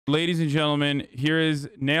ladies and gentlemen, here is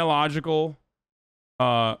Nailogical,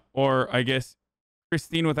 or I guess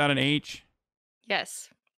Christine without an H. Yes.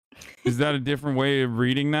 Is that a different way of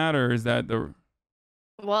reading that, or is that the...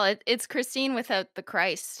 Well, it's Christine without the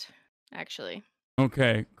Christ, actually.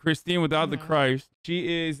 Okay, Christine without the Mhm. Christ.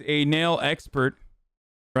 She is a nail expert,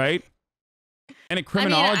 right? And a I mean,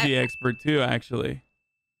 criminology expert too, actually.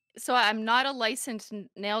 so I'm not a licensed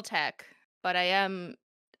nail tech, but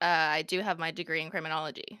I do have my degree in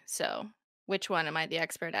criminology. So which one am I the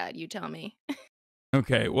expert at? You tell me.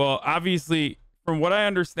 Okay, well, obviously, from what I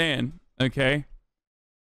understand, okay,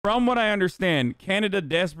 from what I understand, Canada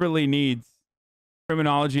desperately needs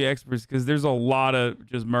criminology experts because there's a lot of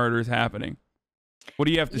just murders happening. What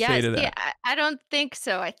do you have to Yeah, say to see, that? I don't think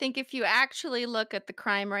so. I think if you actually look at the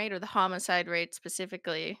crime rate or the homicide rate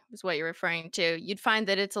specifically, is what you're referring to, you'd find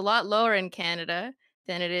that it's a lot lower in Canada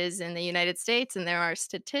than it is in the United States, and there are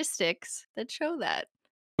statistics that show that.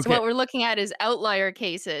 So Okay, what we're looking at is outlier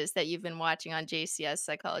cases that you've been watching on JCS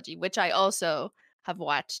Psychology, which I also have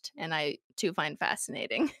watched and I too find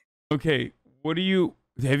fascinating. okay. What do you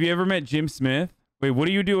have you ever met Jim Smith? Wait, what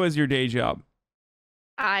do you do as your day job?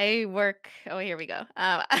 I work oh, here we go.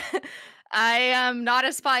 I am not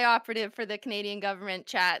a spy operative for the Canadian government,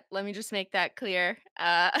 chat. Let me just make that clear.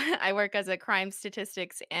 I work as a crime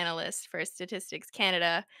statistics analyst for Statistics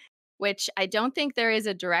Canada, which I don't think there is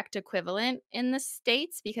a direct equivalent in the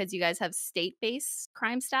States because you guys have state-based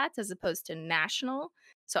crime stats as opposed to national.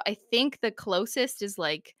 So I think the closest is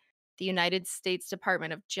like the United States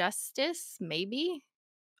Department of Justice, maybe?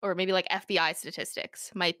 Or maybe like FBI statistics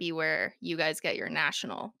might be where you guys get your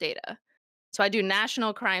national data. So I do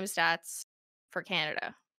national crime stats for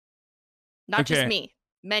Canada. Not just Okay, me,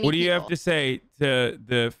 many what do you have people. to say to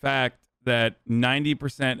the fact that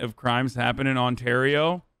 90% of crimes happen in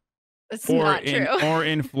Ontario It's not true. or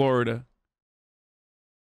in Florida?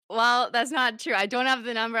 Well, that's not true. I don't have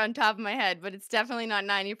the number on top of my head, but it's definitely not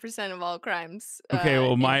 90% of all crimes Okay,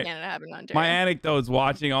 well, in my Canada happen in my Ontario. anecdote is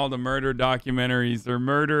watching all the murder documentaries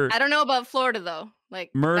or I don't know about Florida though.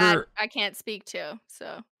 Like that murder. I can't speak to.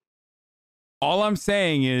 So All I'm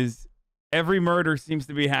saying is every murder seems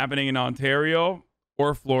to be happening in Ontario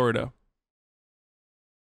or Florida.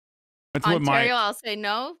 That's what my... Ontario, I'll say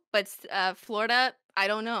no, but Florida, I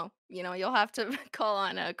don't know. You know, you'll have to call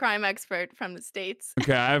on a crime expert from the States.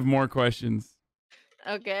 Okay, I have more questions.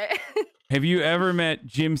 Okay. Have you ever met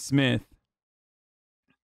Jim Smith?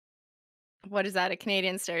 What is that, a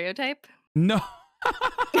Canadian stereotype? No.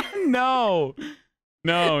 No.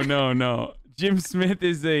 No, no, no. Jim Smith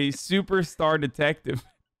is a superstar detective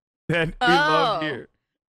that we love Oh, here.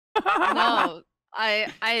 no.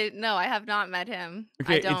 No, I have not met him. I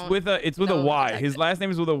Okay, don't it's with a know Y. His detectives. last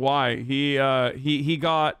name is with a Y. He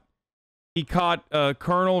caught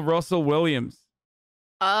Colonel Russell Williams.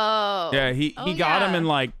 Yeah, Oh. he Oh, got him in yeah.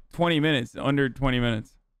 like 20 minutes, under 20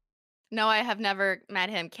 minutes. No, I have never met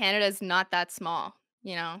him. Canada's not that small,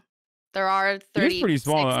 you know? There are It is pretty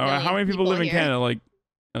small. 36 How million many people people live in here. Canada? Like,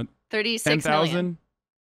 uh, 36 million. 10,000?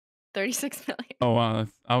 36 Oh wow,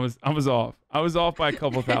 I was off. I was off by a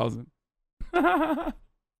couple thousand.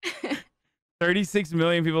 36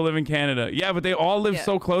 million people live in Canada. Yeah, but they all live Yeah.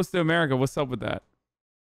 so close to America. What's up with that?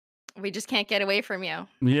 We just can't get away from you.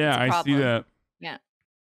 Yeah, It's a I see problem. that. Yeah.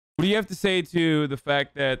 What do you have to say to the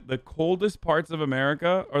fact that the coldest parts of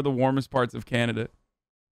America are the warmest parts of Canada?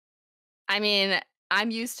 I mean,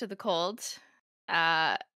 I'm used to the cold,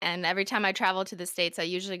 and every time I travel to the States, I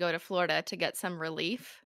usually go to Florida to get some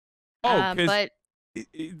relief. Oh, because But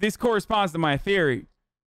this corresponds to my theory.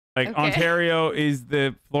 Like okay. Ontario is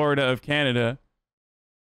the Florida of Canada.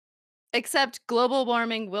 Except global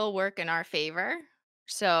warming will work in our favor,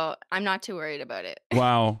 so I'm not too worried about it.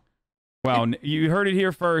 Wow. Wow. You heard it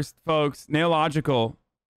here first, folks. Nailogical.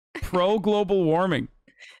 Pro global warming.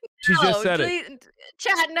 She just No, said it. please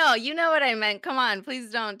chat, no, you know what I meant. Come on,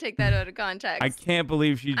 please don't take that out of I context. can't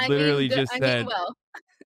believe she literally just I mean said, well.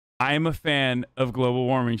 I am a fan of global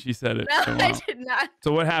warming. She said it. No, Oh, I wow. did not.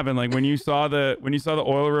 So what happened? Like when you saw the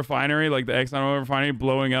oil refinery, like the Exxon oil refinery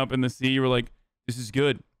blowing up in the sea, you were like, this is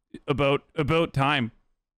good. About time.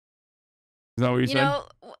 Is that what you You said? know,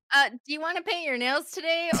 do you wanna paint your nails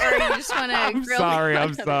today, or you just wanna I'm grill me sorry. on I'm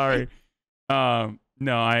other things? sorry.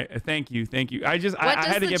 No, I thank you. Thank you. What I does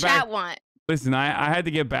had to the get back. chat want? Listen, I had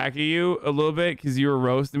to get back at you a little bit because you were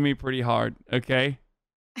roasting me pretty hard. Okay.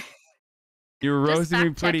 You were Just roasting me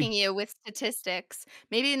fact pretty... checking you with statistics.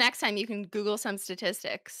 Maybe next time you can Google some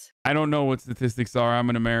statistics. I don't know what statistics are. I'm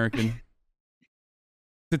an American.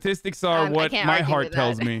 Statistics are I what can't my argue heart with that.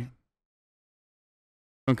 tells me.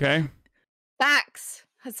 Okay. Facts.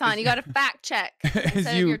 Hasan, you got to fact check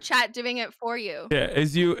instead of your chat doing it for you. Yeah,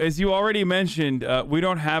 as you already mentioned, we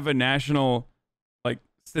don't have a national like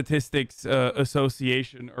statistics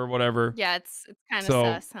association or whatever. Yeah, it's kind of So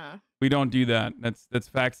sus, huh? we don't do that. That's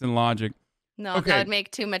facts and logic. No, that Okay, would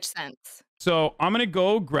make too much sense. so I'm gonna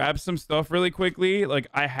go grab some stuff really quickly. Like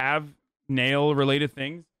I have nail related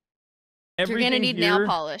things. You're gonna Everything need nail here,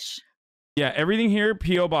 polish. yeah, everything here,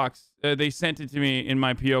 PO box. They sent it to me in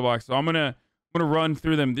my PO box, so I'm gonna run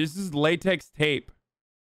through them. This is latex tape.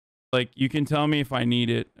 Like you can tell me if I need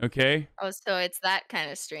it. Okay. Oh, so it's that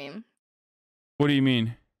kind of stream. What do you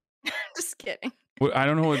mean? Just kidding. What, I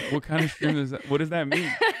don't know what kind of stream is that. What does that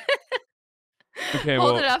mean? Okay,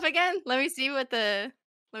 Hold well, it up again. Let me see what the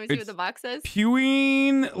it's box says.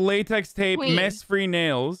 Peween latex tape, Queen. mess-free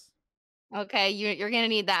nails. Okay, you're gonna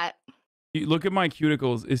need that. You look at my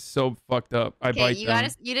cuticles; it's so fucked up. I Okay, bite you them.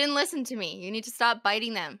 you didn't listen to me. You need to stop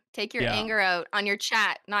biting them. Take your Yeah. anger out on your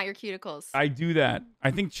chat, not your cuticles. I do that.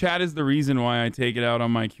 I think chat is the reason why I take it out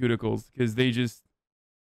on my cuticles because they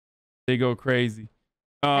go crazy.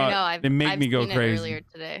 I know. They make I've me go seen it crazy. earlier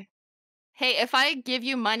today. Hey, if I give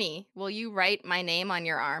you money, will you write my name on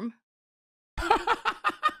your arm?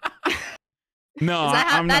 No,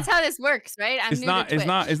 I'm that's not. how this works, right? I'm It's new not. to It's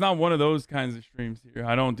not. Twitch. It's not one of those kinds of streams here.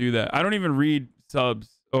 I don't do that. I don't even read subs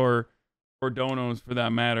or donos for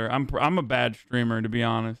that matter. I'm a bad streamer to be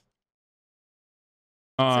honest.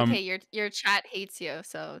 It's okay. Your chat hates you,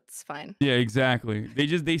 so it's fine. Yeah, exactly.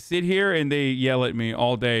 They sit here and they yell at me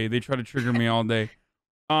all day. They try to trigger me all day.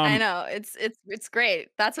 I know. It's great.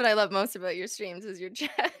 That's what I love most about your streams is your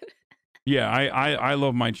chat. Yeah, I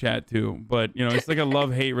love my chat too, but you know, it's like a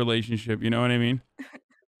love-hate relationship, you know what I mean?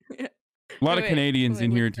 Yeah. A lot of Canadians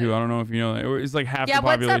in wait, here what's too. that? I don't know if you know that. It's like half Yeah, the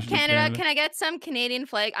what's population up, of Canada? Can I get some Canadian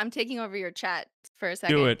flag? I'm taking over your chat for a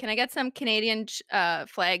second. Do it. Can I get some Canadian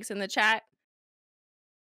flags in the chat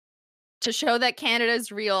to show that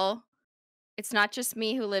Canada's real? It's not just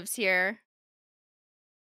me who lives here.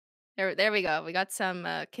 There we go. We got some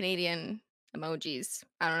Canadian emojis.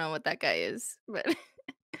 I don't know what that guy is, but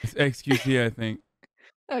It's XQC, I think.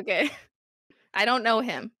 okay. I don't know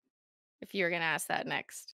him. If you were gonna ask that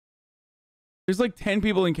next. There's like 10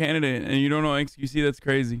 people in Canada and you don't know XQC. That's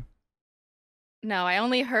crazy. No, I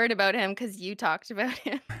only heard about him because you talked about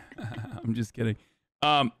him. I'm just kidding.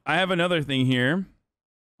 I have another thing here.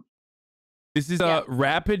 This is a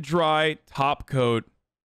rapid dry top coat.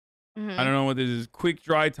 I don't know what this is. Quick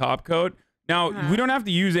dry top coat. Now, we don't have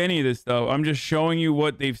to use any of this stuff. I'm just showing you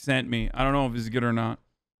what they've sent me. I don't know if this is good or not.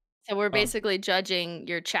 So we're basically judging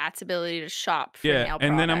your chat's ability to shop for nail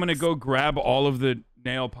and then I'm going to products. go grab all of the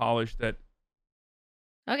nail polish that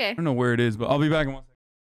Okay. I don't know where it is, but I'll be back in 1 second.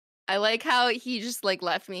 I like how he just like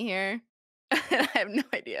left me here. I have no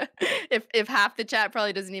idea. If half the chat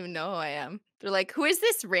probably doesn't even know who I am. They're like, who is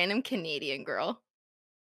this random Canadian girl?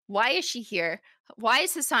 Why is she here? Why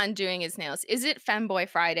is Hasan doing his nails? Is it Femboy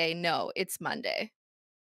Friday? No, it's Monday.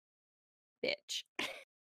 Bitch.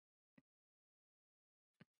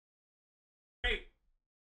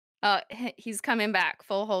 Great. He's coming back,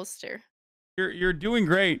 full holster. You're doing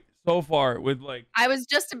great so far with like I was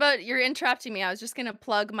just about, you're interrupting me. I was just gonna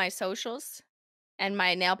plug my socials and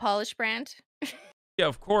my nail polish brand. Yeah,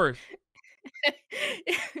 of course.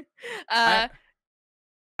 I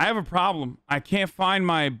have a problem. I can't find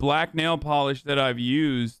my black nail polish that I've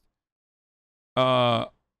used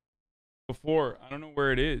before. I don't know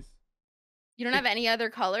where it is. You don't have any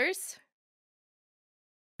other colors?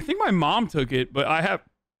 I think my mom took it, but I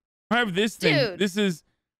have this thing. Dude. This is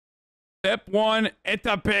Step 1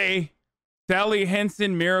 Etape Sally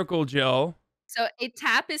Henson Miracle Gel. So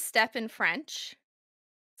étape is step in French.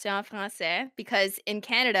 C'est en français. Because in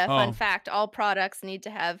Canada, fun fact, all products need to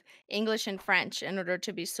have English and French in order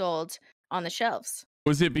to be sold on the shelves.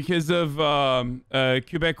 Was it because of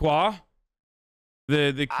Quebecois?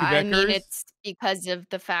 The Quebecers? I mean, it's because of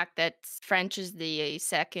the fact that French is the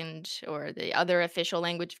second or the other official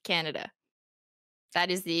language of Canada. That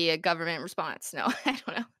is the government response. No, I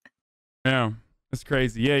don't know. Yeah, that's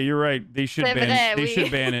crazy. Yeah, you're right. They should ban. They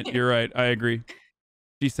should ban it. You're right. I agree.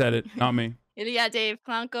 She said it, not me. Il y a des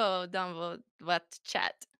Franco dans votre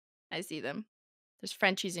chat. I see them. There's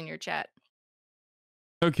Frenchies in your chat.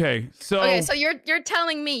 Okay, so you're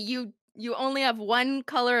telling me you only have one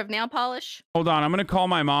color of nail polish? Hold on, I'm gonna call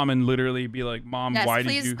my mom and literally be like, "Mom, Yes, why did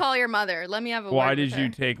please you call your mother. Let me have a word Why with did you her.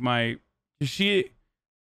 take my? She,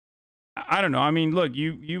 I don't know. I mean, look,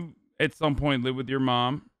 you at some point live with your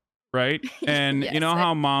mom, right? And you Yes, know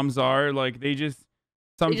how moms are. Like they just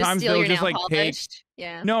They just sometimes steal they'll your just nail like take. polish.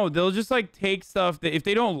 Yeah. No, they'll just like take stuff that if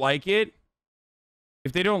they don't like it,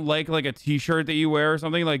 if they don't like a T-shirt that you wear or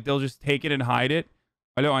something, like they'll just take it and hide it.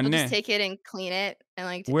 Hello, They'll just Anne. take it and clean it and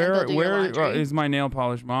and they'll Where do your laundry. is my nail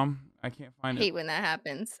polish, Mom? I can't I find it. hate when that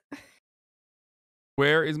happens.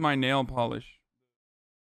 Where is my nail polish?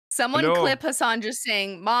 Someone Hello. clip Hasan just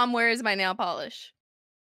saying, "Mom, where is my nail polish?"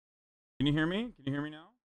 Can you hear me? Can you hear me now?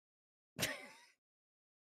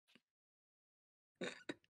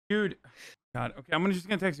 Dude. God. Okay, just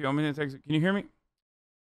gonna text you. I'm gonna text you. Can you hear me?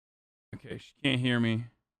 Okay, she can't hear me,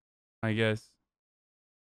 I guess.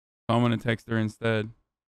 So I'm gonna text her instead.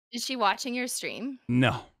 Is she watching your stream?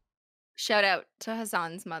 No. Shout out to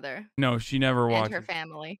Hasan's mother No, she never and her watches.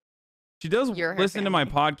 family. She does You're her listen to my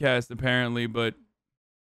family. podcast apparently, but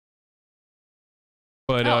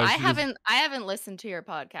Oh, I she just haven't listened to your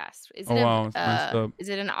podcast. oh wow, it's messed up. Is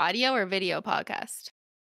it an audio or video podcast?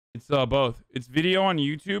 It's both. It's video on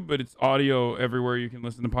YouTube, but it's audio everywhere you can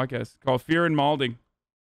listen to podcasts. It's called Fear and Malding.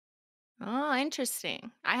 Oh,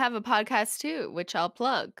 interesting. I have a podcast too, which I'll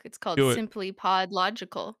plug. It's called Do it. Simply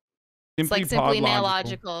Podlogical. It's Simply like Simply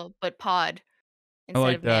Podlogical. Nailogical, but pod I instead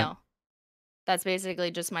like of that. nail. That's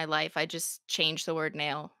basically just my life. I just changed the word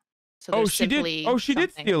nail. So Oh, there's she did. simply Oh, she did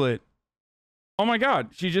something. steal it. Oh my God.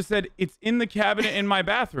 She just said it's in the cabinet in my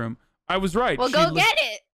bathroom. I was right. Well, go get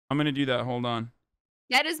it. I'm gonna do that. Hold on.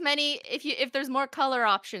 Get as many if there's more color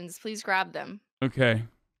options, please grab them. Okay.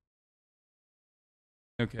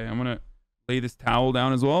 Okay, I'm gonna lay this towel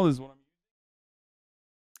down as well. This is what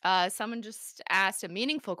I'm Someone just asked a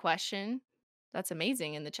meaningful question. That's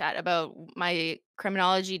amazing in the chat about my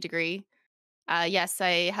criminology degree. Yes,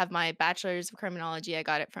 I have my bachelor's of criminology. I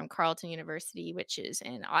got it from Carleton University, which is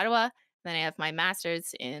in Ottawa. Then I have my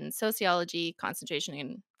master's in sociology, concentration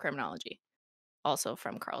in criminology, also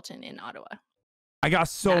from Carleton in Ottawa. I got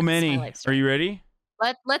so That's my many. life Are story. you ready?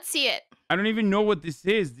 Let's see it. I don't even know what this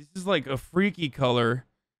is. This is like a freaky color.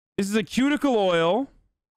 This is a cuticle oil.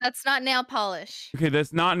 That's not nail polish. Okay,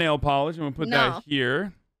 that's not nail polish. I'm gonna put that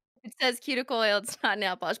here. It says cuticle oil. It's not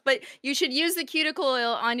nail polish, but you should use the cuticle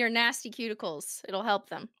oil on your nasty cuticles. It'll help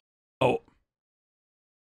them. Oh.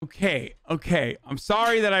 Okay. Okay. I'm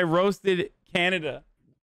sorry that I roasted Canada.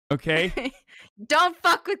 Okay. Don't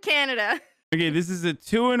fuck with Canada. Okay, this is a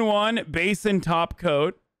 2-in-1 base and top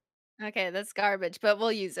coat. Okay, that's garbage, but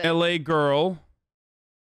we'll use it. LA girl.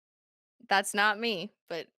 That's not me,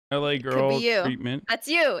 but LA it could girl be you. treatment. That's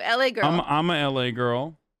you, LA girl. I'm a LA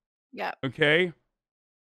girl. Yeah. Okay.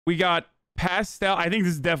 We got pastel. I think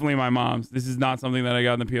this is definitely my mom's. This is not something that I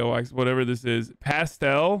got in the POX. Whatever this is.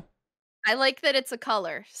 Pastel. I like that it's a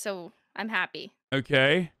color, so I'm happy.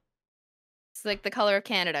 Okay. It's like the color of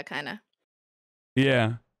Canada, kind of.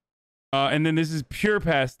 Yeah. And then this is pure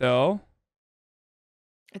pastel.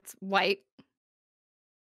 It's white.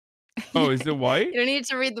 Oh, is it white? You don't need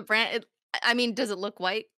to read the brand. I mean, does it look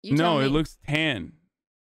white? You No, tell me. it looks tan.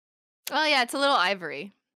 Oh, yeah, it's a little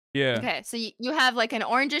ivory. Yeah. Okay, so you have like an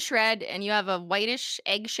orangish red and you have a whitish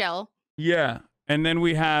eggshell. Yeah. And then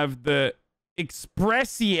we have the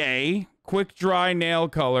Expressier quick dry nail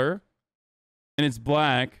color. And it's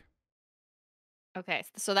black. Okay,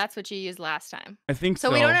 so that's what you used last time. I think so.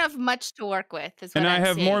 So we don't have much to work with. And I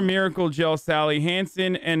have more Miracle Gel Sally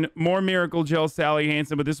Hansen and more Miracle Gel Sally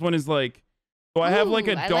Hansen, but this one is like, so I have like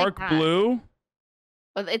a dark blue.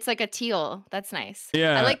 Well, it's like a teal. That's nice.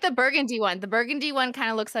 Yeah. I like the burgundy one. The burgundy one kind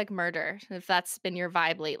of looks like murder, if that's been your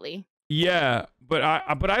vibe lately. Yeah, but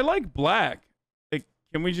I like black. Like,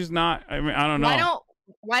 can we just not? I mean, I don't know.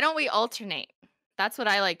 Why don't we alternate? That's what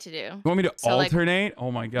I like to do. You want me to alternate?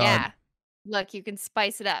 Oh my God. Yeah. Look, you can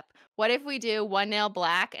spice it up. What if we do one nail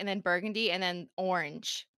black and then burgundy and then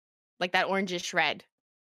orange? Like that orangish red.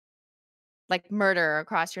 Like murder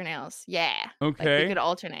across your nails. Yeah. Okay. Like we could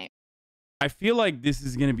alternate. I feel like this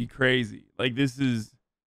is going to be crazy. Like this is.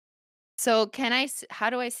 So how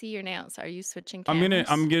do I see your nails? Are you switching cameras?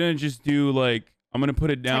 I'm going to just do like, I'm going to put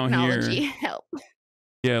it down Technology here. help.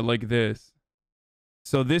 Yeah, like this.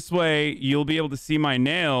 So this way you'll be able to see my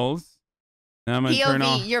nails. And I'm gonna turn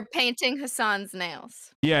off. You're painting Hasan's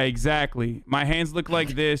nails. Yeah, exactly. My hands look like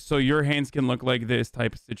this, so your hands can look like this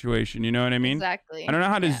type of situation. You know what I mean? Exactly. I don't know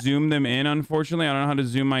how to zoom them in, unfortunately. I don't know how to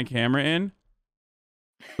zoom my camera in.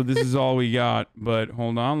 So this is all we got. But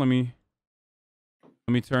hold on, let me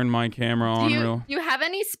turn my camera on Do you have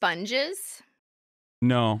any sponges?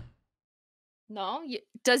 No. No?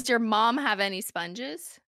 Does your mom have any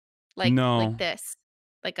sponges? No. Like this.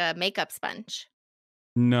 Like a makeup sponge.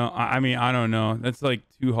 No, I mean, I don't know. That's like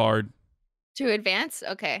too hard. Too advanced?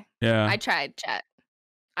 Okay. Yeah. I tried, chat.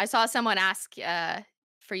 I saw someone ask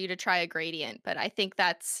for you to try a gradient, but I think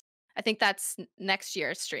that's next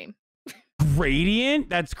year's stream. Gradient?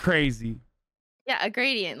 That's crazy. Yeah, a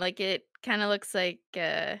gradient. Like it kind of looks like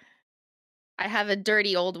I have a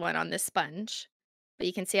dirty old one on this sponge. But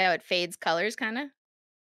you can see how it fades colors kind of.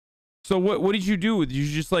 So what did you do? Did you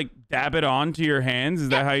just like dab it onto your hands? Is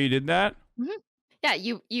Yeah. that how you did that? Mhm. Yeah,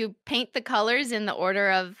 you paint the colors in the order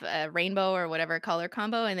of rainbow or whatever color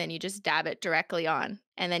combo, and then you just dab it directly on,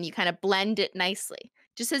 and then you kind of blend it nicely,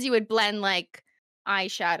 just as you would blend like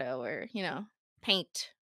eyeshadow or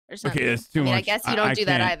paint or Okay, something. that's I too mean, I much. guess you don't I do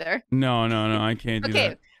that can't. either. No, no, no, I can't do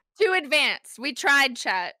that. Okay, too advanced. We tried,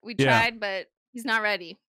 chat. We Yeah. tried, but he's not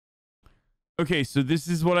ready. Okay, so this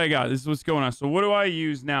is what I got. This is what's going on. So what do I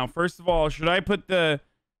use now? First of all, should I put the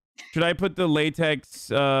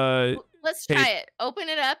latex Let's try tape? it. Open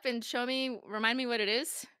it up and show me. Remind me what it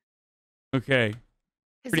is. Okay.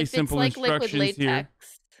 Because Pretty if it's simple like liquid instructions here.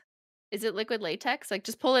 latex, is it liquid latex? Like,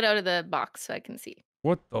 just pull it out of the box so I can see.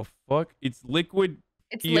 What the fuck? It's liquid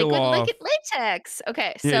It's peel liquid off. latex.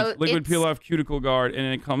 Okay, Yeah, it's so liquid peel off cuticle guard,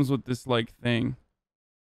 and it comes with this like thing.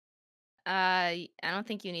 I don't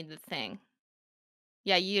think you need the thing.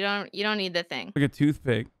 Yeah, you don't need the thing. Like a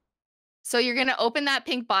toothpick. So you're gonna open that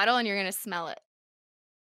pink bottle and you're gonna smell it.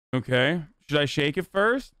 Okay. Should I shake it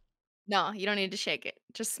first? No, you don't need to shake it.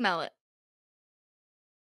 Just smell it.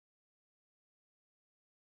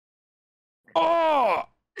 Oh!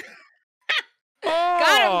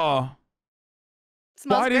 Got him. Oh!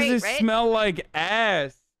 Smells Why does great, this right? smell like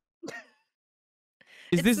ass?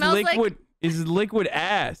 Is It this smells like liquid? Is it liquid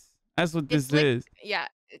ass? That's what it's this is. yeah,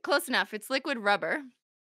 close enough. It's liquid rubber.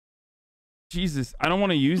 Jesus, I don't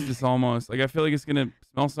want to use this almost. Like I feel like it's gonna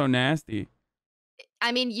smell so nasty.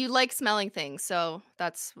 I mean, you like smelling things, so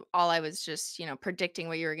that's all I was just, predicting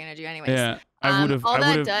what you were gonna do anyways. Yeah, I would have. All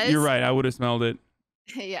I would that have. You're does, right. I would have smelled it.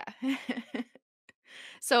 yeah.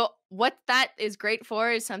 So what that is great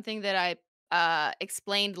for is something that I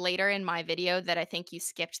explained later in my video that I think you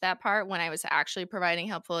skipped that part when I was actually providing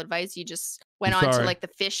helpful advice. You just I'm went on to sorry. like the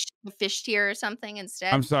fish tier or something I'm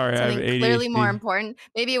instead. sorry. I have Something clearly more ADHD. important.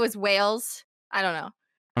 Maybe it was whales. I don't know.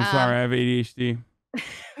 I'm sorry. Um, I have ADHD.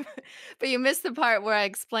 but you missed the part where I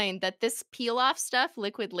explained that this peel off stuff,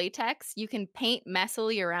 liquid latex, you can paint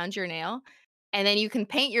messily around your nail, and then you can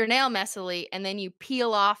paint your nail messily, and then you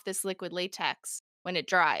peel off this liquid latex when it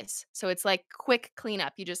dries. So it's like quick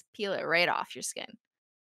cleanup. You just peel it right off your skin.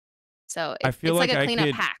 So I feel it's like like a I cleanup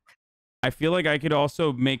could. hack. I feel like I could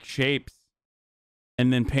also make shapes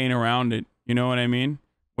and then paint around it. You know what I mean?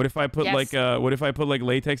 What if I put Yes. like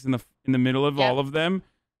latex in the middle of Yep. all of them,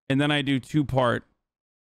 and then I do two part.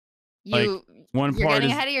 Like You one you're part getting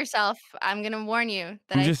is ahead of yourself. I'm gonna warn you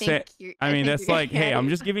that I'm I just saying. think you're I I mean, think that's you're getting like, hey, ahead of I'm your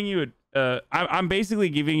just giving you a. I'm basically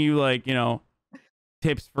giving you like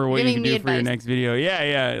tips for you're what you giving can me do for your advice. next video. Yeah,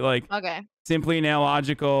 yeah, like Okay. simply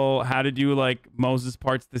nailogical, how to do like Moses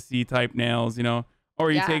parts to C type nails. Or are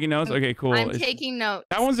you Yeah. taking notes? Okay, cool. I'm taking notes.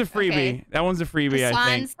 That one's a Okay. freebie. That one's a freebie, I Hassan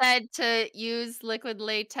think. said to use liquid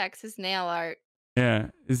latex as nail art. Yeah,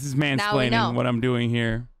 this is Now we mansplaining know. what I'm doing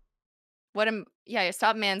here. Yeah,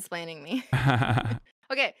 stop mansplaining me.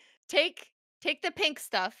 Okay, take the pink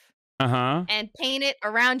stuff Uh-huh. and paint it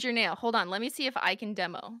around your nail. Hold on, let me see if I can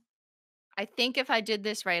demo. I think if I did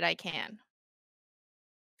this right, I can.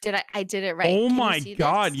 I did it right. Oh Can you my see this?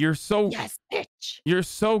 God, Yes, bitch. you're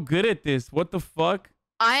so good at this. What the fuck?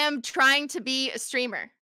 I am trying to be a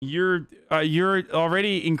streamer. You're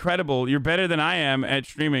already incredible. You're better than I am at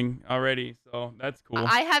streaming already, so that's cool.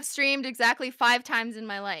 I have streamed exactly 5 times in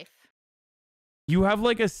my life. You have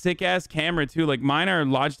like a sick ass camera too. Like mine are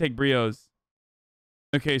Logitech Brios.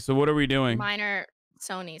 Okay, so what are we doing? Mine are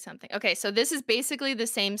Sony something. Okay, so this is basically the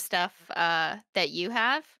same stuff that you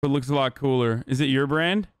have. It looks a lot cooler. Is it your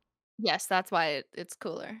brand? Yes, that's why it's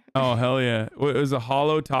cooler. Oh hell yeah! What, it was a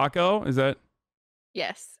hollow taco? Is that?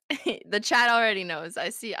 Yes. The chat already knows. I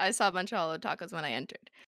saw a bunch of hollow tacos when I entered.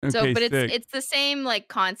 So, Okay, but it's sick. it's the same like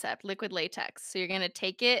concept, liquid latex. So you're going to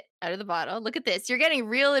take it out of the bottle. Look at this. You're getting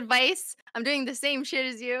real advice. I'm doing the same shit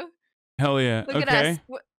as you. Hell yeah. Look at us.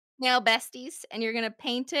 Okay. Nail besties, and you're going to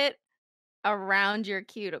paint it around your Oh,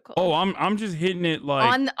 cuticle. I'm just hitting it like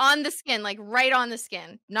On the skin, like right on the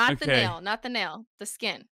skin. Not the okay. nail, not the nail, the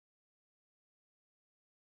skin.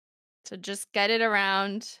 So just get it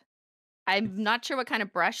around. It's I'm not sure what kind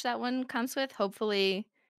of brush that one comes with. Hopefully,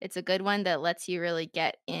 it's a good one that lets you really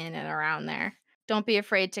get in and around there. Don't be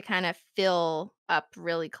afraid to kind of fill up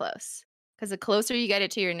really close. Because the closer you get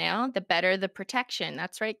it to your nail, the better the protection.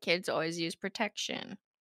 That's right, kids always use protection.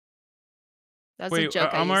 That's a wait.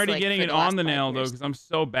 joke I I'm used already like getting for it the on last the 5 nail though, years. because I'm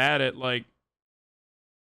so bad at like.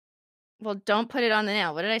 Well, don't put it on the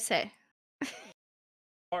nail. What did I say?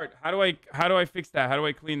 Art. How do I fix that? How do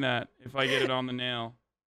I clean that if I get it on the nail?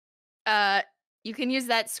 Uh, you can use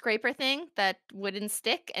that scraper thing, that wooden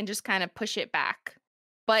stick, and just kind of push it back.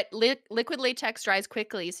 But liquid latex dries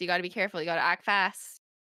quickly, so you got to be careful. You got to act fast.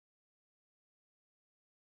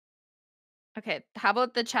 Okay, how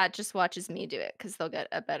about the chat just watches me do it? Because 'cause they'll get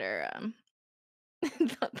a better,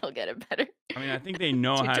 they'll get a better I mean, I think they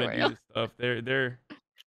know how to do tutorial. this stuff. They're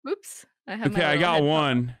Oops, I have okay. my I little got head pop up.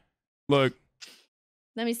 one. Look,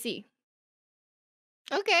 Let me see.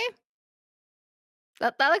 Okay,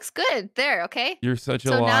 that looks good. There, okay. you're such a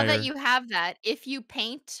So now that liar. you have that, if you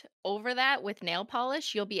paint over that with nail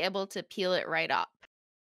polish, you'll be able to peel it right off.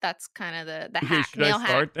 That's kinda the Okay, hack, should I nail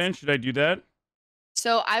start hacks. then? Should I do that?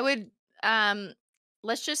 So I would,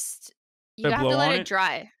 let's just Should you I have to blow let on it it?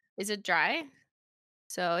 dry. Is it dry?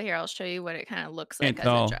 So here, I'll show you what it kinda looks Can't like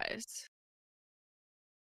as it tell. dries.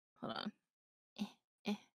 Hold on. Eh,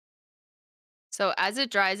 eh. So as it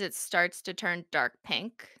dries, it starts to turn dark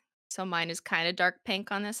pink. So mine is kinda dark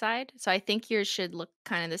pink on the side. So I think yours should look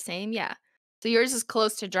kinda the same, yeah. So yours is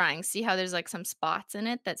close to drying. See how there's, like, some spots in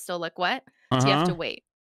it that still look wet? Uh So you have huh. to wait.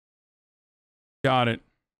 Got it.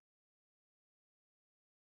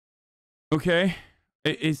 Okay.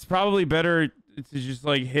 It's probably better to just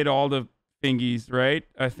like hit all the thingies, right?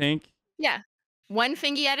 I think. Yeah. One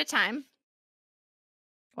fingy at a time.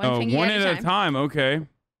 One fingy One at a at a time. time. Okay.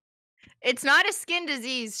 It's not a skin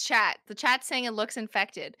disease, chat. The chat's saying it looks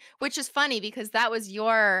infected, which is funny because that was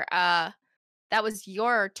your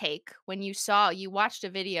take when you watched a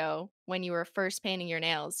video when you were first painting your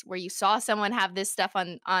nails where you saw someone have this stuff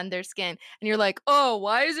on their skin and you're like, "Oh,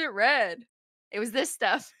 why is it red?" It was this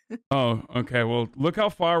stuff. Oh, okay. Well, look how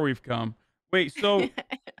far we've come. Wait, so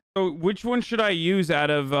which one should I use out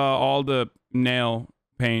of all the nail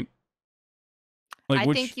paint? Like I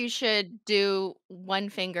think which? you should do one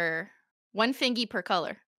fingy per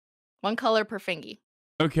color. One color per fingy.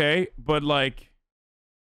 Okay, but like,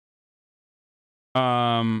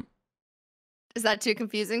 um, Is that too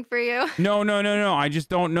confusing for you? no, no, no, no. I just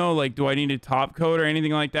don't know. Like, do I need a top coat or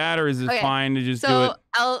anything like that, or is it Okay. fine to just do So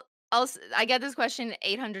it? I get this question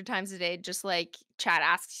 800 times a day, just like chat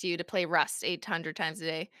asks you to play Rust 800 times a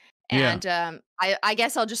day. Yeah. And I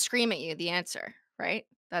guess I'll just scream at you the answer, right?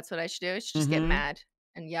 That's what I should do. I should just get Mm-hmm. mad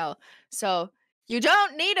and yell. So you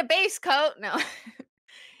don't need a base coat. No,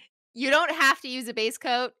 you don't have to use a base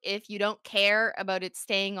coat if you don't care about it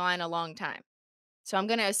staying on a long time. So I'm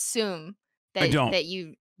gonna assume I that don't.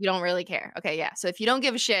 you don't really care. Okay, yeah. So if you don't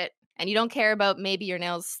give a shit and you don't care about maybe your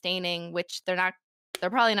nails staining, which they're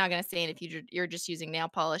probably not gonna stain if you're just using nail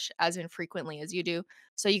polish as infrequently as you do.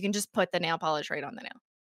 So you can just put the nail polish right on the nail.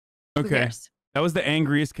 Who Okay. cares? That was the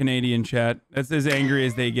angriest Canadian chat. That's as angry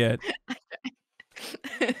as they get.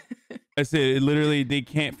 That's it. Literally, they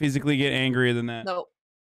can't physically get angrier than that. No,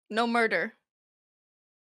 no murder.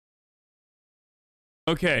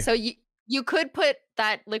 Okay. So you could put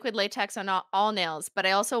that liquid latex on all nails, but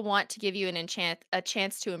I also want to give you a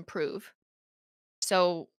chance to improve.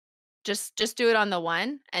 So just do it on the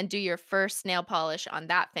one and do your first nail polish on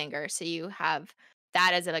that finger so you have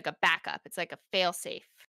that as like a backup. It's like a fail safe.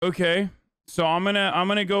 Okay. So I'm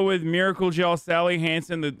gonna go with Miracle Gel Sally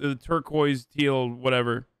Hansen, the turquoise teal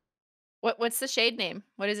whatever. What's the shade name?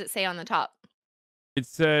 What does it say on the top? It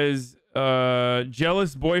says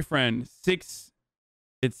jealous boyfriend.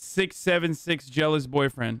 It's 676 jealous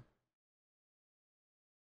boyfriend.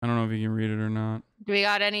 I don't know if you can read it or not. Do we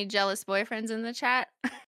got any jealous boyfriends in the chat?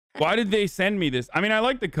 Why did they send me this? I mean, I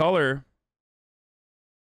like the color.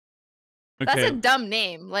 That's a Okay. dumb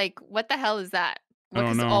name. Like, what the hell is that? I What,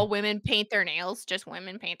 don't because know. all women paint their nails? Just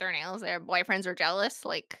women paint their nails. Their boyfriends are jealous?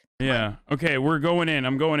 Like, come on. Yeah. Okay, we're going in.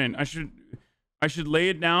 I'm going in. I should lay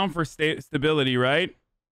it down for stability, right?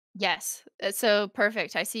 Yes. So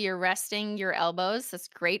perfect. I see you're resting your elbows. That's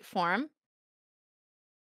great form.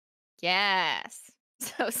 Yes.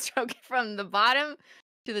 So stroke it from the bottom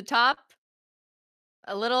to the top.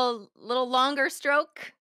 A little longer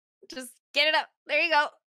stroke. Just get it up. There you go.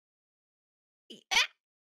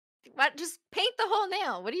 What? Just paint the whole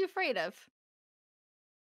nail. What are you afraid of?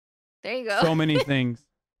 There you go. So many things.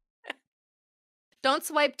 Don't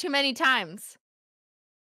swipe too many times.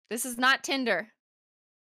 This is not Tinder.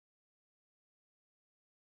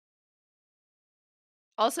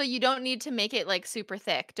 Also, you don't need to make it like super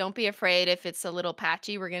thick. Don't be afraid if it's a little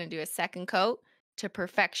patchy. We're going to do a second coat to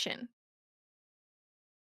perfection.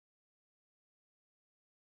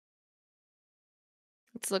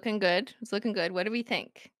 It's looking good. It's looking good. What do we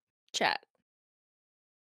think? Chat.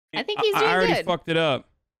 I think he's I doing already good. fucked it up.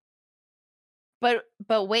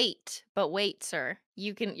 But wait, sir.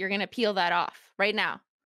 You're going to peel that off right now.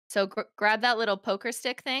 So grab that little poker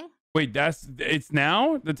stick thing. Wait, it's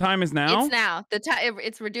now? The time is It's now? now. The time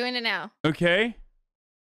it's we're doing it now. Okay.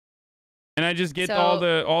 And I just get all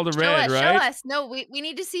So the show red, us, show right? us. No, we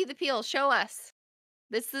need to see the peel. Show us.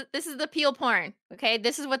 This is the peel porn. Okay?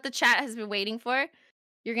 This is what the chat has been waiting for.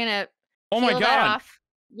 You're going to Oh my Peel that God. off.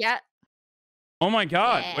 Yeah, Oh my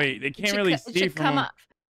God. yeah. Wait, they can't really It see should from come them. off.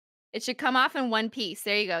 It should come off in one piece.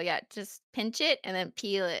 There you go. Yeah, just pinch it and then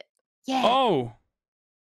peel it. Yeah. Oh,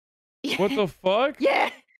 what Yeah. the fuck? Yeah.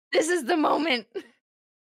 This is the moment.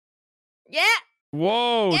 Yeah.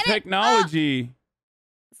 Whoa, Get it. Oh, technology.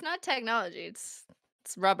 it's not technology. It's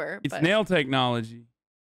rubber, It's but nail technology.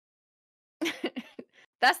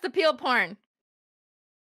 that's the peel porn.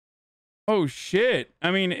 Oh shit.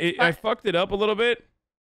 I mean, I But fucked it up a little bit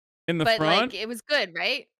in the like front. it was good,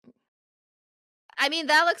 right? I mean,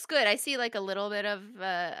 that looks good. I see like a little bit of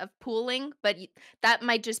pooling, but that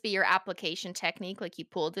might just be your application technique, like you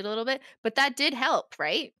pulled it a little bit, but that did help,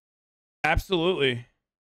 right? Absolutely.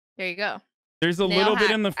 There you go. There's a Nail little bit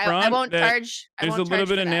hack. in the I front won't that charge. I there's a won't little charge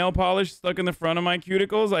bit for of that. nail polish stuck in the front of my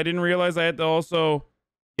cuticles. I didn't realize I had to also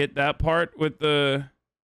get that part with the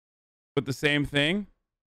same thing.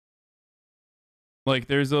 Like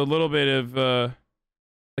there's a little bit of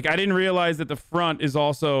like I didn't realize that the front is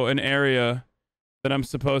also an area that I'm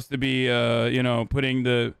supposed to be putting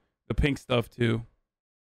the pink stuff to.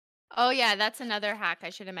 Oh yeah, that's another hack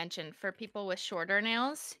I should have mentioned. For people with shorter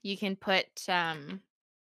nails, uh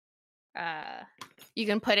you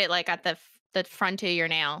can put it like at the front of your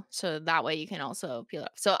nail, so that way you can also peel it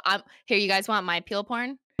off. So here, you guys want my peel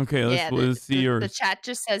porn? Okay, let's Yeah, let's see the yours. chat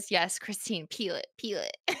just says yes, Christine, peel it.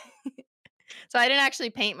 So I didn't actually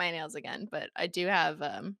paint my nails again, but I do have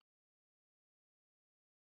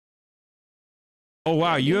Oh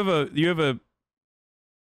wow, ready? you have a is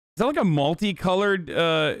that like a multicolored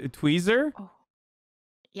tweezer? Oh.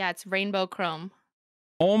 Yeah, it's rainbow chrome.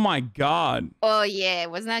 Oh my god. Oh yeah,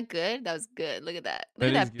 wasn't that good? That was good. Look at that.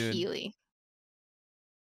 Look That at is that good. peely.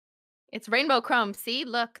 It's rainbow chrome. See?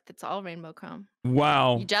 Look, that's all rainbow chrome. You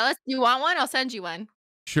Wow. jealous? You want one? I'll send you one.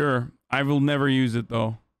 Sure. I will never use it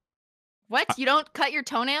though. What? You don't cut your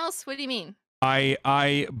toenails? What do you mean?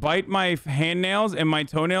 I bite my hand nails and my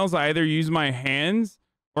toenails. I either use my hands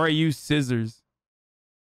or I use scissors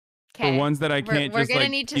for Okay. ones that I can't We're just gonna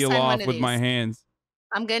like need to peel send one off of with my these. hands.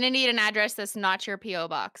 I'm gonna need an address that's not your PO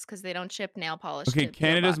box because they don't ship nail polish Okay, to PO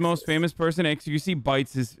Canada's most boxes. famous person, XQC,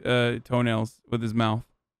 bites his toenails with his mouth.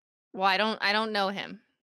 Well, I don't know him.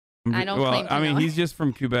 I don't Well, claim I to mean, know he's him. just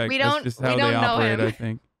from Quebec. That's just We how they don't know operate, I him.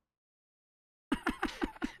 think.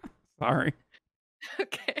 Sorry.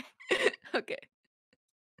 Okay. Okay.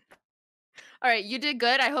 All right, you did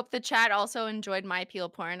good. I hope the chat also enjoyed my peel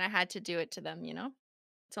porn. I had to do it to them, you know?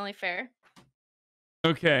 It's only fair.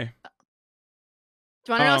 Okay. Do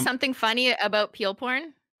you want to know something funny about peel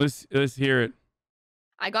porn? Let's hear it.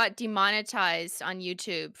 I got demonetized on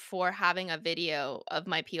YouTube for having a video of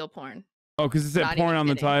my peel porn. Oh, because it said Not porn even on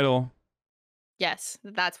the kidding. title. Yes,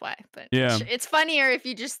 that's why. But Yeah. it's funnier if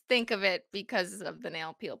you just think of it because of the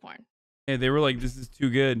nail peel porn. Hey, they were like, this is too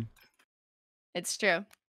good. It's true.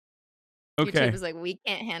 YouTube Okay. is like, we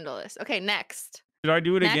can't handle this. Okay, next. Should I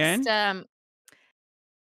do it Next, again?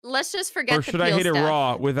 let's just Or forget the should I peel hit it stuff.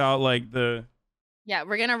 raw without like the... Yeah,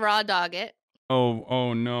 we're gonna raw dog it.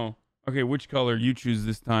 Oh no. Okay, which color? You choose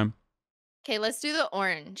this time. Okay, let's do the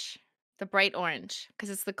orange. The bright orange, because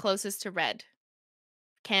it's the closest to red.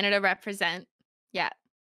 Canada represent. Yeah.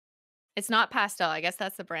 It's not pastel. I guess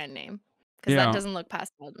that's the brand name. Because that Yeah. doesn't look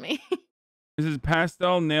pastel to me. This is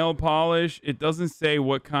pastel nail polish. It doesn't say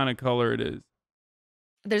what kind of color it is.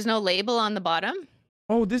 There's no label on the bottom?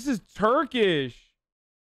 Oh, this is Turkish.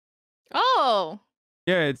 Oh!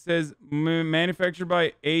 Yeah, it says manufactured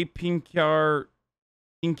by A. Pinkar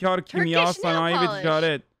Kimya Turkish nail Sanayi ve polish.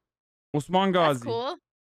 Ticaret. Osman That's Gazi. cool.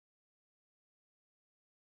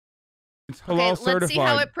 It's Okay, halal let's see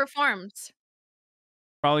how certified. it performs.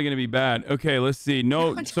 Probably gonna be bad. Okay, let's see.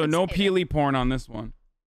 No, No, so don't no say that. peely porn on this one.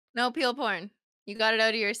 No peel porn. You got it out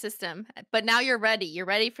of your system. But now you're ready. You're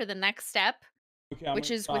ready for the next step, Okay, I'm which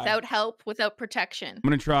gonna is try. without help, without protection. I'm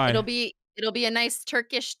gonna try. It'll be a nice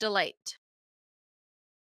Turkish delight.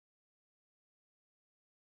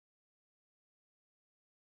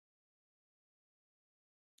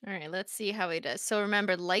 All right, let's see how he does. So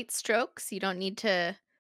remember, light strokes. You don't need to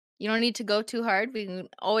go too hard. We can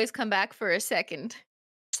always come back for a second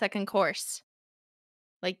course,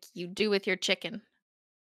 like you do with your chicken.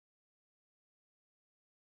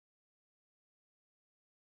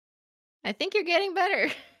 I think you're getting better.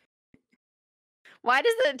 Why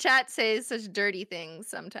does the chat say such dirty things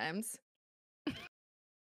sometimes?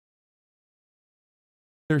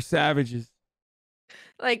 They're savages.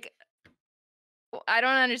 Like, I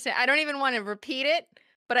don't understand. I don't even want to repeat it,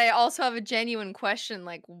 but I also have a genuine question,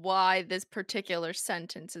 like why this particular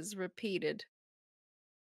sentence is repeated.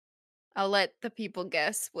 I'll let the people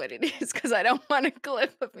guess what it is because I don't want a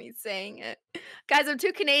clip of me saying it. Guys, I'm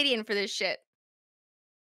too Canadian for this shit.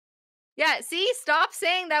 Yeah, see? Stop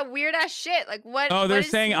saying that weird ass shit. Like Oh, what they're is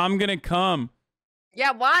saying I'm gonna come,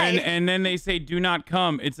 Yeah, and why? and then they say do not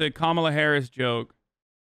come. It's a Kamala Harris joke.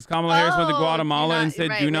 'Cause Kamala Harris went to Oh, do Guatemala not and said do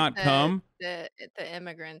right, with not come, the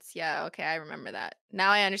immigrants. Yeah, okay, I remember that. Now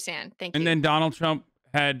I understand. Thank and you. then Donald Trump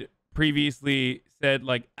had previously said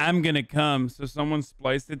like I'm gonna come. So someone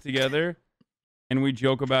spliced it together, and we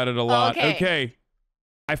joke about it a lot. Okay, Okay,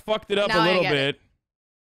 I fucked it up a now I little get it. bit.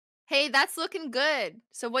 Hey, that's looking good.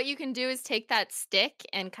 So what you can do is take that stick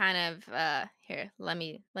and kind of here, let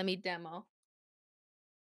me demo.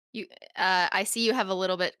 You I see you have a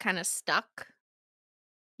little bit kind of stuck.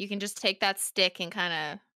 You can just take that stick and kind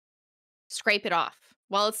of scrape it off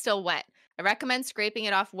while it's still wet. I recommend scraping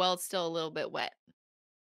it off while it's still a little bit wet.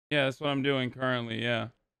 Yeah, that's what I'm doing currently. Yeah.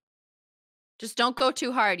 Just don't go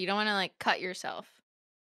too hard. You don't want to like cut yourself.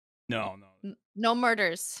 No, no. No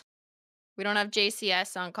murders. We don't have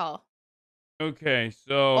JCS on call. Okay,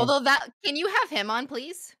 so Although that can you have him on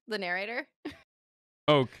please? The narrator?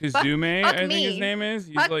 oh, Fuck Kazume, fuck I think his me. name is.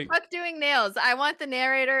 He's Fuck like, fuck doing nails. I want the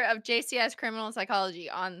narrator of JCS criminal psychology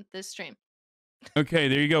on this stream. okay,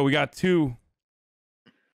 there you go. We got two.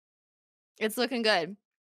 It's looking good.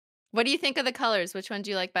 What do you think of the colors? Which one do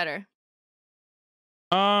you like better?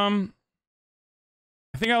 Um,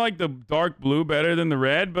 I think I like the dark blue better than the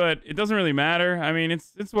red, but it doesn't really matter. I mean,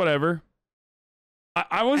 it's whatever.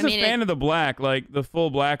 I was I mean, a fan of the black, like the full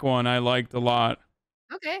black one. I liked a lot.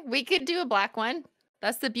 okay, we could do a black one.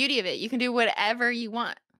 That's the beauty of it. You can do whatever you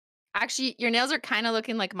want. Actually, your nails are kind of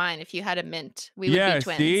looking like mine. If you had a mint, we would be Yeah,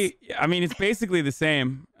 twins. see, I mean, it's basically the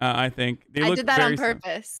same. I think they I look did that on very sim.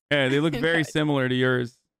 purpose. Yeah, they look No, very similar to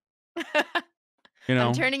yours. You I'm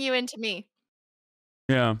know. turning you into me.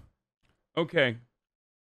 Yeah. Okay.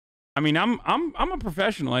 I mean, I'm a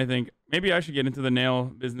professional. I think maybe I should get into the nail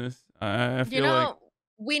business. I You feel like know,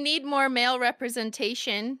 we need more male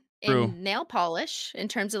representation true. in nail polish in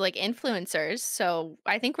terms of like influencers. So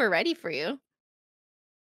I think we're ready for you.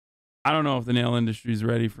 I don't know if the nail industry is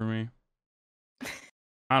ready for me.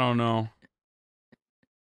 I don't know.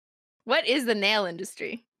 What is the nail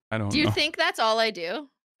industry? I Do don't you know. think that's all I do?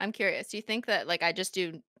 I'm curious. Do you think that like I just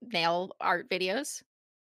do nail art videos?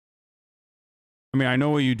 I mean, I know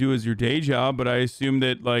what you do as your day job, but I assume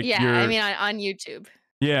that like Yeah, I you're mean on YouTube.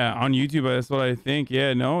 yeah on YouTube. That's what I think.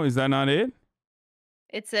 Yeah, no, is that not it?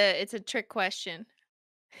 It's a trick question.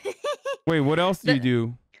 Wait, what else do the you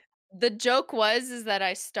do? the joke was is that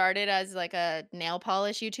I started as like a nail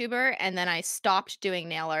polish YouTuber and then I stopped doing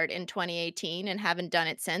nail art in 2018 and haven't done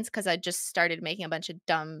it since because I just started making a bunch of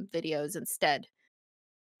dumb videos instead.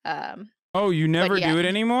 Um, Oh, you but never yeah, do it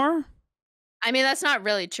anymore? I mean that's not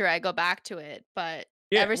really true. I go back to it, but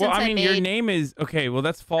Yeah. ever Well, since I I mean, your made name is okay. Well,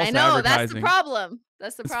 that's I false know that's the advertising. problem.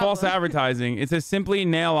 That's the It's false problem. advertising. It says simply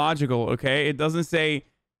nailogical. Okay, it doesn't say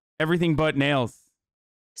everything but nails.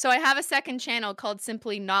 So I have a second channel called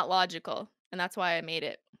Simply Not Logical, and that's why I made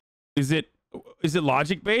it. Is it is it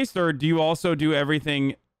logic based, or do you also do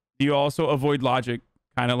everything? Do you also avoid logic,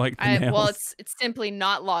 kind of like the Well, nails? it's simply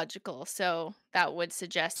not logical, so that would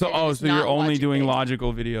suggest So that it oh, is so you're not only logic doing based.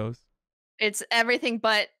 logical videos. It's everything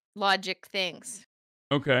but logic things.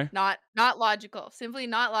 Okay. Not logical. Simply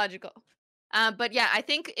not logical. But yeah, I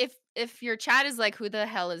think if your chat is like, who the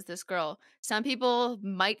hell is this girl? Some people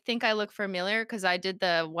might think I look familiar because I did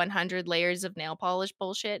the 100 layers of nail polish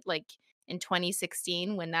bullshit like in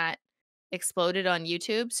 2016 when that exploded on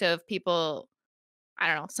YouTube. So if people, I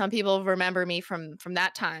don't know, some people remember me from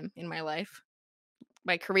that time in my life,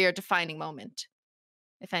 my career defining moment.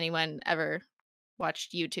 If anyone ever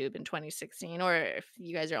watched YouTube in 2016, or if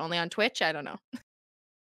you guys are only on Twitch, I don't know.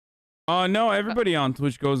 No, But everybody on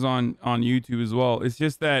Twitch goes on YouTube as well. It's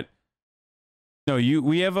just that no,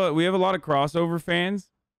 we have a lot of crossover fans,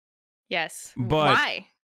 yes, but why?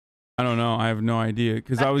 I don't know. I have no idea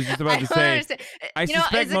because I was just I about to don't say understand. I You know,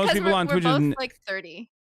 suspect is it most because people on we're Twitch both like 30?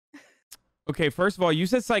 okay. First of all, you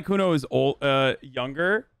said Saikuno is old,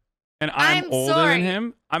 younger, and I'm I'm older than sorry.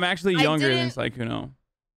 him. I'm actually I younger than didn't. Saikuno.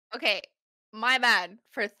 Okay, my bad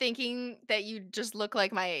for thinking that you just look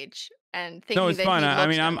like my age and No, thinking it's that fine. he I looks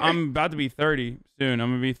mean, younger. I'm about to be 30 soon. I'm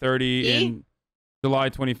gonna be 30 See? in July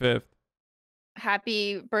 25th.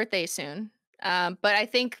 Happy birthday soon. But I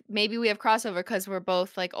think maybe we have crossover because we're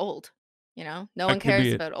both like old. You know, no That one could be cares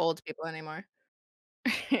it. about old people anymore.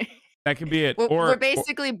 That could be it. We're Or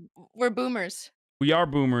basically we're boomers. we are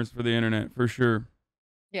boomers for the internet for sure.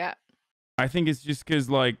 Yeah. I think it's just because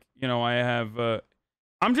like I have.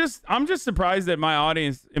 I'm just surprised that my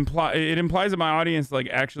audience it implies that my audience like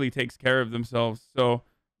actually takes care of themselves. So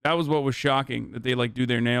that was what was shocking, that they like do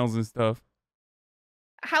their nails and stuff.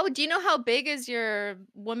 How do you know how big is your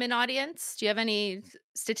woman audience? Do you have any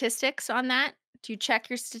statistics on that? Do you check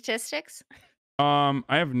your statistics? I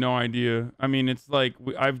have no idea. I mean, it's like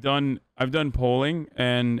I've done polling,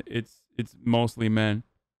 and it's mostly men.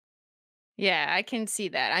 Yeah, I can see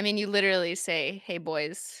that. I mean, you literally say, "Hey,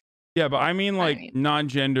 boys." Yeah, but I mean I like mean,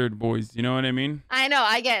 non-gendered boys. You know what I mean? I know,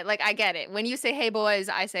 I get, like, I get it. When you say, "Hey, boys,"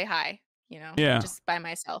 I say, "Hi," Yeah, just by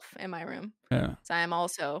myself in my room. yeah, So I am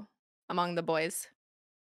also among the boys.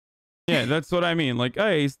 yeah. That's what I mean. Like,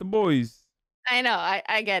 hey, it's the boys. I know,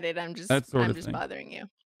 I get it. That sort I'm of just thing. bothering you.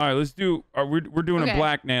 All right, let's do. We're doing a Okay,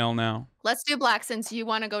 black nail now. let's do black since you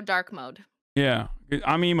wanna go dark mode. Yeah,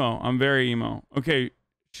 I'm emo. I'm very emo. Okay,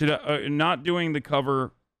 should I not doing the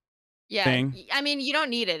cover Yeah, thing? I mean, you don't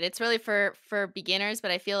need it. It's really for beginners, but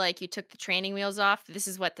I feel like you took the training wheels off. This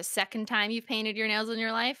is what, the second time you've painted your nails in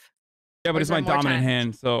your life? Yeah, but Or it's is there my more dominant times?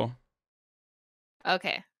 hand, so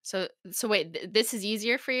Okay. So wait, this is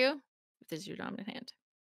easier for you? If this is your dominant hand.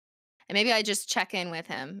 And maybe I just check in with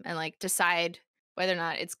him and like decide whether or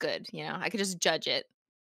not it's good. I could just judge it.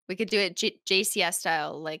 We could do it JCS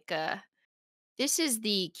style, like this is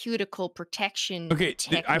the cuticle protection okay. I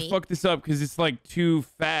technique. fucked this up because it's like too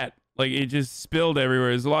fat. Like it just spilled everywhere.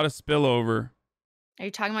 There's a lot of spillover. Are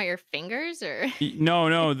you talking about your fingers or No,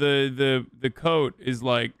 no. The coat is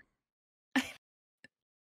like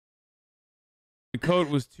the coat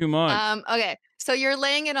was too much. Okay. So you're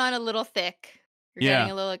laying it on a little thick. You're getting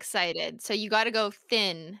Yeah, a little excited. So you got to go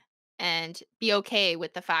thin and be okay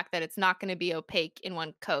with the fact that it's not going to be opaque in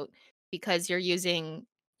one coat because you're using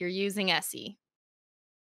SE.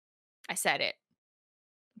 I said it.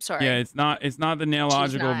 I'm yeah. sorry. It's not the She's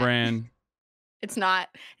Nailogical not. brand. It's not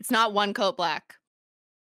one coat black.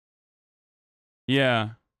 Yeah.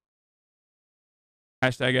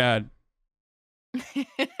 Hashtag ad.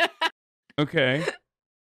 Okay.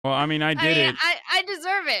 Well, I mean, I I did mean, it. I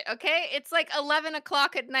deserve it. Okay, it's like 11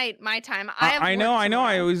 o'clock at night my time. I have I know, work I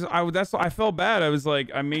know. tomorrow. That's why I felt bad. I was like,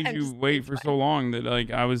 I made I'm you just. wait It's for fine. so long that like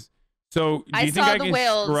I was. So, do I you think saw I the can scrub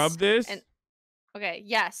whales and this? okay,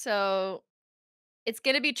 yeah. So it's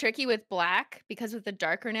gonna be tricky with black because with the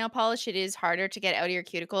darker nail polish, it is harder to get out of your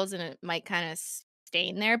cuticles and it might kind of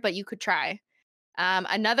stain there, but you could try.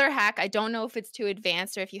 Another hack, I don't know if it's too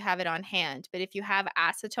advanced or if you have it on hand, but if you have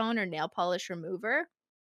acetone or nail polish remover,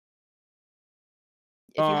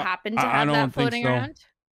 if you happen to I have that don't think floating so. around,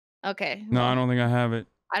 okay, No, I well, don't think I have it.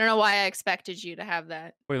 I don't know why I expected you to have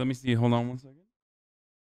that. Wait, let me see. Hold on one second.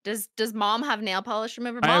 Does mom have nail polish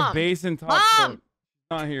remover? I have Mom, base and top mom. coat.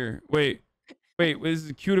 Not here. Wait. This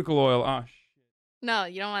is cuticle oil. Ah, shit. No,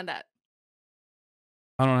 you don't want that.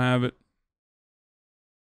 I don't have it.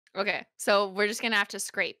 Okay, so we're just gonna have to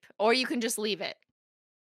scrape, or you can just leave it.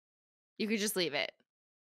 You could just leave it.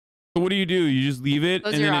 So what do? You just leave it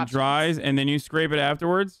Those and are your then it options. dries and then you scrape it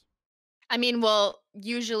afterwards? I mean, well,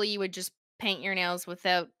 usually you would just paint your nails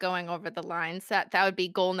without going over the lines. That would be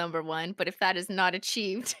goal number 1, but if that is not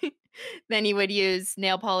achieved, then you would use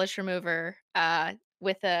nail polish remover,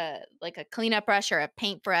 with a cleanup brush or a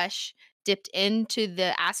paint brush dipped into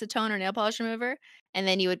the acetone or nail polish remover, and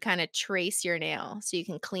then you would kinda trace your nail so you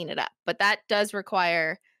can clean it up. But that does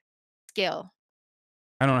require skill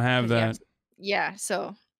I don't have because you have that. to. Yeah,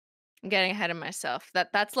 so I'm getting ahead of myself.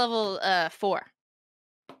 That's level, 4.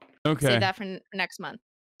 Save Okay. that for next month.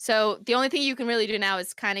 So the only thing you can really do now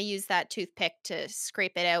is kind of use that toothpick to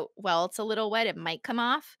scrape it out while it's a little wet. It might come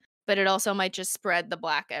off, but it also might just spread the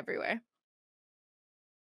black everywhere.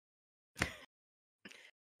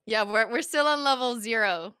 Yeah, we're still on level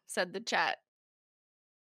 0, said the chat.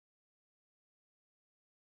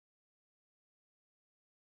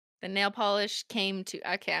 The nail polish came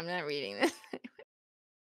to. Okay, I'm not reading this.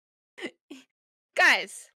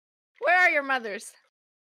 Guys, where are your mothers?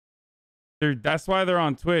 That's why they're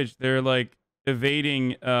on Twitch. They're like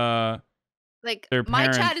evading Like their my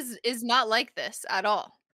chat parents. is not like this at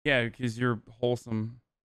all. Yeah, because you're wholesome.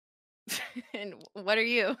 And what are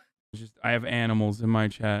you? It's just I have animals in my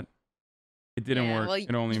chat. It didn't Yeah, work. well,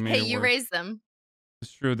 It only made hey, it you worse. raised them.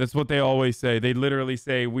 It's true. That's what they always say. They literally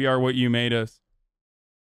say, "We are what you made us."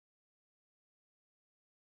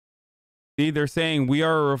 See, they're saying we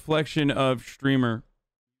are a reflection of streamer.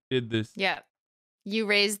 Did this? Yeah, you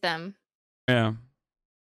raised them. Yeah,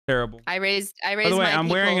 terrible. I By the raised way, my I'm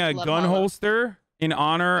wearing people to a love gun Hollow. holster in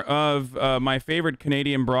honor of my favorite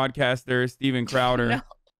Canadian broadcaster, Steven No. Crowder.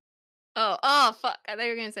 Oh, fuck. I thought you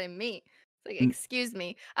were gonna say me. It's like, N- excuse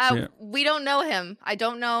me. Yeah, We don't know him. I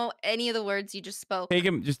don't know any of the words you just spoke. take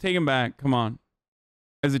him. Just take him back. Come on,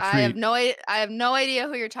 as a treat. I have no idea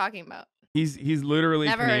who you're talking about. He's literally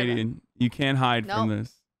Never heard of him. Canadian. You can't hide from Nope.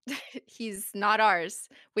 this. He's not ours.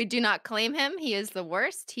 We do not claim him. He is the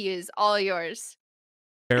worst. He is all yours.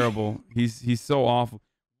 Terrible. He's so awful.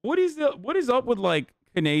 What is up with like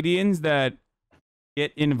Canadians that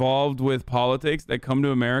get involved with politics that come to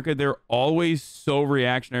America? They're always so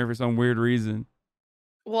reactionary for some weird reason.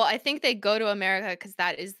 Well, I think they go to America because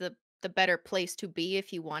that is the better place to be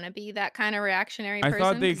if you want to be that kind of reactionary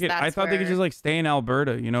person, because I that's thought they could just where like stay in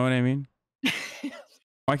Alberta, you know what I mean?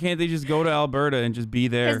 Why can't they just go to Alberta and just be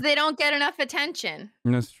because there? they don't get enough attention.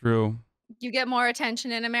 That's true. You get more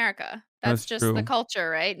attention in America. That's That's just the true. culture,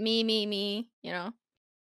 right? Me, you know?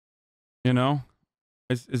 You know?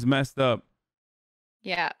 It's messed up.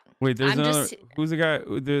 Yeah. Wait, there's I'm another. just Who's the guy?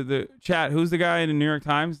 The chat. Who's the guy in the New York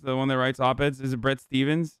Times? The one that writes op-eds? Is it Brett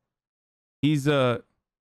Stevens? He's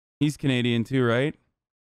he's Canadian too, right?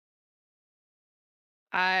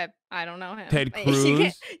 I don't know him. Ted You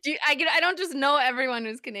can't- Cruz. I don't just know everyone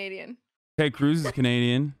who's Canadian. Ted Cruz is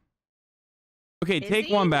Canadian. Okay, Is take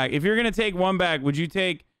he? one back. If you're gonna take one back, would you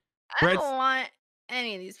take I Brett? don't want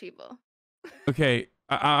any of these people. Okay,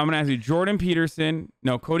 I'm gonna ask you. Jordan Peterson.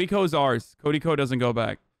 No, Cody Ko's ours. Cody Ko doesn't go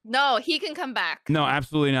back. No, he can come back. No,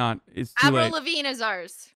 absolutely not. It's too Avril late. Lavigne is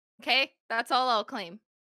ours. Okay? That's all I'll claim.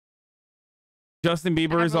 Justin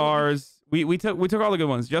Bieber is Avril Lavigne. ours. We took all the good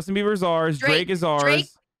ones. Justin Bieber is ours. Drake is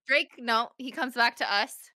ours. Drake, no, he comes back to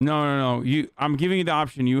us. No. I'm giving you the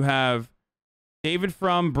option. You have David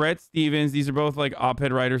Frum, Brett Stevens. These are both like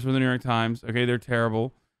op-ed writers for the New York Times. Okay, they're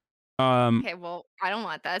terrible. Okay, well, I don't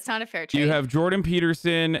want that. It's not a fair trade. You have Jordan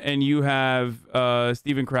Peterson and you have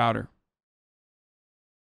Steven Crowder.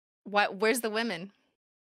 What? Where's the women?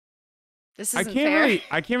 This I isn't can't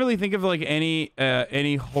fair. really think of like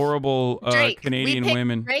any horrible Drake. Canadian We picked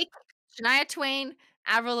women. Drake, Shania Twain,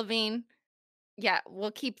 Avril Lavigne. Yeah,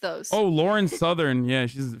 we'll keep those. Oh, Lauren Southern. Yeah,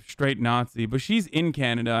 she's a straight Nazi, but she's in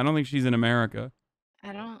Canada. I don't think she's in America.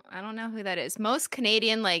 I don't know who that is. Most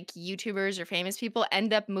Canadian like YouTubers or famous people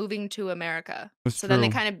end up moving to America. That's So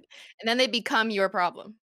true. then they become your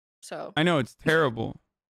problem. So I know, it's terrible.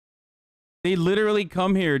 They literally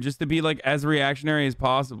come here just to be like as reactionary as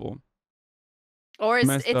possible. or it's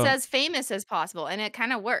Messed up. as famous as possible, and it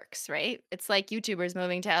kind of works, right? It's like YouTubers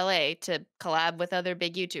moving to LA to collab with other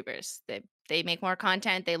big YouTubers. They make more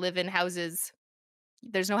content, they live in houses.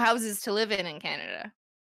 There's no houses to live in Canada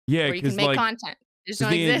Yeah, where you can because make like content. They just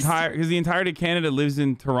don't exist. because the entirety of Canada lives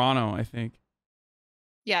in Toronto, I think.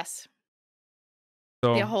 Yes.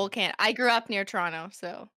 So The whole can. I grew up near Toronto,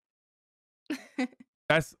 so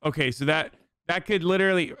that's okay. So that could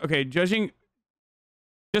literally, okay, judging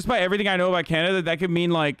just by everything I know about Canada, that could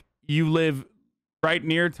mean like you live right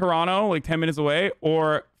near Toronto, like 10 minutes away,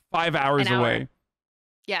 or 5 hours An hour. away.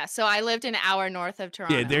 yeah. So I lived an hour north of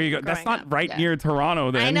Toronto. Yeah, there you go. That's growing not up, right yeah. near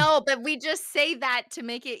Toronto then. I know, but we just say that to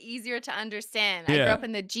make it easier to understand. I grew Yeah. up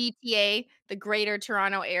in the GTA, the Greater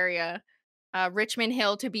Toronto area, Richmond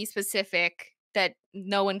Hill to be specific. That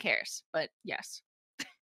no one cares, but yes.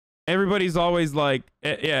 Everybody's always like,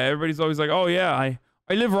 everybody's always like, oh yeah, I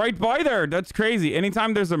live right by there. That's crazy.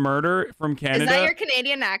 Anytime there's a murder from Canada, Is that your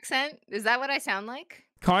Canadian accent? Is that what I sound like?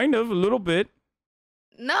 kind of a little bit.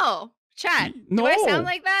 No, chat. No. Do I sound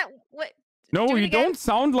like that? What? No, Do it you again? don't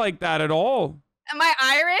sound like that at all. Am I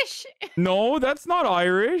Irish? No, that's not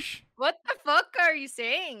Irish. What the fuck are you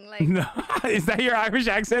saying? Like, No, is that your Irish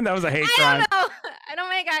accent? That was a hate I crime. don't know. I don't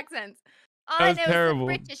make accents. All That I was know terrible.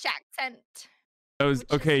 is the British accent. That was which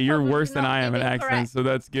is okay. You're probably worse than not I am at maybe accents, correct. so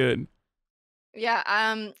that's good. Yeah,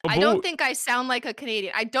 I A don't boot. think I sound like a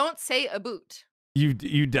Canadian. I don't say a boot. You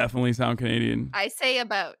definitely sound Canadian. I say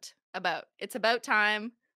about. It's about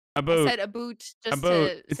time. A I boat. said a boot A just boat.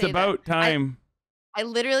 to It's say about that. time. I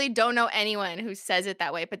literally don't know anyone who says it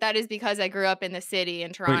that way, but that is because I grew up in the city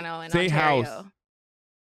in Toronto and say Ontario. house.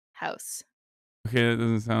 House. Okay, that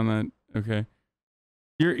doesn't sound that okay.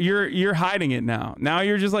 You're hiding it now. Now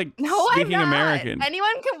you're just like No, I'm speaking not. American.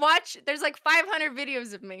 Anyone can watch. There's like 500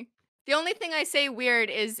 videos of me. The only thing I say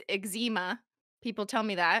weird is eczema. People tell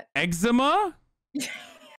me that. Eczema?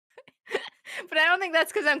 But I don't think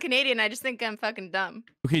that's because I'm Canadian. I just think I'm fucking dumb.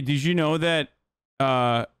 Okay, did you know that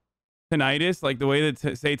tinnitus, like the way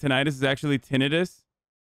that say tinnitus is actually tinnitus?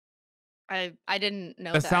 I didn't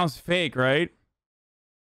know That that. sounds fake, right?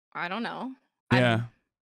 I don't know. Yeah.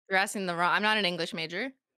 You're asking the wrong. I'm not an English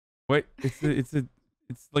major. Wait, it's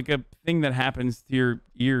like a thing that happens to your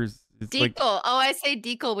ears. It's like Decal. Oh, I say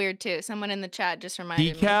decal weird too. Someone in the chat just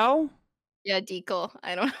reminded me. decal? Yeah, decal.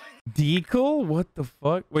 I don't know. Decal? What the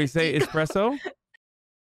fuck? Wait, say Decal. espresso?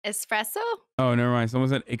 Espresso? Oh, never mind. Someone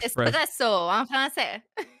said express. Espresso en français.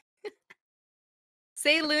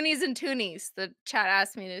 Say loonies and toonies. The chat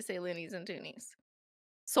asked me to say loonies and toonies.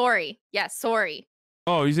 Sorry. Yeah, sorry.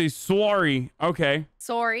 Oh, you say sorry. Okay.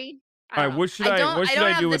 Sorry. I All don't right. know. What I should don't I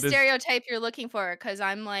do have the with this? stereotype you're looking for because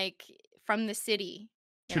I'm like from the city.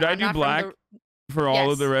 Should I I'm do not from the. black for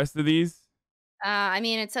all of the Yes. rest of these? I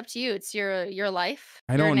mean, it's up to you. It's your life,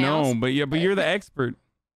 I your don't nails. know, but yeah, but But you're the expert.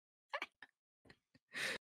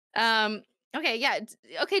 um, okay, yeah,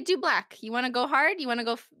 okay. Do black. You want to go hard? You want to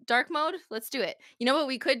go dark mode? Let's do it. You know what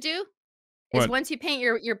we could do is What? once you paint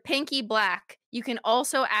your pinky black, you can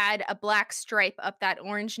also add a black stripe up that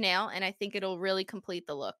orange nail, and I think it'll really complete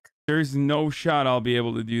the look. There's no shot I'll be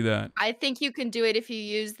able to do that. I think you can do it if you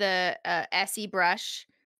use the SE brush,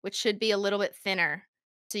 which should be a little bit thinner,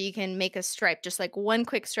 so you can make a stripe, just like one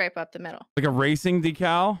quick stripe up the middle. Like a racing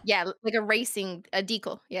decal? Yeah, like a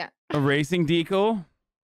decal. Yeah, A racing decal?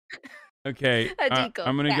 Okay. a decal. Yeah.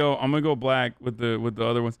 I'm gonna go black with the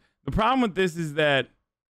other ones. The problem with this is that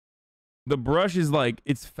the brush is like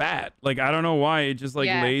it's fat. Like I don't know why it just like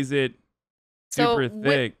Yeah. lays it So super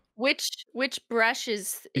thick. which brush is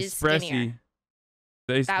skinnier? Espressi.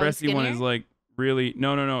 The That one's espressi one is skinnier? like really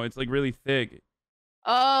no, it's like really thick.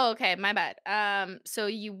 Oh, okay, my bad. So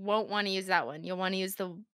you won't wanna use that one. You'll wanna use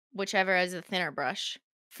the whichever has a thinner brush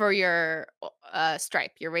for your,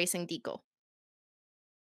 stripe, your racing decal.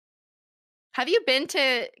 Have you been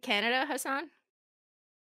to Canada, Hassan?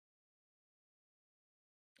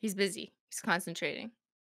 He's busy. He's concentrating.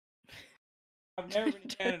 I've never been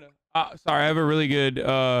to Canada. Sorry, I have a really good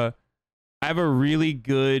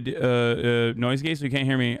noise gate so you can't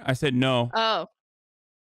hear me. I said no. Oh,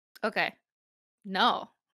 okay. No.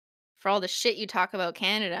 For all the shit you talk about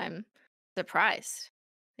Canada, I'm surprised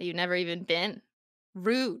that you've never even been.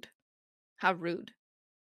 Rude. How rude.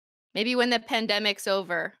 Maybe when the pandemic's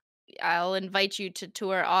over, I'll invite you to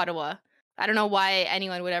tour Ottawa. I don't know why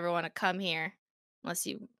anyone would ever want to come here unless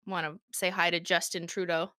you want to say hi to Justin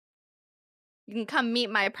Trudeau. You can come meet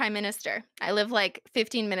my prime minister. I live like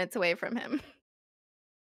 15 minutes away from him.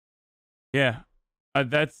 Yeah.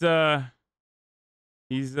 That's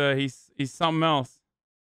he's something else.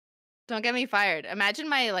 Don't get me fired. Imagine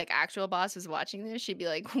my like actual boss was watching this. She'd be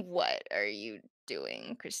like, "What are you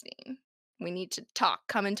doing, Christine? We need to talk.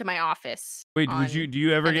 Come into my office Wait, on do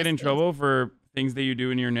you ever get in Wednesdays." trouble for things that you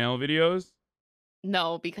do in your nail videos?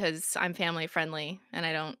 No, because I'm family friendly and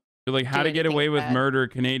I don't You're like how do to get anything away with bad. murder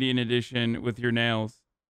Canadian edition with your nails.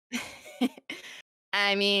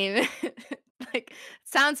 I mean, like,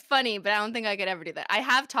 sounds funny, but I don't think I could ever do that. I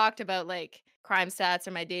have talked about like crime stats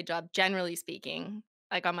or my day job, generally speaking,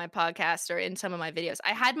 like on my podcast or in some of my videos. I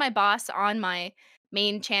had my boss on my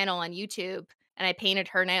main channel on YouTube and I painted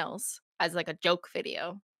her nails as like a joke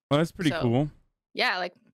video. Well, that's pretty So, cool. yeah,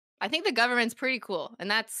 like I think the government's pretty cool. And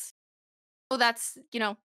that's, I not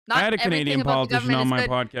had a everything Canadian about the politician government on is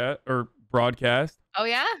my good. podcast or broadcast. Oh,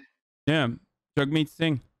 yeah? Yeah. Jugmeet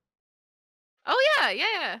Singh. Oh, yeah, yeah,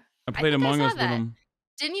 yeah. I I played think I Among saw Us with that. him.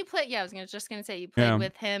 Didn't you play? Yeah, I was just gonna say you played Yeah.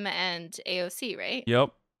 with him and AOC, right? Yep.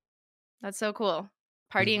 That's so cool.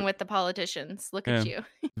 It's Partying with the politicians. Look yeah. at you.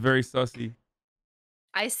 Very sussy.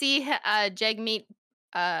 I see Jagmeet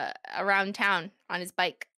around town on his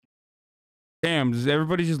bike. Damn, does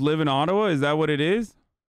everybody just live in Ottawa? Is that what it is?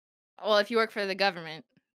 Well, if you work for the government,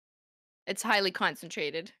 it's highly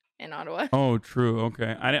concentrated in Ottawa. Oh, true.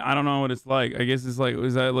 Okay. I don't know what it's like. I guess it's like,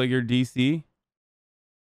 is that like your DC?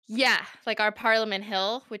 Yeah, like our Parliament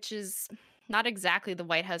Hill, which is not exactly the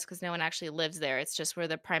White House because no one actually lives there. It's just where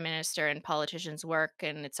the prime minister and politicians work,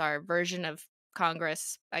 and it's our version of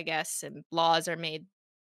Congress, I guess, and laws are made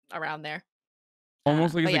around there.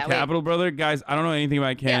 Almost like But it's the yeah, wait. capital, brother. Guys, I don't know anything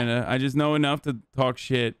about Yeah. Canada. I just know enough to talk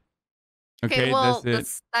shit. Okay, Okay, well,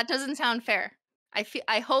 that's it. that doesn't sound fair.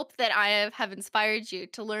 I hope that I have inspired you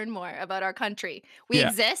to learn more about our country. We Yeah.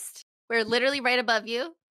 exist. We're literally right above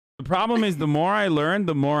you. The problem is the more I learn,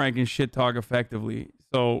 the more I can shit talk effectively.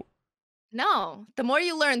 So No, the more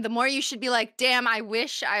you learn, the more you should be like, "Damn, I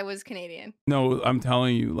wish I was Canadian." no, I'm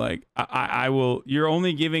telling you, like I will. You're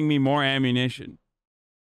only giving me more ammunition.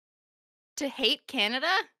 To hate Canada?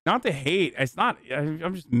 Not to hate. It's not.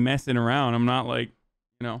 I'm just messing around. I'm not like,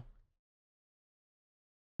 you know.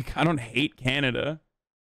 I don't hate Canada.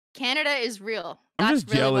 Canada is real. I'm That's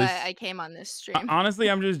just really jealous. why I came on this stream. Honestly,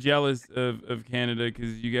 I'm just jealous of Canada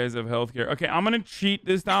because you guys have healthcare. Okay, I'm gonna cheat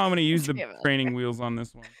this time. I'm gonna use the We have healthcare. training wheels on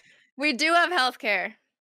this one. We do have healthcare.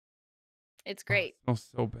 It's Oh, it great. smells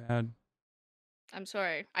so bad. I'm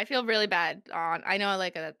sorry. I feel really bad I know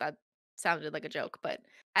like that sounded like a joke, but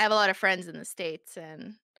I have a lot of friends in the States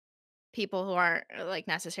and people who aren't like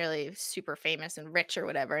necessarily super famous and rich or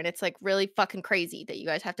whatever. And it's like really fucking crazy that you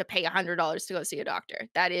guys have to pay $100 to go see a doctor.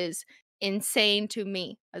 That is insane to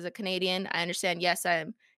me as a Canadian. I understand, yes,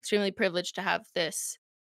 I'm extremely privileged to have this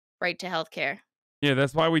right to healthcare. Yeah,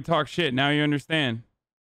 that's why we talk shit. Now you understand.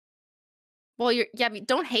 Well, but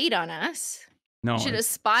don't hate on us. You No, should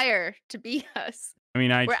aspire to be us. I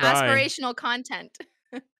mean, I We're try. aspirational content.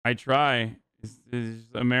 I try.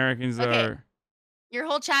 Americans Okay, are. your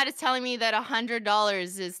whole chat is telling me that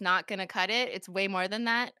 $100 is not gonna cut it. It's way more than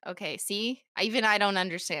that. Okay, see? Even I don't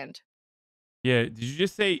understand. Yeah. Did you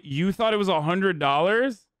just say you thought it was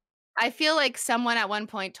 $100? I feel like someone at one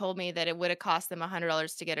point told me that it would have cost them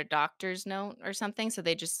 $100 to get a doctor's note or something, so Oh,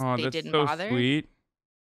 they that's didn't so bother. sweet.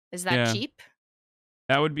 Is that Yeah. cheap?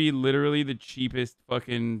 That would be literally the cheapest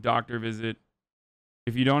fucking doctor visit.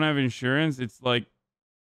 If you don't have insurance, it's like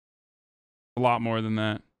a lot more than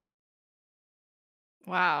that.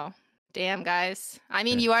 Wow. Damn, guys. I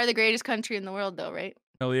mean, Yeah. you are the greatest country in the world, though, right?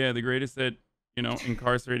 Hell yeah, the greatest at,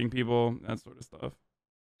 incarcerating people, that sort of stuff.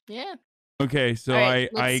 Yeah. Okay, All so right,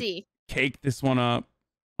 let's I see. caked this one up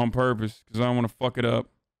on purpose because I don't want to fuck it up.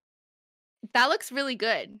 That looks really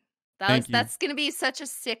good. Thank you. That's gonna be such a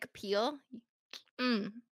sick peel.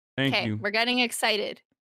 Mm. Thank Okay, you. we're getting excited.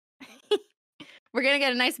 We're gonna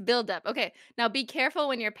get a nice buildup. Okay, now be careful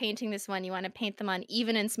when you're painting this one. You want to paint them on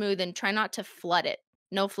even and smooth, and try not to flood it.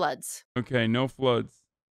 No floods. Okay, no floods.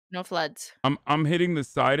 No floods. I'm hitting the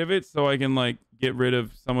side of it so I can like get rid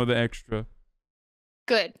of some of the extra.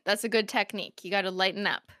 Good. That's a good technique. You got to lighten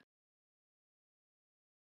up.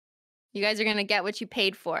 You guys are gonna get what you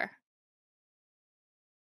paid for.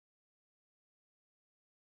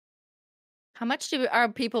 How much are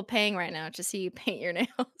people paying right now to see you paint your nails?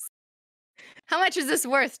 How much is this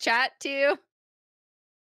worth, chat, to you?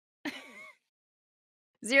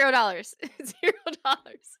 $0. $0.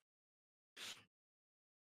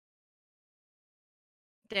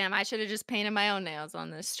 Damn, I should have just painted my own nails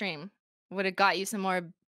on this stream. Would have got you some more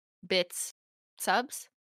bits. Subs?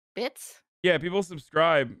 Bits? Yeah, people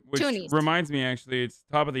subscribe, which Toonies. reminds me actually, it's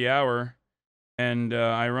top of the hour, and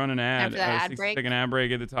I run an ad, After that ad 60-second break? ad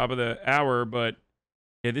break at the top of the hour. But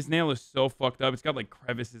yeah, this nail is so fucked up. It's got like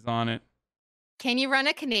crevices on it. Can you run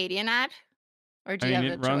a Canadian ad? Or do I you mean,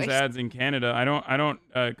 have it a runs choice? ads in Canada. I don't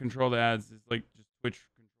control the ads. It's like just Twitch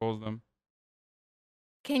controls them.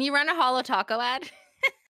 Can you run a Holo Taco ad?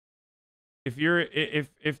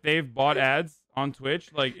 If they've bought ads on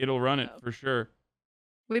Twitch, like it'll run it Oh. for sure.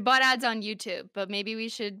 We bought ads on YouTube, but maybe we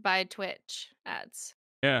should buy Twitch ads.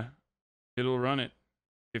 Yeah, it'll run it.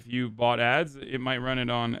 If you bought ads, it might run it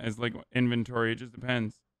on as like inventory. It just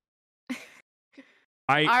depends. Our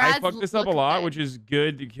I ads fucked this up a look lot, good. which is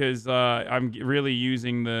good because really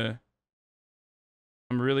using the.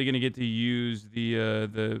 I'm really gonna get to use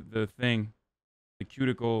the thing, the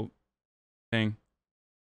cuticle thing.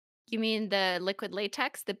 You mean the liquid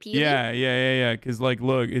latex, the peely? Yeah. Because like,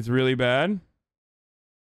 look, it's really bad.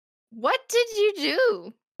 What did you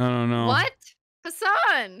do? I don't know. What?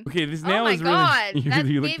 Hasan! Okay, this Oh nail my is really. god, that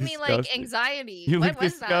You look gave me, like, disgusted. anxiety. You What look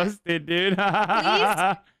was that? disgusted, dude.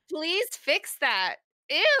 Please fix that.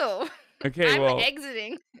 Ew. Okay, I'm well.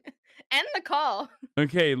 exiting. End the call.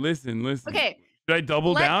 Okay, listen. Okay, Should I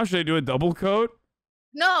double down? Should I do a double coat?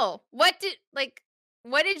 no. What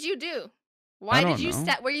did you do? Why did don't you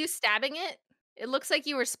know. were you stabbing it? It looks like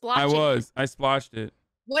you were splotching I it. was. I splotched it.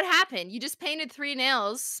 What happened? You just painted 3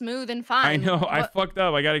 nails smooth and I fine. know. I What fucked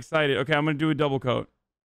up. I got excited. Okay, I'm gonna do a double coat.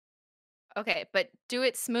 Okay, but do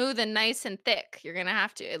it smooth and nice and thick. You're gonna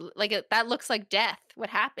have to. That looks like death. What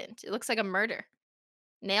happened? It looks like a murder.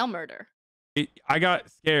 Nail murder. I got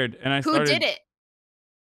scared and I Who started. did it?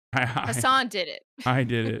 Hasan did it. I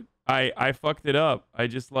did it. I fucked it up. I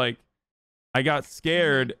just like. I got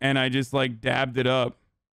scared and I just like dabbed it up.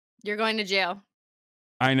 You're going to jail.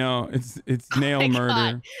 I know. It's Oh nail my murder.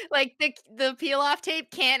 God. Like the peel off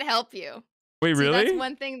tape can't help you. Wait, See, really? that's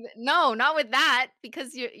one thing. No, not with that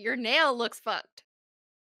because your nail looks fucked.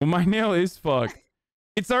 Well, my nail is fucked.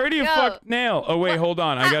 It's already a Yo, fucked nail. Oh wait, what- hold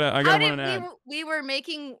on. I How gotta did run an ad. we were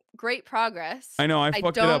making great progress. I know. I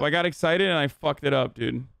fucked it up. don't- I got excited and I fucked it up,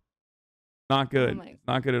 dude. Not good. my-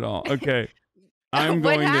 Not good at all. Okay. I'm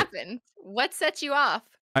What going to. happened? What set you off?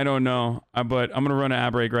 I don't know. But I'm gonna run an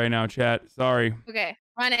ad break right now, chat. Sorry. Okay,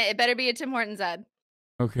 run it. It better be a Tim Hortons ad.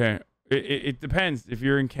 Okay. It depends. If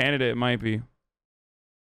you're in Canada, it might be.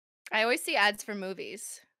 I always see ads for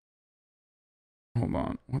movies. Hold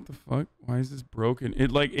on. What the fuck? Why is this broken?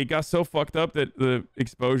 It got so fucked up that the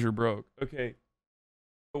exposure broke. Okay.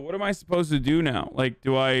 So what am I supposed to do now? Like,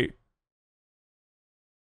 do I?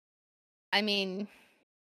 I mean,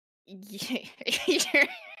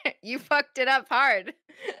 you fucked it up hard.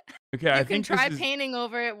 Okay, You I can think try this is. painting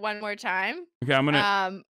over it one more time. Okay, I'm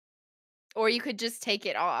gonna. Or you could just take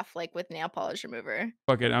it off, like with nail polish remover.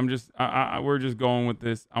 Fuck it. I'm just. We're just going with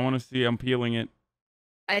this. I want to see. I'm peeling it.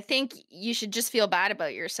 I think you should just feel bad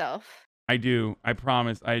about yourself. I do. I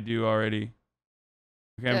promise I do already.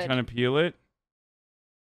 Okay, I'm Good. trying to peel it.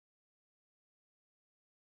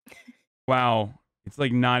 Wow. It's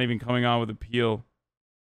like not even coming on with a peel.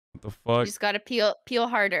 What the You fuck? just gotta peel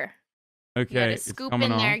harder. You gotta Okay, it's scoop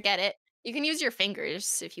coming in there, off. get it. You can use your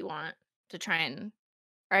fingers if you want to try and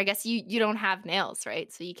or I guess you don't have nails,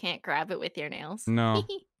 right? So you can't grab it with your nails. No.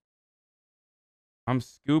 I'm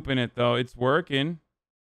scooping it though. It's working.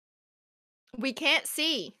 We can't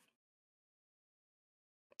see.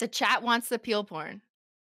 The chat wants the peel porn.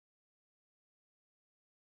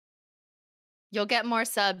 You'll get more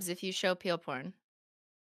subs if you show peel porn.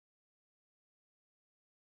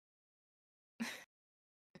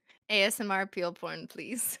 ASMR peel porn,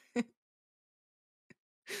 please.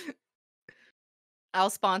 I'll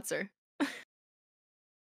sponsor.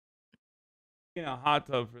 In a hot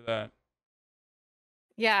tub for that.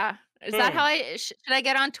 Yeah. Is that how Boom. should I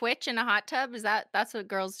get on Twitch in a hot tub? That's what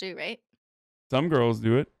girls do, right? Some girls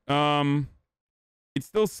do it. It's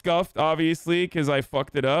still scuffed, obviously, because I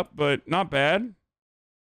fucked it up, but not bad.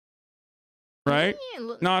 Right?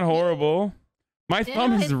 Not Yeah, horrible. My you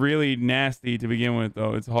thumb know, is really nasty to begin with,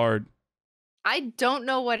 though. It's hard. I don't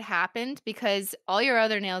know what happened because all your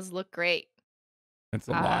other nails look great. That's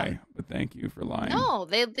a Um, lie, but thank you for lying. no,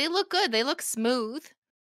 they look good. They look smooth.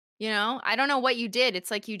 You know, I don't know what you did.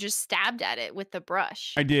 It's like you just stabbed at it with the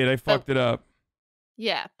brush. I did. I But fucked it up.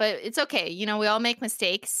 yeah, but it's okay. You know, we all make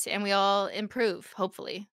mistakes and we all improve,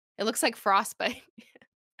 hopefully. It looks like frostbite.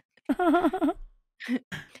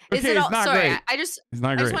 Is Okay, it it's all not sorry, great. It's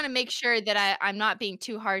not I just great. want to make sure that I'm not being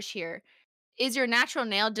too harsh here. Is your natural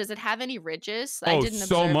nail, does it have any ridges? I Oh, didn't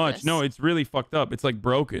so observe much. No, this. it's really fucked up. It's like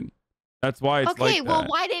broken. That's why it's Okay, like well, that.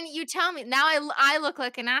 why didn't you tell me? Now I look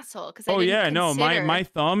like an asshole because I Oh didn't yeah, no, my consider. my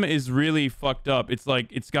thumb is really fucked up. It's like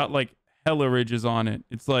it's got like hella ridges on it.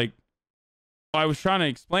 It's like I was trying to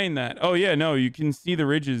explain that. Oh yeah, no, you can see the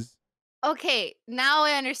ridges. Okay, now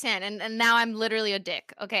I understand, and now I'm literally a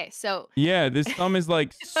dick. Okay, so Yeah, this thumb is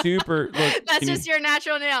like super. Look, that's can you? just your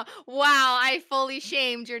natural nail. Wow, I fully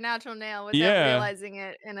shamed your natural nail without Yeah, realizing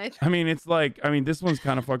it, and I I mean it's like this one's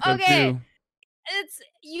kind of fucked up okay, too. it's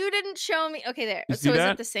you didn't show me. Okay, there. You see So is it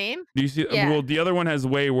that? the same? Do you see? Yeah. Well, the other one has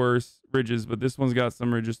way worse ridges, but this one's got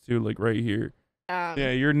some ridges too, like right here. Yeah, Um,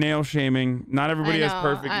 you're nail shaming. Not I everybody know. has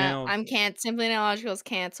perfect nails. I'm can't Simply Nailogical is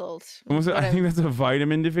canceled. Almost, I think Whatever. that's a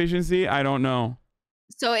vitamin deficiency. I don't know.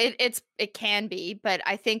 So it can be, but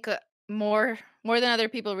I think more than other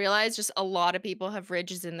people realize, just a lot of people have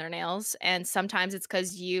ridges in their nails, and sometimes it's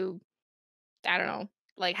because you I don't know,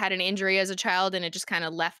 like had an injury as a child and it just kind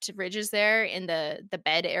of left ridges there in the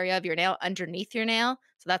bed area of your nail underneath your nail.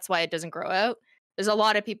 So that's why it doesn't grow out. There's a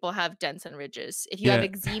lot of people have dents and ridges. If you have Yeah,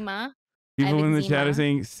 eczema, I have people in the chat are eczema.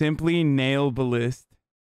 saying simply nail ballist.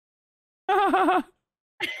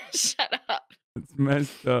 It's Shut up.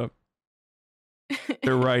 messed up.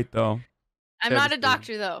 They're right though. I'm not a Devastating.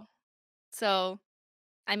 doctor though. So,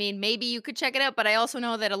 I mean, maybe you could check it out, but I also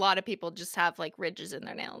know that a lot of people just have like ridges in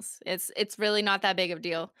their nails. It's really not that big of a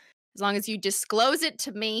deal as long as you disclose it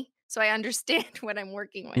to me so I understand what I'm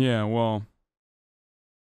working with. Yeah, well,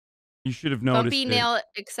 you should have Don't be noticed it. nail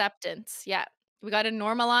acceptance. Yeah. We got to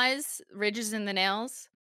normalize ridges in the nails.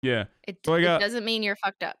 Yeah. It So I it got doesn't mean you're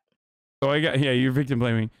fucked up. yeah, you're victim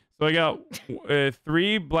blaming. So I got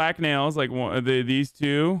 3 black nails, like these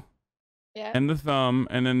two Yeah. and the thumb,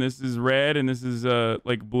 and then this is red and this is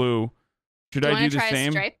like blue. Should Do you I do want to the try a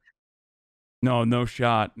same? stripe? No, no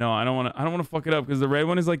shot. No, I don't want to fuck it up because the red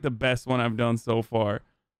one is like the best one I've done so far.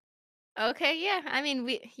 Okay, yeah. I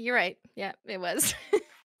mean, you're right. Yeah, it was.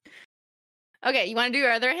 Okay, you want to do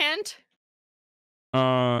your other hand?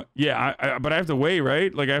 Yeah, but I have to wait,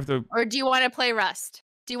 right? Like I have to. Or do you want to play Rust?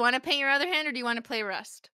 Do you want to paint your other hand or do you want to play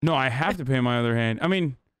Rust? No, I have to pay my other hand. I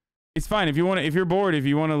mean, it's fine if you want to. If you're bored, if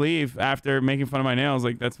you want to leave after making fun of my nails,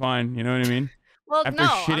 like that's fine. You know what I mean? Well, After no, I'm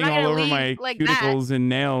shitting not all gonna over leave my like that. cuticles and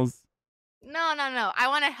nails. No, no, no. I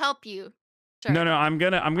want to help you. Sure. No, I'm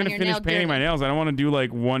gonna your finish nail painting my journey. nails. I don't want to do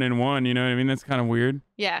like one and one. You know what I mean? That's kind of weird.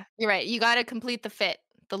 Yeah, you're right. You got to complete the fit.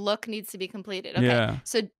 The look needs to be completed. Okay. Yeah.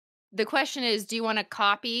 So the question is, do you want to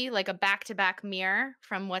copy like a back-to-back mirror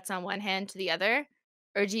from what's on one hand to the other?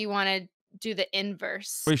 Or do you want to do the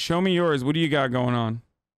inverse? Wait, show me yours. What do you got going on?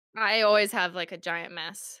 I always have like a giant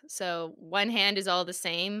mess. So one hand is all the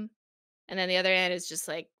same, and then the other hand is just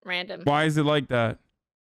like random. Why is it like that?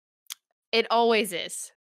 It always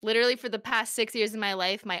is. Literally for the past 6 years of my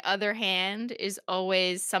life, my other hand is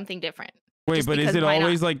always something different. Wait, Just but is because it why not?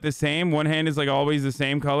 always like the same? One hand is like always the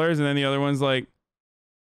same colors, and then the other one's like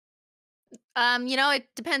It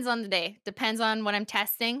depends on the day. Depends on what I'm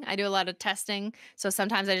testing. I do a lot of testing, so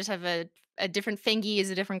sometimes I just have a different fingy is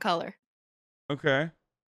a different color. Okay.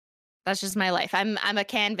 That's just my life. I'm a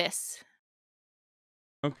canvas.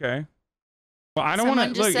 Okay. Well, I don't want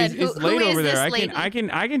Someone to just look. said, It's "Who late over is there. this I lady?" can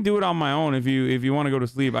I can do it on my own if you want to go to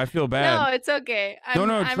sleep. I feel No, bad. it's okay. No,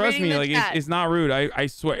 no, I'm trust reading me. the Like chat. it's not rude. I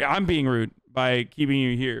swear I'm being rude by keeping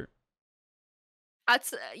you here.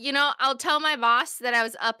 I'll tell my boss that I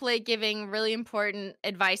was up late giving really important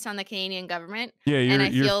advice on the Canadian government, Yeah, and you're I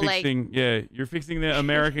you're feel like fixing you're fixing the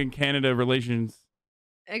American Canada relations.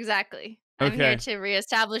 exactly. I'm here Okay. to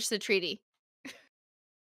reestablish the treaty.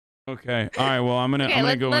 Okay. All right. Well, Okay, I'm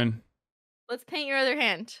gonna go in. let's paint your other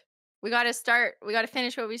hand. We gotta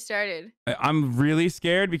finish what we started. I'm really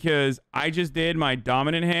scared because I just did my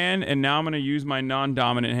dominant hand and now I'm gonna use my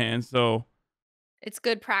non-dominant hand. So It's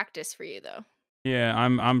good practice for you though. yeah,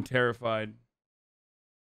 I'm terrified.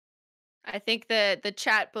 I think the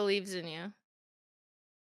chat believes in you.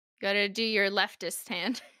 Gotta do your leftist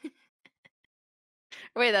hand.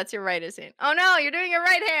 Wait, that's your rightist hand. Oh no, you're doing your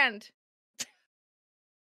right hand.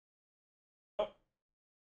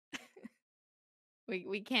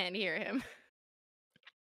 We can't hear him.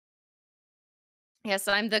 Yes,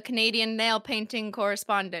 I'm the Canadian nail painting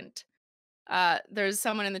correspondent. There's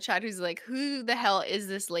someone in the chat who's like, "Who the hell is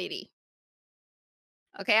this lady?"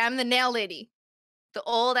 Okay, I'm the nail lady, the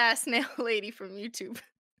old ass nail lady from YouTube.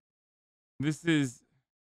 This is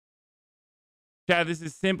Chad, this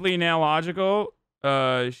is Simply Nailogical.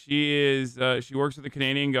 She works with the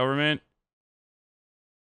Canadian government.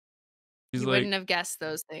 She's You like, wouldn't have guessed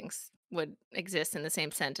those things would exist in the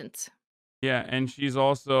same sentence. yeah, and she's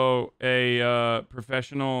also a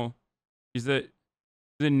professional. She's a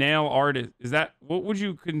she's a nail artist. Is that what would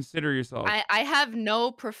you consider yourself? I have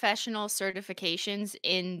no professional certifications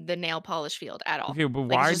in the nail polish field at all. Okay, but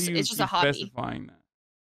Like why do you it's just a keep hobby. specifying that?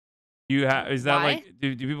 You have is that Why? like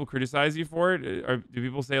do people criticize you for it? Or do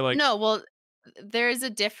people say like, No, well, there is a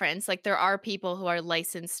difference. Like there are people who are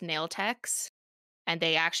licensed nail techs and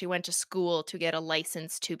they actually went to school to get a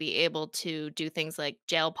license to be able to do things like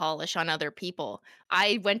gel polish on other people.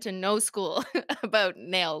 I went to no school about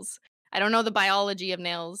nails. I don't know the biology of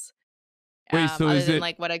nails, wait, so other is than it?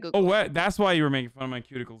 like what I Oh, googled. what? That's why you were making fun of my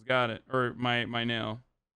cuticles. Got it. Or my nail.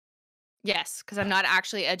 Yes, because I'm not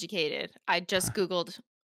actually educated. I just googled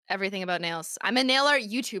everything about nails. I'm a nail art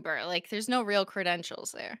YouTuber. Like, there's no real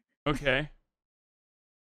credentials there. Okay.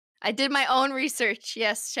 I did my own research.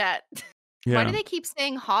 Yes, chat. Why do Yeah. they keep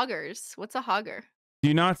saying hoggers? What's a hogger? Do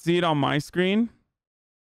you not see it on my screen?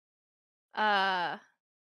 Uh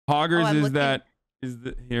oh, Hoggers I'm is looking. that is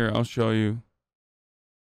the here, I'll show you.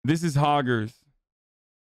 This is Hoggers.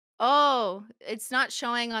 Oh, it's not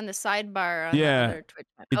showing on the sidebar on the Yeah. other Twitch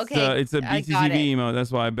one. Okay, It's a I got it. BTTV emote.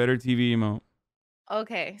 That's why better TV emote.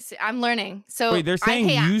 Okay, so I'm learning. Wait, So they're I saying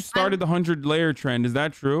hey, you I'm started the 100 layer trend. Is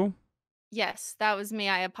that true? yes, that was me.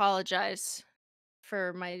 I apologize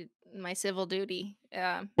for my civil duty.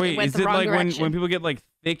 It Wait, went is the it wrong like when direction. people get like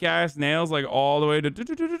thick ass nails like all the way to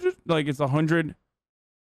like it's 100?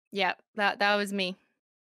 Yeah, that was me.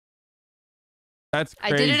 That's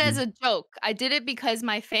I did it as crazy. a joke. I did it because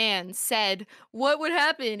my fans said, "What would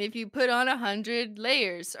happen if you put on 100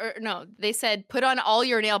 layers?" Or no, they said, "Put on all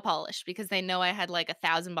your nail polish," because they know I had like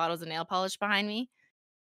 1,000 bottles of nail polish behind me.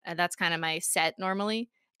 And that's kind of my set normally.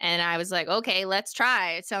 And I was like, "Okay, let's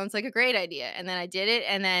try. It sounds like a great idea." And then I did it,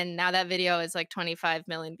 and then now that video is like 25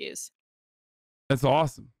 million views. That's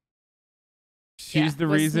awesome. Yeah, She's the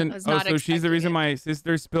reason. was Oh, not so she's the expecting reason it. my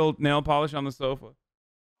sister spilled nail polish on the sofa.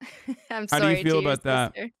 I'm How do you sorry feel to your about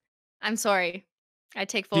that? sister. I'm sorry. I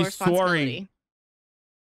take full She's sorry. responsibility.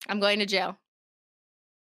 I'm going to jail.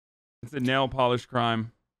 It's a nail polish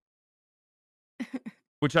crime,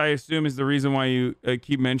 which I assume is the reason why you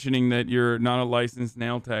keep mentioning that you're not a licensed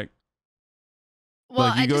nail tech. Well,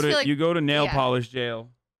 Like I just feel like you go to nail yeah. polish jail.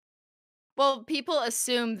 Well, people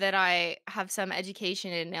assume that I have some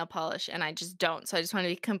education in nail polish, and I just don't. So I just want to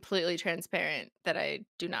be completely transparent that I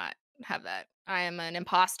do not have that. I am an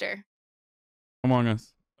imposter. Among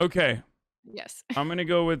Us. Okay, Yes. I'm gonna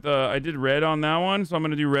go with I did red on that one, so I'm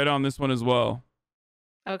gonna do red on this one as well.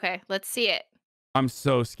 Okay, let's see it. I'm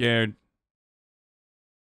so scared.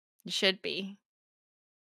 You should be.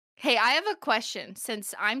 Hey, I have a question.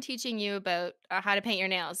 Since I'm teaching you about how to paint your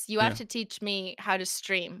nails, you have Yeah, to teach me how to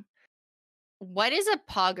stream. What is a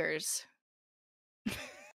poggers?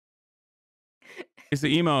 it's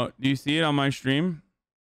the emote. Do you see it on my stream?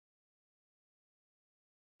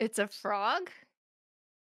 It's a frog?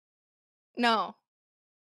 No.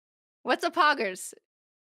 What's a poggers?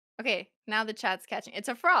 Okay, now the chat's catching. It's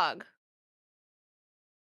a frog.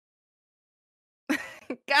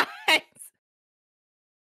 Guys.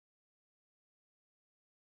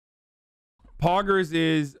 Poggers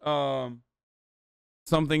is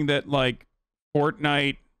something that like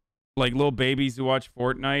Fortnite, like little babies who watch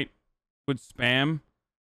Fortnite would spam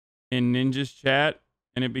in Ninja's chat,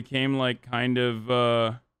 and it became like kind of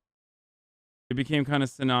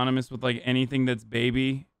synonymous with like anything that's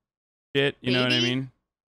baby shit, you know what I Baby? mean?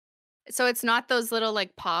 So it's not those little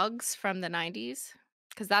like pogs from the 90s?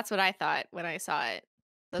 Because that's what I thought when I saw it.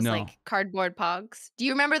 Those No. like cardboard pogs. Do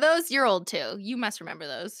you remember those? You're old too. You must remember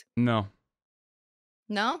those. No.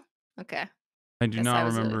 No? Okay. I do Guess not I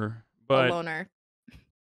was remember. a But loner.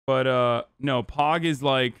 no, Pog is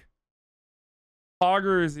like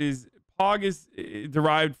Pog is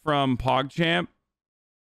derived from PogChamp,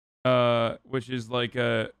 which is like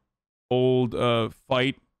a old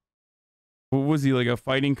fight. What was he, like a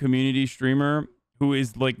fighting community streamer who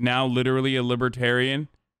is like now literally a libertarian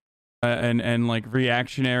and like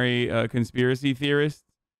reactionary conspiracy theorist.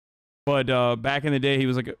 But back in the day, he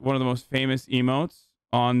was like one of the most famous emotes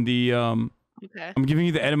on the Okay. I'm giving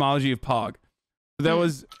you the etymology of Pog. So that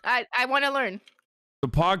was I want to learn. the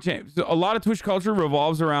PogChamp. So a lot of Twitch culture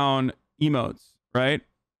revolves around emotes, right?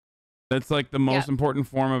 That's like the most important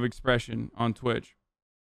form of expression on Twitch.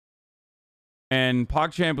 And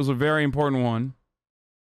PogChamp was a very important one.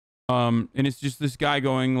 And it's just this guy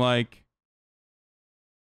going like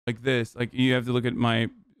this. Like you have to look at my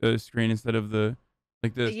screen instead of the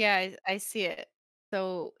like this. Yeah, I see it.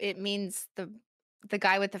 So it means the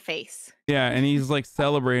guy with the face. Yeah, and he's like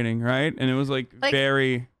celebrating, right? And it was like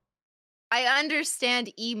very. I understand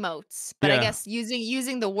emotes, but I guess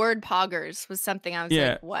using the word poggers was something I was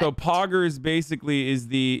like, what? So poggers basically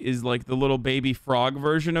is like the little baby frog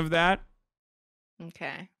version of that.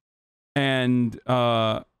 Okay. And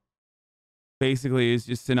basically is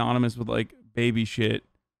just synonymous with like baby shit.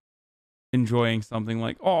 Enjoying something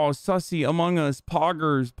like, oh, sussy Among Us,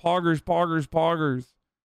 poggers.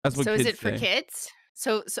 That's what kids say. So is it for kids?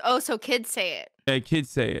 So kids say it. Yeah, kids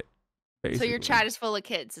say it. Basically. So your chat is full of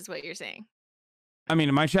kids, is what you're saying. I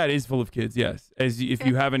mean, my chat is full of kids, yes. If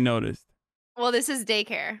you haven't noticed. Well, this is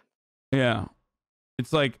daycare. Yeah.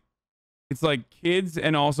 It's like kids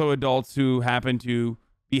and also adults who happen to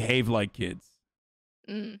behave like kids.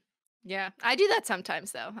 Yeah, I do that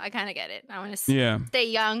sometimes though. I kind of get it. I want to stay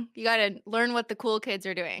young. You got to learn what the cool kids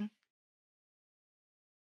are doing.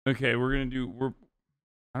 Okay, I don't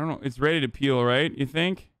know. It's ready to peel, right? You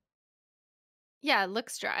think? Yeah, it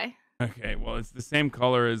looks dry. Okay, well, it's the same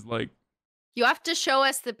color as like. You have to show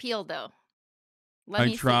us the peel though. Let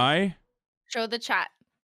me try. See. Show the chat.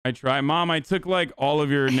 I try. Mom, I took like all of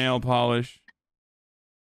your nail polish.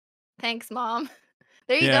 Thanks, Mom.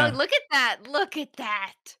 There you go. Look at that. Look at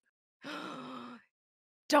that.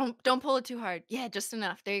 Don't pull it too hard. Yeah, just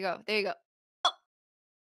enough. There you go. There you go. Oh,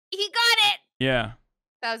 he got it. Yeah.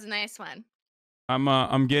 That was a nice one.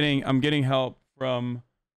 I'm getting help from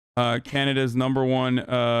Canada's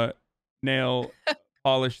 #1 nail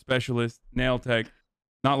polish specialist, nail tech,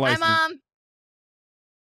 not licensed. Hi, Mom.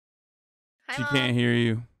 She can't hear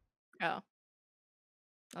you. Oh.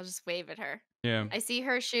 I'll just wave at her. Yeah. I see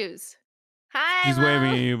her shoes. Hi, She's Mom.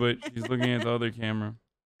 waving at you, but she's looking at the other camera.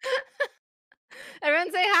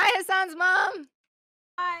 Everyone say hi, Hasan's mom.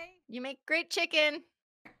 Hi. You make great chicken.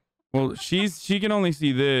 Well, she can only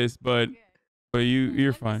see this, but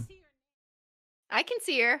you're fine. I can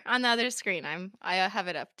see her on the other screen. I have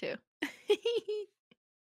it up too.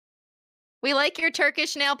 We like your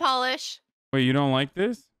Turkish nail polish. Wait, you don't like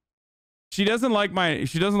this? She doesn't like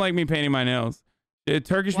me painting my nails.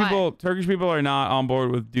 Turkish people are not on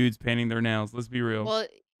board with dudes painting their nails. Let's be real. Well,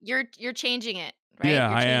 you're changing it, right? Yeah,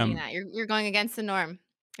 I am. that. You're going against the norm,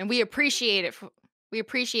 and we appreciate it. We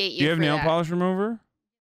appreciate you. Do you have nail polish remover?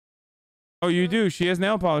 Oh, you do. She has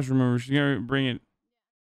nail polish remover. She's gonna bring it.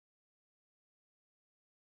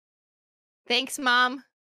 Thanks, Mom.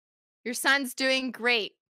 Your son's doing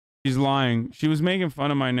great. She's lying. She was making fun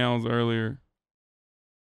of my nails earlier.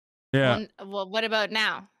 Yeah. Well, what about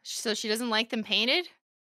now? So she doesn't like them painted?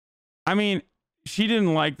 I mean, she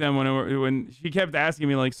didn't like them when she kept asking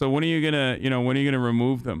me like, so when are you gonna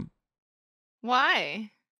remove them?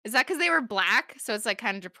 Why? Is that because they were black? So it's like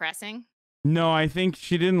kind of depressing. No, I think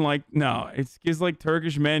she didn't like. No, it's because like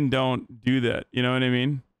Turkish men don't do that. You know what I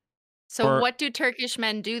mean? So what do Turkish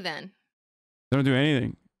men do then? They don't do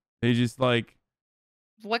anything. They just like.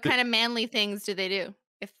 What kind of manly things do they do?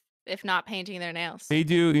 If not painting their nails? They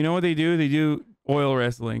do. You know what they do? They do oil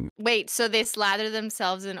wrestling. Wait, so they slather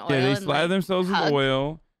themselves in oil? Yeah, they slather themselves with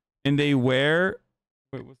oil, and they wear.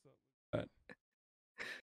 Wait, what's that?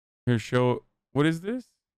 Here, show. What is this?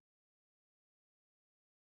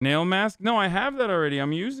 Nail mask? No, I have that already.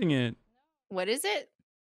 I'm using it. What is it?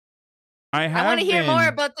 I I want to have hear more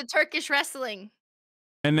been. about the Turkish wrestling.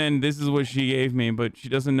 And then this is what she gave me, but she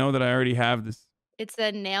doesn't know that I already have this. It's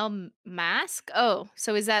a nail mask? Oh,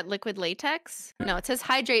 so is that liquid latex? No, it says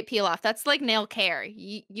hydrate peel off. That's like nail care.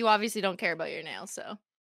 You obviously don't care about your nails, so.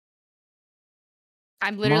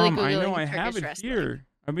 I'm literally Mom, I know Googling I have Turkish it wrestling. here.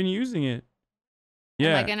 I've been using it.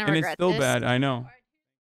 Am I Yeah, gonna and it's regret still this? bad. I know.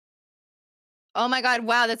 Oh my god,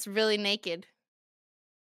 wow, that's really naked.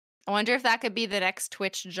 I wonder if that could be the next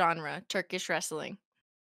Twitch genre, Turkish wrestling.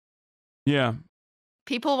 Yeah,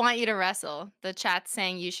 People want you to wrestle. The chat's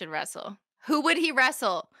saying you should wrestle. Who would he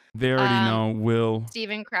wrestle? they already Um, know. Will.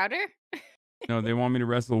 Steven Crowder? No, they want me to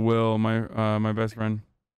wrestle Will, my best friend.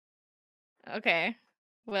 Okay.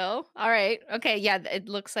 Will. All right. Okay. Yeah. It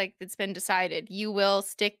looks like it's been decided. You will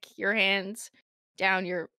stick your hands down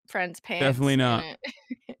your friend's pants Definitely in not. it.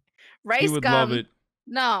 He Rice would love gum. it.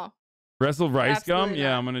 No. Wrestle rice gum? Absolutely Yeah,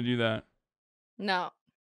 not. I'm gonna do that. No.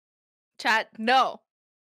 Chat. No.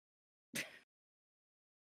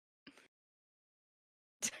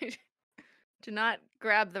 Do not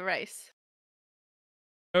grab the rice.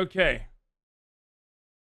 Okay.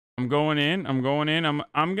 I'm going in. I'm going in.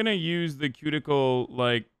 I'm gonna use the cuticle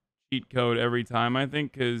like cheat code every time, I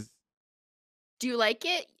think, because Do you like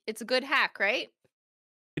it? It's a good hack, right?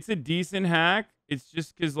 it's a decent hack. It's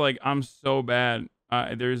just because like I'm so bad.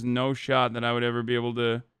 There's no shot that I would ever be able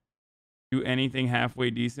to do anything halfway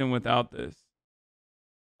decent without this.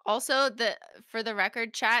 Also, the for the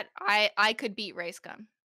record, chat, I could beat rice gum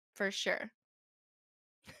for sure.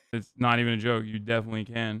 It's not even a joke. You definitely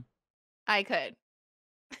can. I could.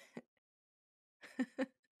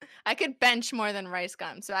 I could bench more than rice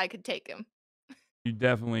gum, so I could take him. You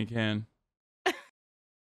definitely can.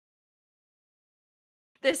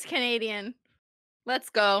 This Canadian.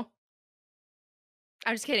 Let's go.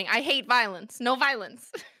 I'm just kidding. I hate violence. No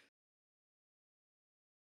violence.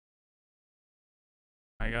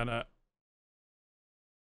 I gotta.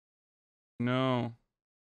 No.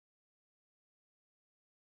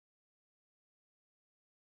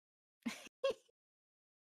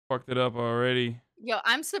 Fucked it up already. Yo,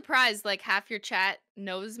 I'm surprised like half your chat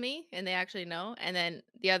knows me and they actually know, and then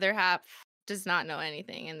the other half does not know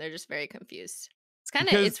anything and they're just very confused. Because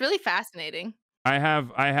It's really fascinating. I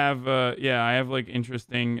have like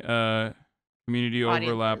interesting community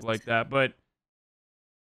overlap Audiences. like that. But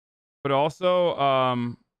also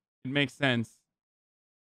it makes sense.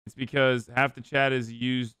 It's because half the chat is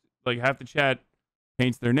used like half the chat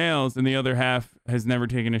paints their nails and the other half has never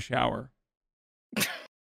taken a shower.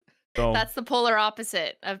 So That's the polar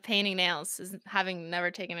opposite of painting nails, is having never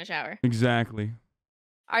taken a shower. exactly.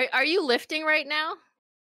 Are you lifting right now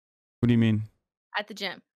What do you mean? at the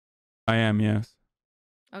gym? I am, yes.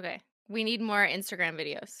 Okay. We need more Instagram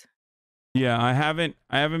videos. Yeah, I haven't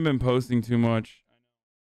been posting too much.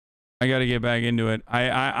 I got to get back into it.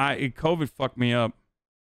 COVID fucked me up.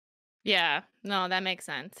 Yeah. No, that makes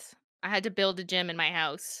sense. I had to build a gym in my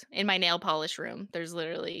house, in my nail polish room. There's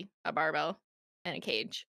literally a barbell and a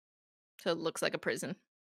cage. So it looks like a prison.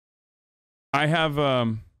 I have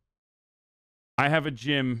I have a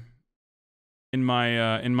gym in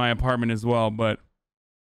my apartment as well, but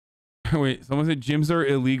wait, someone said gyms are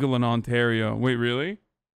illegal in Ontario. Wait, really?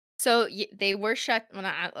 So they were shut, well,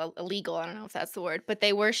 not illegal. I don't know if that's the word, but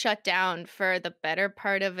they were shut down for the better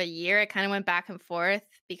part of a year. It kind of went back and forth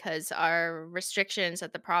because our restrictions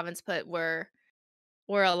that the province put were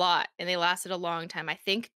a lot and they lasted a long time. I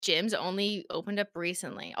think gyms only opened up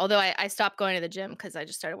recently. Although I stopped going to the gym because I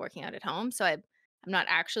just started working out at home. So I'm not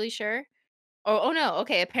actually sure. Oh no.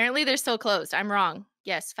 Okay. Apparently they're still closed. I'm wrong.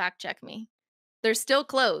 Yes, fact check me. They're still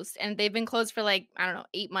closed and they've been closed for like, I don't know,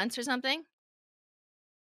 8 months or something.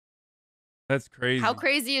 That's How crazy.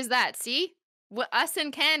 crazy is that? See? Us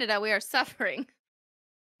in Canada, we are suffering.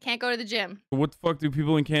 Can't go to the gym. What the fuck do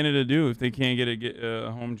people in Canada do if they can't get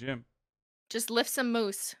a home gym? Just lift some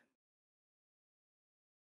moose.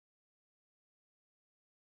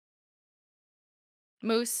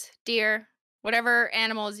 Moose, deer, whatever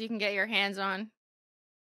animals you can get your hands on.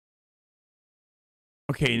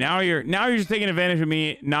 Okay, now you're just taking advantage of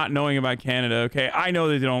me not knowing about Canada. Okay, I know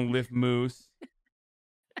they don't lift moose.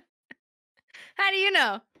 How do you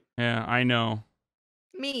know? Yeah, I know.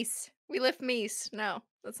 Meese. We lift meese. No,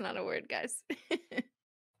 that's not a word, guys.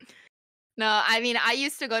 No, I mean, I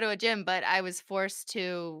used to go to a gym, but I was forced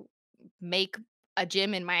to make a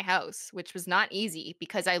gym in my house, which was not easy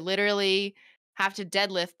because I literally have to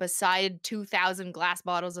deadlift beside 2,000 glass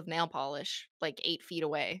bottles of nail polish, like 8 feet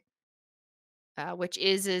away, which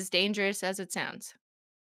is as dangerous as it sounds.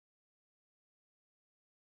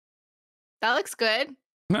 That looks good.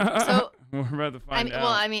 So We're about to find well,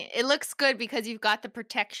 out. I mean, it looks good because you've got the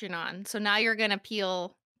protection on. So now you're gonna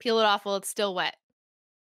peel it off while it's still wet.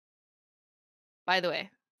 By the way,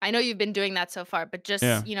 I know you've been doing that so far, but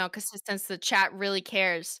Yeah. just because since the chat really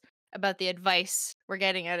cares about the advice we're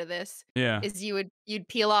getting out of this, Yeah. is you'd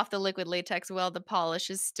peel off the liquid latex while the polish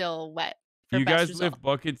is still wet Do for you best guys result. lift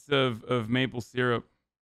buckets of maple syrup?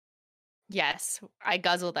 Yes, I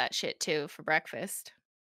guzzle that shit too for breakfast.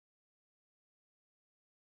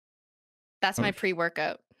 That's Oh, my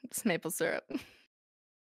pre-workout. It's maple syrup.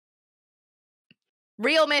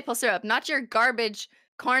 Real maple syrup, not your garbage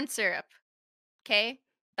corn syrup. Okay?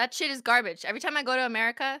 That shit is garbage. Every time I go to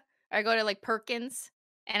America, or I go to like Perkins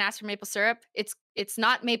and ask for maple syrup, it's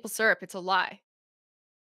not maple syrup, it's a lie.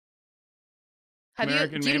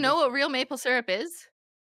 American Do you maple. know what real maple syrup is?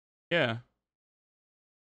 Yeah.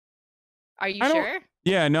 Are you I don't. sure?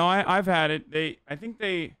 Yeah. No. I've had it. I think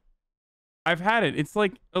they. I've had it. It's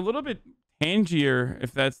like a little bit tangier,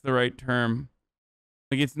 if that's the right term.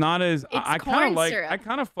 Like it's not as. It's I kind of corn like. I syrup.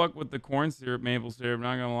 kind of fuck with the corn syrup, maple syrup.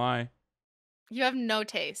 Not gonna lie. You have no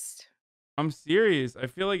taste. I'm serious. I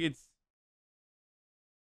feel like it's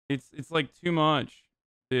like too much.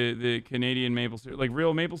 The Canadian maple syrup, like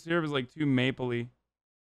real maple syrup, is like too mapley.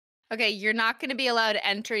 Okay, you're not gonna be allowed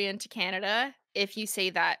entry into Canada if you say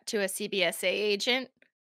that to a CBSA agent,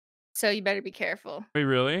 so you better be careful Wait,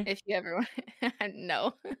 really? if you ever want.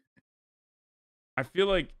 No. I feel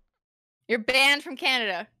like You're banned from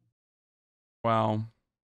Canada. wow,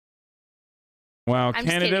 wow. I'm just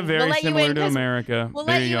Canada kidding. We'll very let you similar in to because America. we'll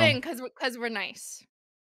There let you you go. in because we're nice.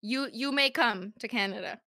 You may come to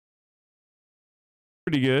Canada.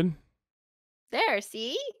 Pretty good. There,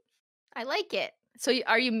 see? I like it. So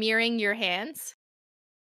are you mirroring your hands?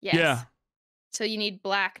 Yeah, Yes. So you need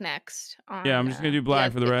black next yeah. on I'm just gonna do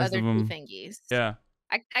black for the the rest other of two them. fingies. Yeah,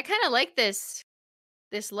 I kind of like this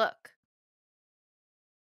look.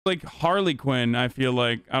 like Harley Quinn. I feel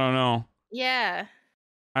like I don't know. Yeah.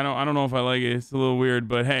 I don't know if I like it. It's a little weird,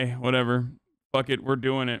 but hey, whatever. Fuck it. We're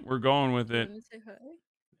doing it. We're going with Do you it. want to say hi?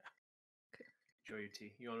 Enjoy your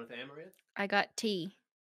tea. You on with Amaranth? I got tea.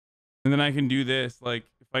 And then I can do this. Like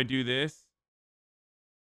if I do this,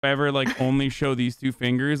 if I ever like only show these two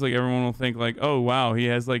fingers, like everyone will think like, oh wow, he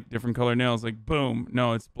has like different color nails. Like boom,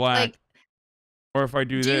 no, it's black. Like, Or if I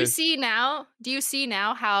do do you this, see now? Do you see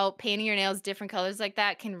now how painting your nails different colors like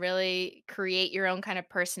that can really create your own kind of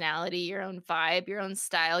personality, your own vibe, your own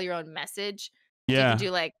style, your own message? Like you could yeah. do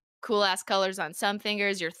like cool ass colors on some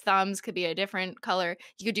fingers. Your thumbs could be a different color.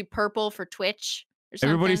 You could do purple for Twitch or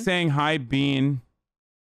Everybody's something. saying hi, Bean.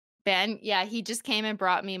 Ben, yeah, he just came and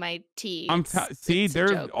brought me my tea. See, It's a they're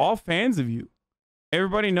joke. all fans of you.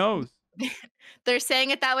 Everybody knows. They're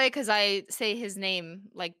saying it that way because I say his name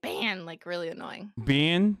like Ban, like really annoying.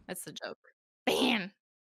 Bean, That's the joke. Ban.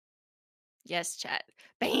 Yes, chat.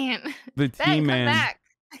 Ban. the T Ben, come man, back.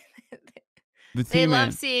 the They T love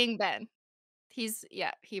man. seeing Ben.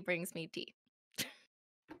 He brings me tea.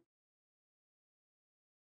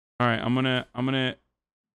 All right, I'm gonna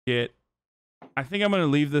get. I think I'm gonna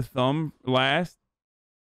leave the thumb last.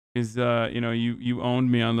 Is you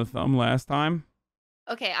owned me on the thumb last time.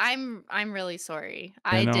 Okay, I'm really sorry.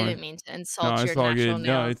 Yeah, I no, didn't mean to no, insult your it's all natural good.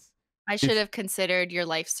 No, nails. I should it's have considered your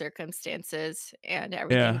life circumstances and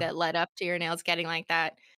everything yeah, that led up to your nails getting like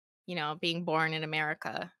that. Being born in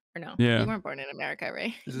America. Or no, you yeah. weren't born in America,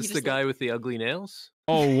 right? Is You this the just guy lived. with the ugly nails?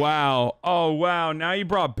 Oh wow, oh wow. Now you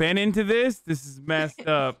brought Ben into this. This is messed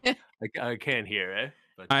up. I can't hear it,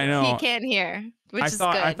 but I He know. can't hear, which is good.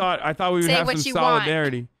 I thought we would Say have some what you want.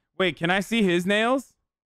 solidarity. Wait, can I see his nails?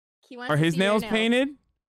 He wants Are to his see your nails nails. painted?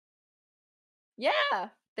 Yeah,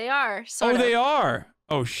 they are. Sort Oh, of. they are.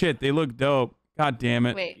 Oh shit, they look dope. God damn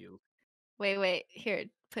it. Wait, wait. Here,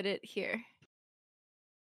 put it here.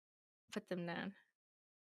 Put them down.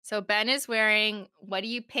 So Ben is wearing What Do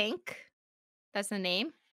You Pink? That's the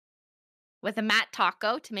name. With a matte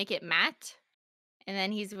taco to make it matte. And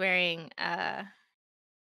then he's wearing I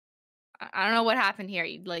don't know what happened here.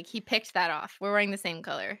 He picked that off. We're wearing the same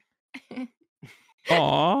color.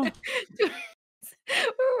 Aw,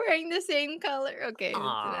 We're wearing the same color. Okay.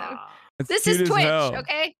 Ah, that's This cute is as Twitch, hell.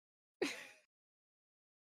 okay?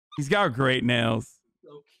 He's got great nails.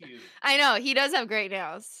 so cute. I know, he does have great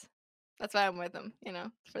nails. That's why I'm with him,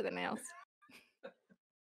 for the nails.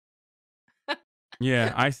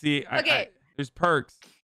 Yeah, I see. Okay. There's perks.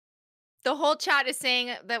 The whole chat is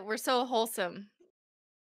saying that we're so wholesome.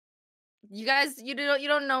 You guys, you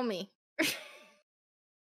don't know me.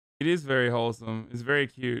 It is very wholesome. It's very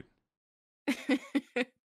cute.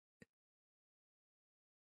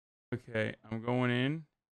 Okay, I'm going in.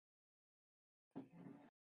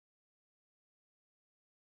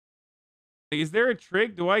 Is there a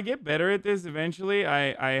trick? Do I get better at this eventually?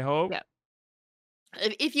 I hope. Yeah.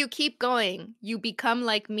 If you keep going, you become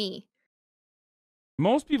like me.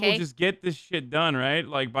 Most people Okay. just get this shit done, right?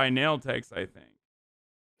 Like by nail techs, I think.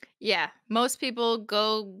 Yeah. Most people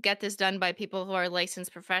go get this done by people who are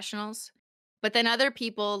licensed professionals. But then other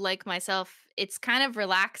people like myself, it's kind of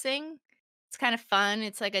relaxing. It's kind of fun.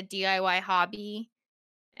 It's like a DIY hobby.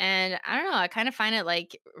 And I don't know, I kind of find it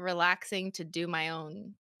like relaxing to do my own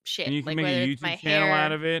And shit. you can Like make a whether it's my YouTube channel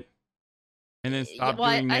out hair. of it and then Yeah, stop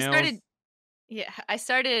well, doing I nails. started yeah, I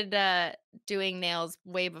started doing nails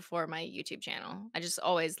way before my YouTube channel. I just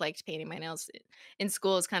always liked painting my nails. In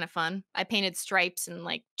school is kind of fun. I painted stripes and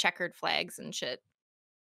like checkered flags and shit.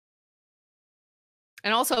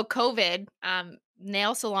 And also COVID,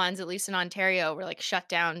 nail salons, at least in Ontario, were like shut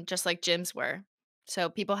down just like gyms were. So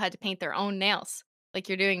people had to paint their own nails like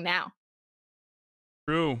you're doing now.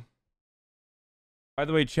 True. By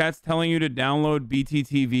the way, chat's telling you to download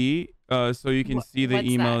BTTV so you can see the What's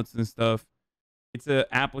that? emotes and stuff. It's an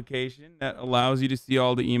application that allows you to see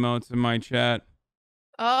all the emotes in my chat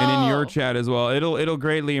and in your Oh, chat as well. It'll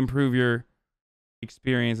greatly improve your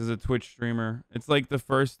experience as a Twitch streamer. It's like the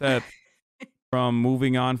first step from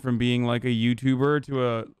moving on from being like a YouTuber to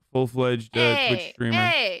a full-fledged Twitch hey, streamer.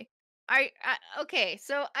 hey. Okay,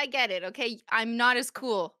 so I get it. Okay, I'm not as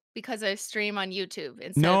cool because I stream on YouTube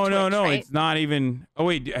instead of No, no, Twitch, no. right? It's not even. Oh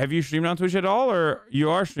wait, have you streamed on Twitch at all, or you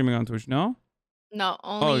are streaming on Twitch? No. No,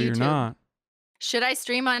 only Oh, you're YouTube. not. Should I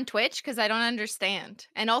stream on Twitch? Because I don't understand.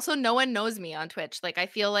 And also, no one knows me on Twitch. Like, I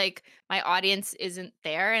feel like my audience isn't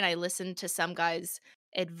there. And I listened to some guy's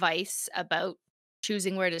advice about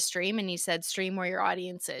choosing where to stream. And he said, stream where your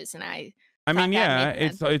audience is. And I I mean, thought that yeah,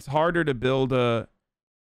 made sense. it's harder to build a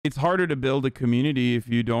community if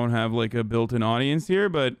you don't have like a built-in audience here.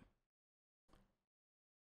 But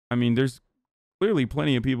I mean, there's clearly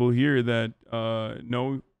plenty of people here that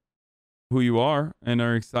know who you are and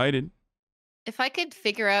are excited. If I could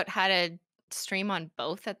figure out how to stream on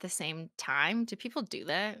both at the same time, do people do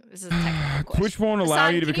that? This is a technical Twitch question. won't allow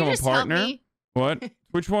you Hassan, to can you become a just help partner. me? What?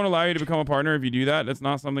 Twitch won't allow you to become a partner if you do that. That's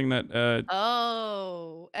not something that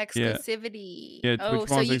Oh, yeah. exclusivity. Yeah, Oh, Twitch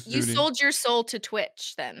so wants you exclusivity. sold your soul to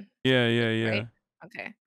Twitch then, Yeah, yeah, yeah. right?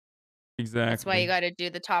 Okay. That's why you Exactly. gotta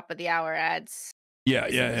do the top of the hour ads. Yeah,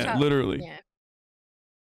 Is it yeah, the yeah. top? Literally. Yeah.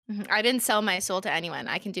 I didn't sell my soul to anyone.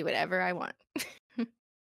 I can do whatever I want.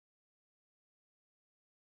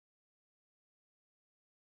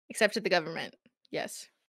 Except to the government. Yes.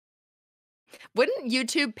 Wouldn't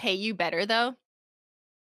YouTube pay you better though?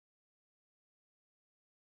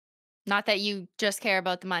 Not that you just care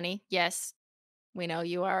about the money. Yes, we know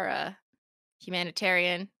you are a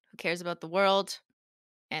humanitarian who cares about the world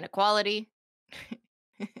and equality.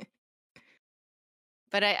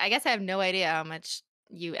 But I guess I have no idea how much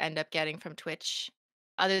you end up getting from Twitch,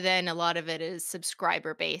 other than a lot of it is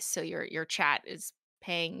subscriber based, so your chat is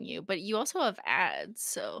paying you, but you also have ads,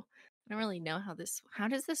 so I don't really know how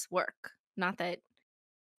does this work? Not that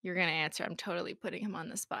you're gonna answer. I'm totally putting him on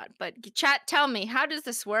the spot, but chat, tell me, how does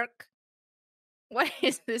this work? What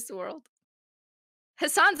is this world?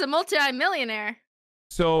 Hassan's a multi-millionaire.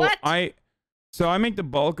 So What? I make the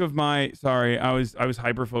bulk of my sorry, I was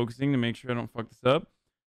hyper focusing to make sure I don't fuck this up.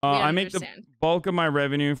 We don't I make the understand. bulk of my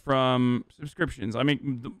revenue from subscriptions. I make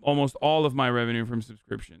almost all of my revenue from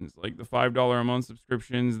subscriptions, like the $5 a month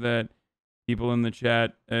subscriptions that people in the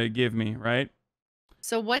chat give me, right?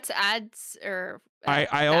 So what's ads or I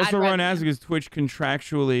the ad also run ads revenue? because Twitch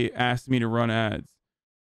contractually asked me to run ads.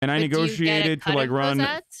 And I But do you get a negotiated to cut like of those run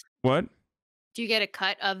ads? what? Do you get a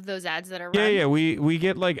cut of those ads that are Yeah, run? yeah, we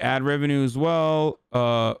get like ad revenue as well.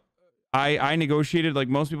 I negotiated like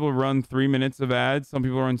most people run 3 minutes of ads. Some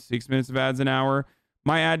people run 6 minutes of ads an hour.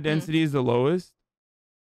 My ad Mm, density is the lowest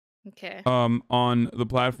okay. on the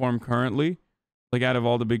platform currently. Like out of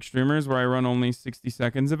all the big streamers, where I run only 60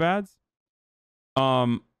 seconds of ads.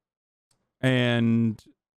 Um, and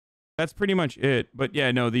that's pretty much it. But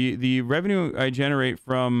yeah, no, the revenue I generate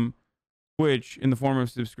from Twitch in the form of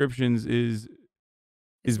subscriptions is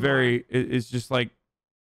It's more. is just like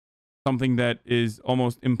something that is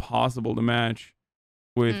almost impossible to match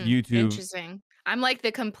with YouTube. Interesting. I'm like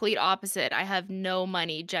the complete opposite. I have no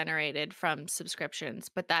money generated from subscriptions,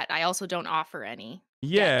 but that I also don't offer any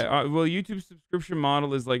yet. Yeah, well, YouTube's subscription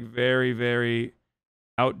model is like very, very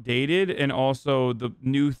outdated, and also the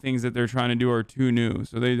new things that they're trying to do are too new,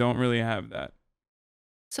 so they don't really have that.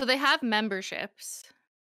 So they have memberships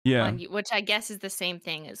Yeah, on which I guess is the same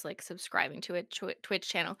thing as like subscribing to a Twitch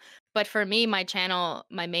channel. But for me, my channel,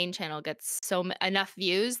 my main channel gets enough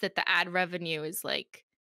views that the ad revenue is like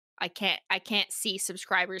I can't see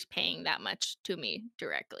subscribers paying that much to me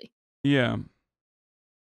directly. Yeah.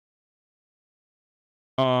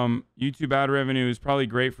 YouTube ad revenue is probably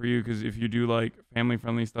great for you because if you do like family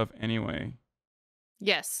friendly stuff anyway.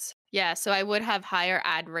 Yes. Yeah. So I would have higher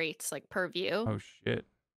ad rates like per view Oh shit.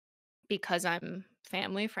 because I'm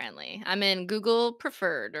family friendly. I'm in Google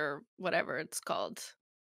Preferred or whatever it's called.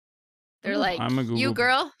 I They're wonder if like, I'm a you Google.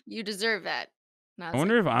 girl, you deserve that. And I I was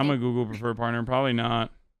wonder like, if I'm okay. a Google preferred partner. Probably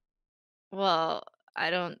not. Well, I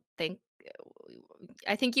don't think,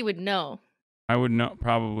 I think you would know. I would know.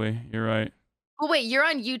 Probably. You're right. Oh, wait, you're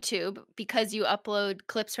on YouTube because you upload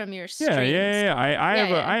clips from your Yeah. Yeah. streams. Yeah. Yeah. I Yeah, have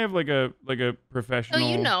a. yeah. I have like a So professional.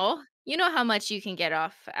 you know how much you can get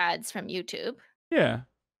off ads from YouTube. Yeah.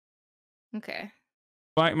 Okay.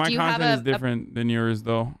 My Do you have content is a different than yours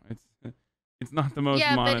though. It's not the most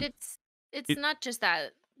yeah, but monet. it's It not just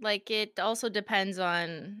that. Like it also depends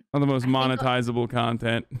on not the most I think monetizable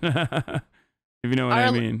content. If you know what I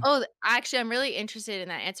are mean. oh, actually I'm really interested in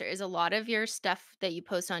that answer. Is a lot of your stuff that you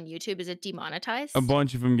post on YouTube, is it A demonetized?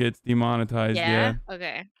 bunch of them gets demonetized. Yeah? Yeah.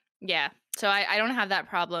 Okay. Yeah. So I don't have that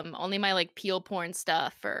problem. Only my like peel porn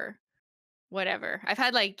stuff or whatever. I've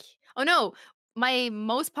had like oh no, my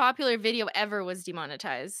most popular video ever was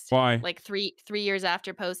demonetized. Why? Like 3 years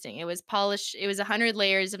after posting. It was 100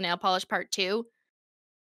 layers of nail polish part 2.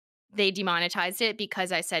 They demonetized it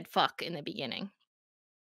because I said fuck in the beginning.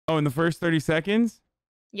 Oh, in the first 30 seconds?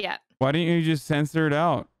 Yeah. Why didn't you just censor it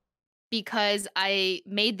out? Because I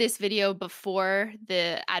made this video before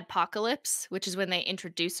the adpocalypse, which is when they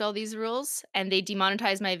introduced all these rules, and they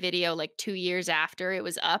demonetized my video like 2 years after it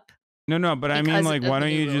was up No, no, but I mean, because like, of why the don't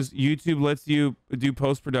new you rules. just YouTube lets you do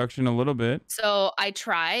post production a little bit? So I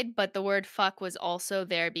tried, but the word fuck was also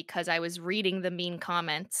there because I was reading the mean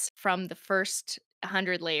comments from the first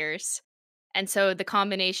 100 layers. And so the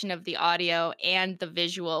combination of the audio and the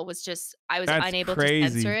visual was just I was That's unable to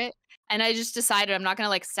censor crazy. it. And I just decided I'm not gonna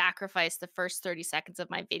like sacrifice the first 30 seconds of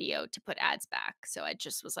my video to put ads back. So I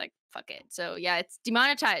just was like, fuck it. So yeah, it's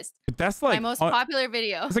demonetized. But that's My like most popular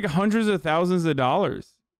video. that's like hundreds of thousands of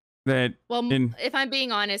dollars that Well, in if I'm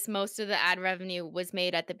being honest, most of the ad revenue was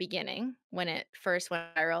made at the beginning when it first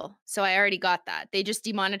went viral. So I already got that. They just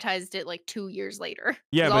demonetized it like 2 years later.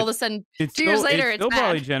 yeah, Because all but of a sudden, 2 years it later, it's still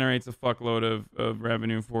probably bad. generates a fuckload of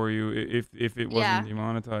revenue for you if it wasn't Yeah,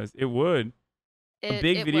 demonetized. It would. A it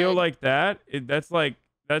big it video would. like that, that's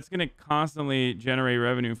gonna constantly generate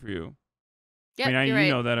revenue for you. I Yep, mean, you're you right.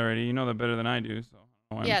 know that already. You know that better than I do, so I don't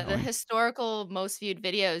know why I'm Yeah, the telling you. historical most viewed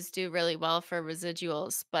videos do really well for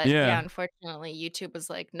residuals. But yeah, Yeah. unfortunately, YouTube was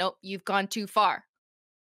like, nope, you've gone too far.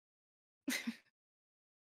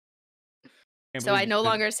 Can't So believe I you no said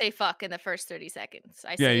longer say fuck in the first 30 seconds.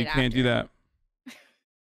 I yeah, say you it can't do after.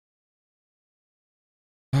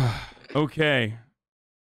 that. Okay.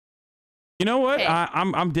 You know what? Okay.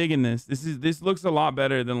 I'm digging this. This looks a lot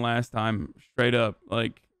better than last time, straight up.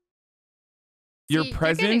 Like your See,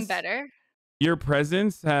 you're getting presence better. your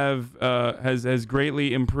presence has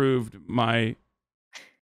greatly improved my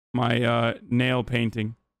nail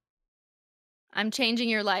painting. I'm changing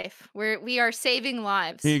your life. We are saving Here you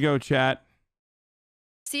lives. go, chat.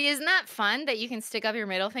 See, isn't that fun that you can stick up your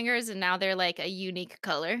middle fingers and now they're like a unique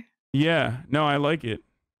color? Yeah, no, I like it.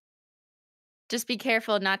 Just be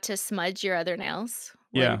careful not to smudge your other nails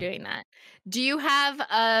while you're Yeah. doing that. Do you have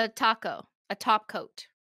a top coat?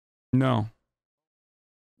 No.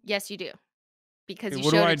 Yes, you do, because you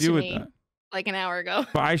What do showed I it to do with me that? like an hour ago.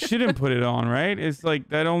 But I shouldn't put it on, right? It's like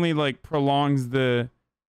that only like prolongs the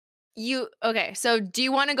Okay, so do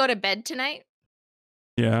you wanna go to bed tonight?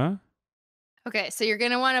 yeah. Okay, so you're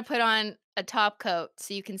gonna wanna put on a top coat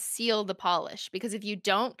so you can seal the polish, because if you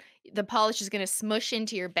don't, the polish is gonna smush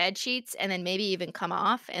into your bed sheets and then maybe even come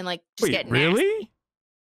off and, like, just Wait, get really? nasty.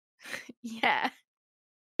 Yeah.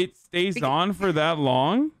 It stays Becau on for that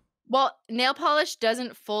long? well, nail polish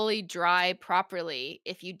doesn't fully dry properly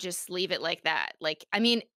if you just leave it like that. Like, I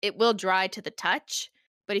mean, it will dry to the touch,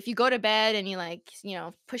 but if you go to bed and you, like,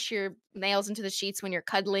 push your nails into the sheets when you're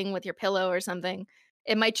cuddling with your pillow or something,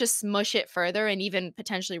 it might just smush it further and even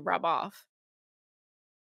potentially rub off.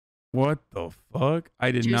 What the fuck?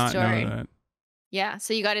 I did True not know story. that. Yeah,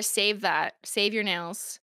 so you gotta save that. Save your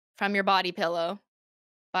nails from your body pillow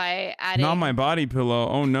by Not my adding body pillow.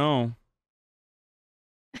 Oh no.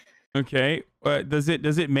 Okay. Does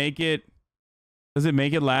it make it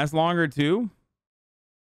last longer too?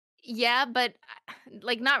 yeah, but,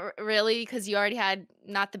 like, not really, because you already had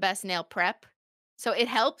not the best nail prep. So it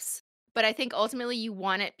helps, but I think ultimately you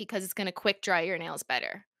want it because it's gonna quick dry your nails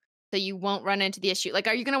better. So you won't run into the issue. Like,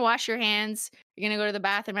 are you gonna wash your hands? You're gonna go to the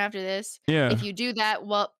bathroom after this? Yeah. If you do that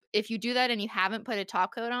and you haven't put a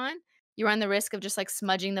top coat on, you run the risk of just like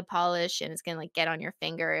smudging the polish and it's gonna like get on your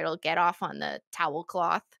finger. It'll get off on the towel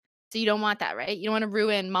cloth. So you don't want that, right? You don't want to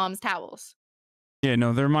ruin mom's towels. Yeah,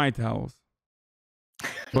 no, they're my towels.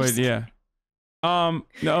 But yeah. No,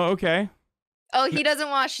 okay. Oh, he doesn't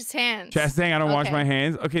wash his hands. Chat's saying I don't wash Okay. my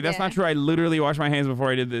hands. Okay, that's not true. I literally wash my hands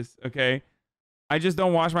before I did this. Okay. I just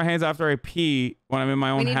don't wash my hands after I pee when I'm in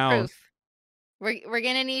my own house. Proof. We're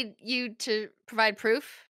gonna need you to provide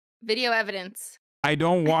proof, video evidence.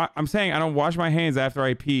 I'm saying I don't wash my hands after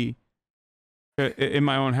I pee in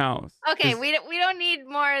my own house. Okay, we don't need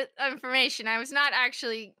more information. I was not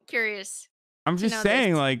actually curious. I'm just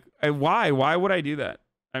saying, like, why? Why would I do that?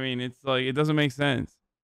 I mean, it's like it doesn't make sense.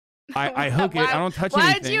 I hook it. I don't touch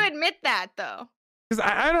anything. Why did you admit that though? Because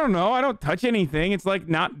I don't know. I don't touch anything. It's like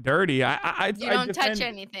not dirty. You don't touch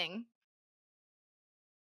anything.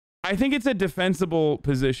 I think it's a defensible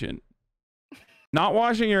position. Not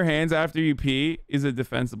washing your hands after you pee is a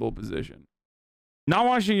defensible position. Not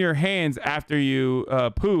washing your hands after you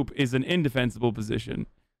poop is an indefensible position.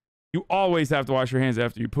 You always have to wash your hands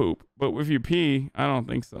after you poop. But if you pee, I don't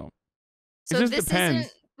think so. So it just this depends.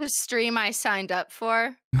 Isn't the stream I signed up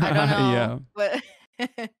for. I don't know. Yeah.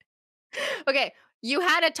 But okay, you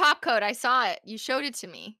had a top coat. I saw it. You showed it to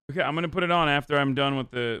me. Okay, I'm gonna put it on after I'm done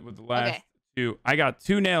with the last two. I got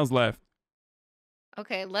 2 nails left.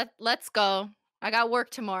 Okay, let's go. I got work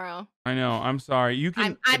tomorrow. I know. I'm sorry. You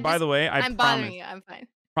can. By the way, I'm bothering you. I'm fine.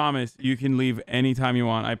 Promise. You can leave anytime you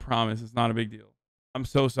want. I promise. It's not a big deal. I'm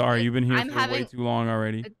so sorry. You've been here for way too long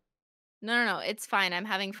already. No. It's fine. I'm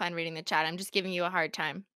having fun reading the chat. I'm just giving you a hard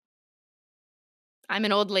time. I'm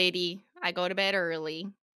an old lady. I go to bed early.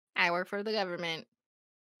 I work for the government.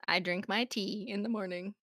 I drink my tea in the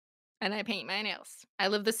morning. And I paint my nails. I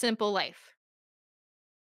live the simple life.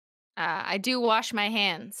 I do wash my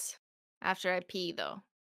hands after I pee, though.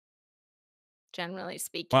 Generally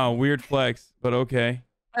speaking. Wow, weird flex, but okay.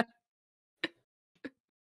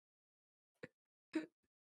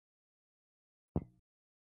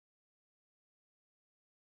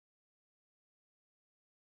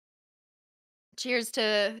 Cheers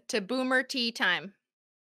to boomer tea time.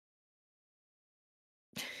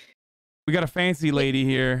 We got a fancy lady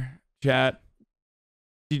here, chat.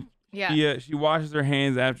 She washes her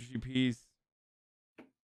hands after she pees.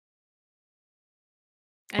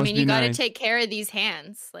 I mean, you got to take care of these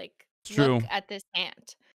hands. Like, look at this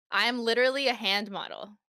hand. I am literally a hand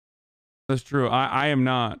model. That's true. I am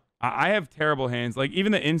not. I have terrible hands. Like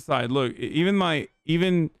even the inside. Look, even the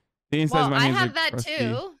inside of my hands. I have are that crusty.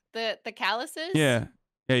 too. The calluses. Yeah.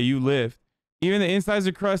 You lift. Even the insides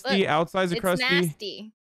are crusty. Look, outsides are crusty. It's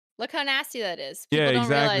nasty. Look how nasty that is. People don't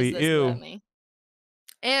exactly. Realize this about me.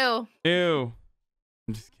 Ew.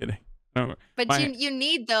 I'm just kidding. No, but you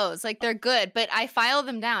need those. Like they're good. But I file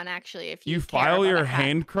them down actually. If you file your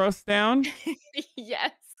hand crust down.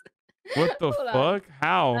 Yes. What the fuck?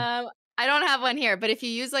 How? I don't have one here, but if you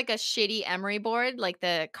use like a shitty emery board, like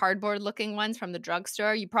the cardboard looking ones from the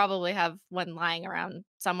drugstore, you probably have one lying around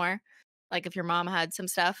somewhere. Like if your mom had some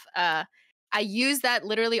stuff. I use that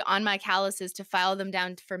literally on my calluses to file them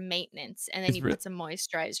down for maintenance, and then you put some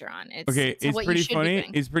moisturizer on. It's pretty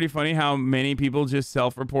funny. It's pretty funny how many people just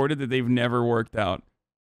self-reported that they've never worked out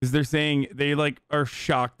because they're saying they like are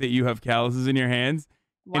shocked that you have calluses in your hands.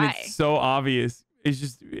 Why? And it's so obvious. It's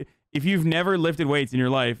just if you've never lifted weights in your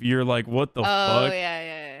life, you're like, what the fuck? Oh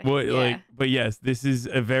yeah. What like? But yes, this is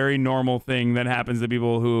a very normal thing that happens to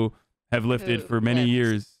people who have lifted for many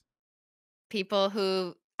years. People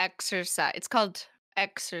who exercise. It's called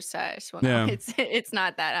exercise. Well, yeah. No, it's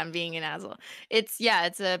not that. I'm being an asshole. It's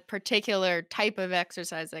a particular type of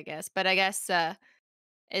exercise, I guess. But I guess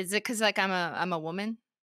is it because like I'm a woman,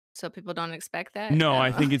 so people don't expect that? No,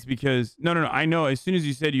 I think it's because no. I know. As soon as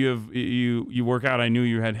you said you work out, I knew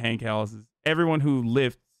you had hand calluses. Everyone who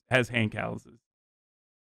lifts has hand calluses.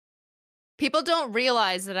 People don't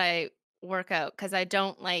realize that I work out because I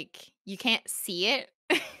don't you can't see it.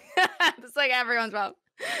 It's like everyone's problem.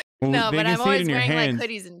 Well, no, but I'm always wearing like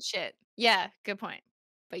hoodies and shit. Yeah, good point.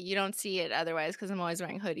 But you don't see it otherwise because I'm always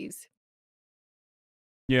wearing hoodies.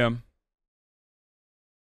 Yeah.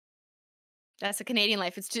 That's a Canadian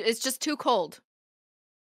life. It's just too cold.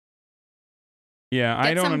 Yeah,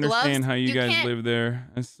 I don't understand how you guys live there.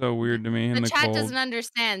 It's so weird to me. In the chat cold. Doesn't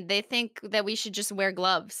understand. They think that we should just wear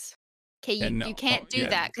gloves. Okay, you can't do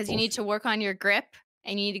that because you need to work on your grip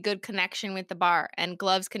and you need a good connection with the bar, and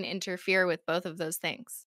gloves can interfere with both of those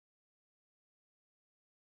things.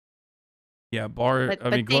 Yeah,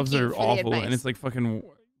 gloves are awful, and it's like fucking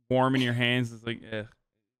warm in your hands. It's like,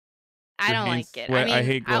 I don't like it. I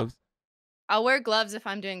hate gloves. I'll wear gloves if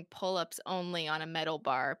I'm doing pull-ups only on a metal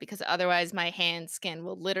bar because otherwise my hand skin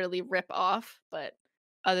will literally rip off. But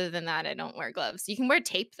other than that, I don't wear gloves. You can wear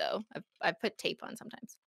tape though. I put tape on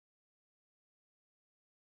sometimes.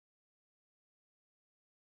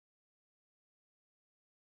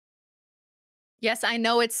 Yes, I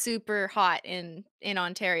know it's super hot in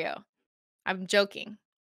Ontario. I'm joking.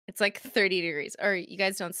 It's like 30 degrees. Or you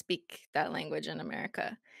guys don't speak that language in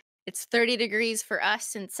America. It's 30 degrees for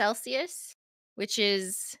us in Celsius, which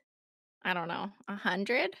is I don't know,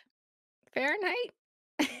 100 Fahrenheit?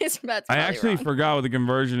 That's I probably actually wrong. forgot what the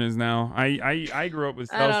conversion is now. I grew up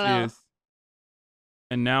with I don't know. Celsius,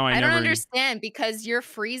 and now I I don't never. understand because your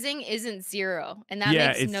freezing isn't 0, and that Yeah,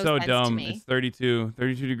 makes it's no so sense to dumb. It's me. 32.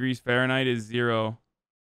 32 degrees Fahrenheit is 0.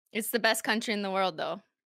 It's the best country in the world, though.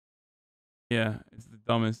 Yeah, it's the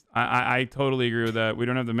dumbest. I totally agree with that. We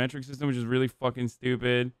don't have the metric system, which is really fucking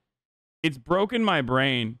stupid. It's broken my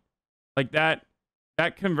brain. Like that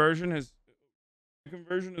conversion has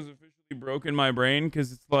officially broken my brain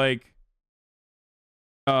because it's like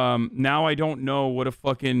now I don't know what a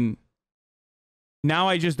fucking now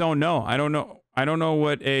I just don't know. I don't know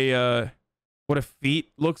what a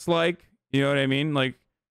feet looks like. You know what I mean? Like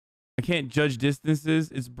I can't judge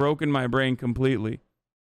distances. It's broken my brain completely.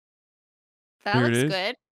 That Here it looks is.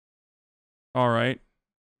 good. All right.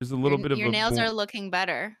 There's a little bit of Your a nails are looking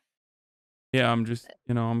better. yeah, I'm just,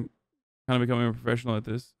 I'm kind of becoming a professional at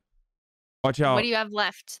this. Watch What do out. you have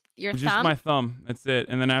left? Your Just thumb? my thumb. That's it.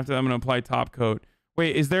 And then after that, I'm going to apply top coat.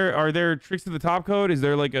 Wait, are there tricks to the top coat? Is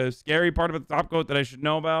there like a scary part about the top coat that I should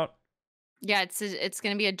know about? Yeah, it's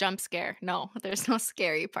gonna be a jump scare. No, there's no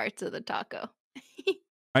scary parts of the taco.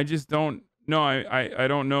 I just don't no, I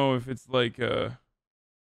don't know if it's like there's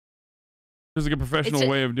like a It's professional just,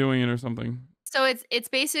 way of doing it or something. so it's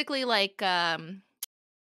basically like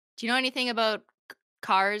do you know anything about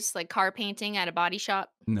cars, like car painting at a body shop?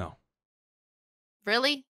 No.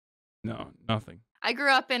 Really? No, nothing. I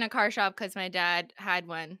grew up in a car shop because my dad had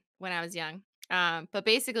one when I was young. But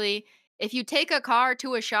basically, if you take a car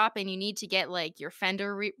to a shop and you need to get like your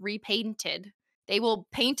fender repainted, they will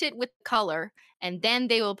paint it with color and then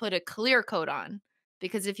they will put a clear coat on.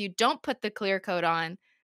 Because if you don't put the clear coat on,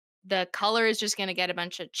 the color is just going to get a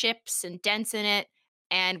bunch of chips and dents in it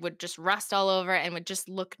and would just rust all over and would just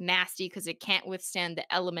look nasty because it can't withstand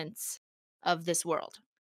the elements of this world.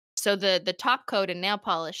 So the top coat in nail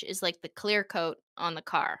polish is like the clear coat on the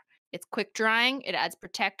car. It's quick drying, it adds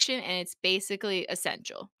protection, and it's basically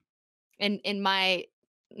essential. In my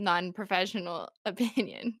non-professional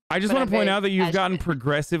opinion. I just But want I'm to point very out that you've gotten passionate.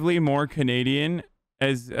 progressively more Canadian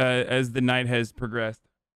as the night has progressed.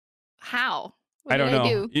 How? What I did don't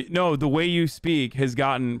I know. do? No, the way you speak has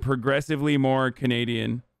gotten progressively more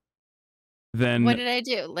Canadian What than did I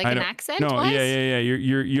do? Like I an don't. accent No, yeah, wise? yeah,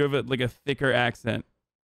 yeah. You have like a thicker accent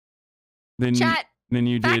than Chat,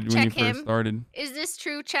 you fact did when you check first him. started. Is this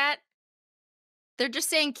true, chat? They're just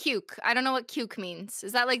saying cuke. I don't know what cuke means.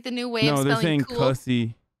 Is that like the new way of No, they're spelling saying cool?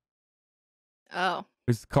 cussy. Oh.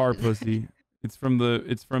 It's car pussy. It's from the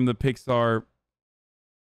Pixar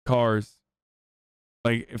Cars.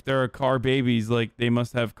 Like if there are car babies, like they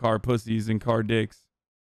must have car pussies and car dicks.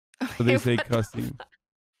 So they Okay, say what the cussy.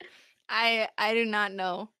 I do not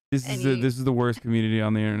know any. This is the worst community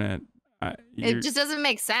on the internet. It You're just doesn't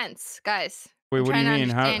make sense, guys. wait. I'm What do trying you to mean?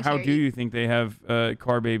 understand How here. do you think they have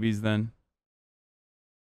car babies then?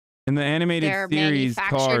 In the animated They're series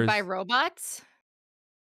manufactured by Cars, robots?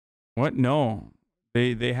 what? No,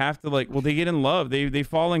 they have to like. Well, they get in love. They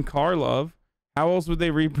fall in car love. How else would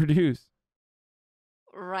they reproduce?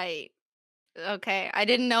 Right. Okay. I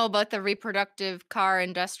didn't know about the reproductive car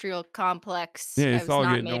industrial complex. Yeah, I it's was all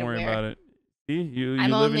not good. made Don't worry aware. about it. See, I'm you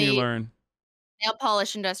live and you only learn. nail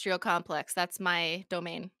polish industrial complex. That's my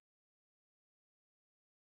domain.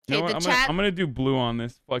 You know Okay, what? the chat. I'm gonna do blue on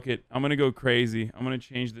this. Fuck it. I'm gonna go crazy. I'm gonna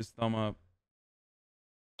change this thumb up.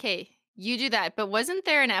 Okay, you do that. But wasn't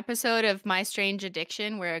there an episode of My Strange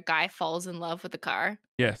Addiction where a guy falls in love with a car?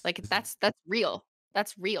 Yes. Like that's real.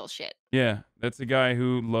 That's real shit. Yeah, that's a guy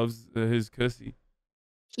who loves his cussy.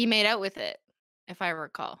 He made out with it, if I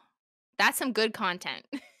recall. That's some good content.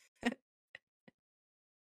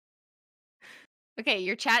 Okay,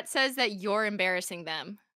 your chat says that you're embarrassing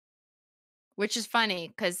them, which is funny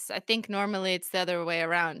because I think normally it's the other way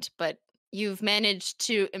around, but you've managed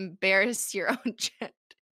to embarrass your own chat.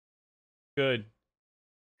 Good.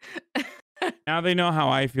 Now they know how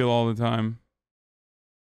I feel all the time.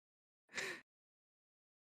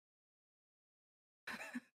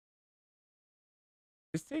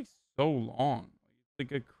 This takes so long.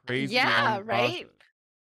 It's like a crazy Yeah, long right? process.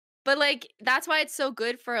 But like that's why it's so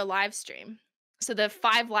good for a live stream. So the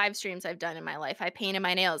 5 live streams I've done in my life, I painted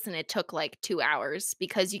my nails and it took like 2 hours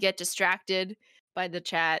because you get distracted by the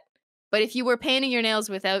chat. But if you were painting your nails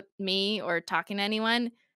without me or talking to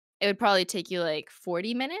anyone, it would probably take you like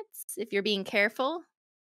 40 minutes if you're being careful.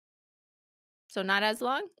 So not as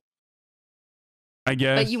long. I But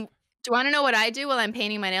guess. you do you wanna know what I do while I'm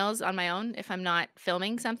painting my nails on my own if I'm not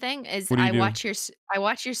filming something? Is What do you do? I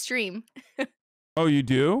watch your stream. Oh, you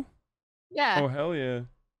do? Yeah, Oh, hell yeah.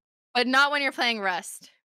 but not when you're playing Rust.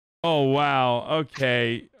 Oh, wow.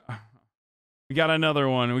 Okay. We got another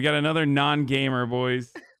one. We got another non-gamer,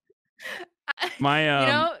 boys. My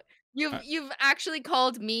You know, uh, you've actually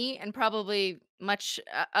called me and probably much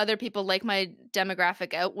other people like my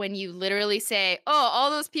demographic out when you literally say, "Oh, all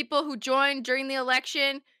those people who joined during the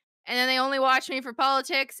election and then they only watch me for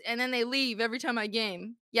politics and then they leave every time I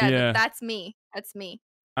game." Yeah, yeah, that's me. That's me.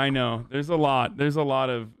 I know. There's a lot. There's a lot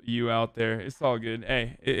of you out there. It's all good.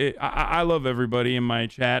 Hey, I love everybody in my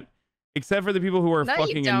chat, except for the people who are No, you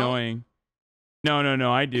fucking don't. annoying. No, no,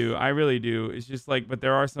 no. I do. I really do. It's just like, but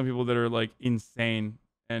there are some people that are like insane.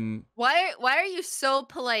 And Why are you so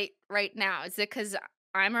polite right now? Is it cuz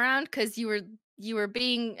I'm around? Cuz you were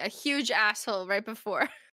being a huge asshole right before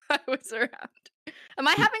I was around. Am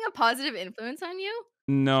I having a positive influence on you?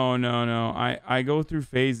 no, no, no. I go through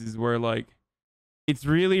phases where like it's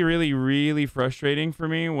really, really, really frustrating for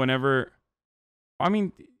me whenever. I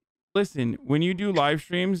mean, listen, when you do live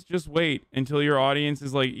streams, just wait until your audience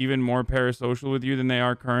is like even more parasocial with you than they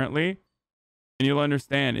are currently, and you'll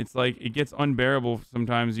understand. It's like it gets unbearable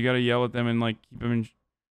sometimes. You got to yell at them and like keep them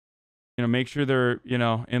in, make sure they're,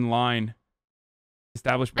 in line,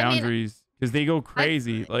 establish I mean, boundaries because they go I've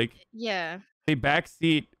crazy. Like yeah. they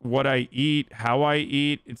backseat what I eat, how I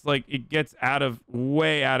eat. It's like it gets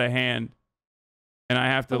way out of hand, and I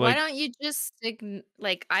have to But why like. don't you just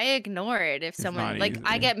like I ignore it if It's not someone like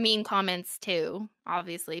I easy. get mean comments too.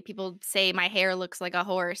 Obviously, people say my hair looks like a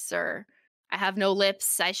horse or I have no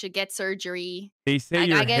lips, I should get surgery. They say Like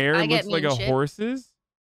your hair I get looks like mean a shit. horse's.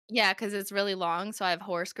 Yeah, cuz it's really long, so I have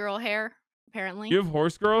horse girl hair You apparently. have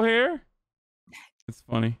horse girl hair? It's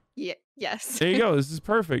funny. Yeah, yes. There you go. This is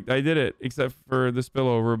perfect. I did it, except for the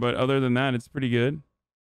spillover. But other than that, it's pretty good.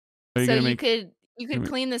 Are you So gonna make? you Gonna could make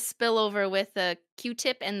clean the spillover with a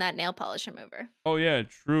Q-tip and that nail polish remover. oh yeah,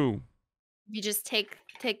 true. You just take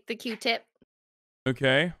the Q-tip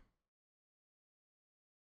Okay.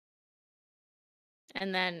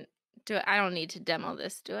 and then I don't need to demo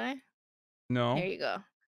this, do I? Here No. you go.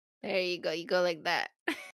 There you go. You go like that.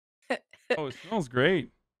 Oh, it smells great.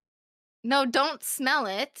 No, don't smell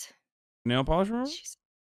it. Nail polish remover? Jeez.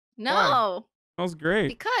 Why? No, Smells great.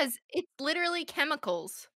 because it's literally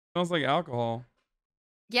chemicals. Smells like alcohol.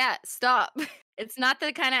 Yeah, stop. It's not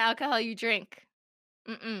the kind of alcohol you drink.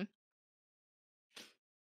 Mm-mm.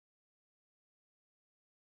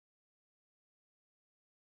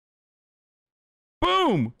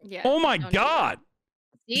 Boom! Yeah, Oh my don't do that. god!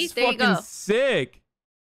 This See, is there you fucking go. sick.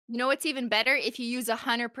 You know what's even better? If you use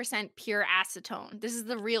 100% pure acetone. This is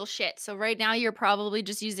the real shit. So right now you're probably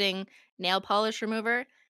just using nail polish remover.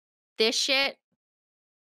 This shit,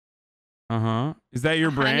 Uh-huh. Is that your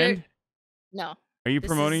 100. brand? No, Are you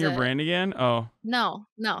this is promoting your brand again? Oh. no,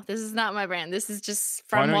 this is not my brand. This is just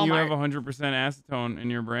Why from don't you have Walmart 100% acetone in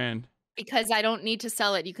your brand? because I don't need to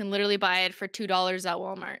sell it. You can literally buy it for $2 at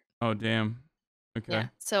Walmart. Oh, damn. Yeah. Okay.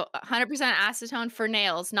 So 100% acetone for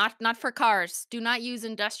nails, not for cars. Do not use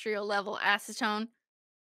industrial level acetone.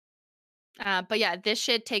 But yeah, this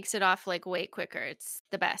shit takes it off like way quicker. It's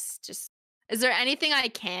the best. Just is there anything I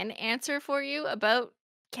can answer for you about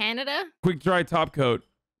Canada Quick dry top coat.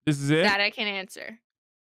 This is it? that I can answer?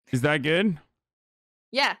 Is that good?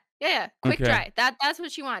 Yeah, yeah, yeah. Quick Okay. dry. That's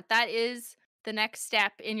what you want. That is the next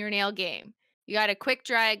step in your nail game. You got a quick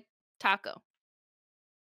dry taco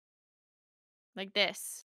like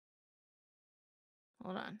this.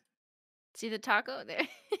 Hold on. See the taco there?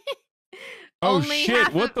 Oh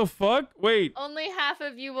shit, what the fuck? Wait. only half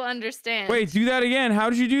of you will understand. Wait, do that again. How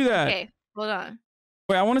did you do that? Okay, hold on.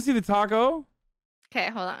 Wait, I want to see the taco. Okay,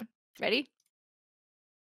 hold on. Ready?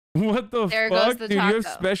 What the There goes fuck? the Dude, you have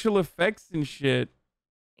taco. special effects and shit.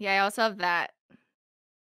 Yeah, I also have that.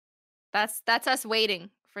 That's us waiting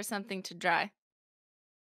for something to dry.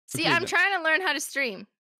 See, Okay, I'm trying to learn how to stream.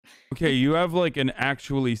 okay, you have like an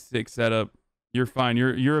actually sick setup. You're fine.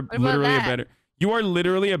 You're What about literally a that? better. You are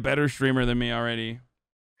literally a better streamer than me already.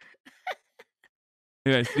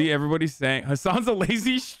 Yeah, see, everybody's saying Hasan's a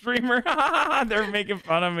lazy streamer. They're making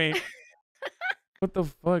fun of me. What the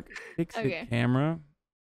fuck? Fix it, Okay. camera.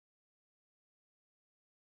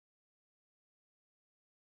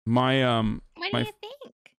 My What do my you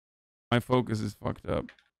think? my focus is fucked up.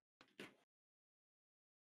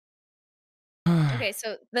 Okay,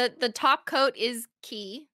 so the top coat is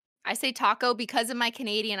key. I say taco because of my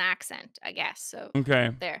Canadian accent, I guess. So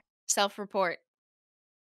Okay. there, self-report.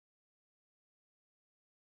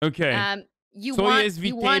 Okay. You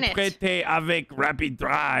Soyez want vite it. prêté avec Rapid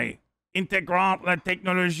Dry. Intégrant la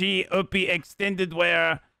technologie EPI Extended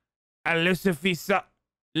Wear à le French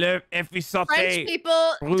efficace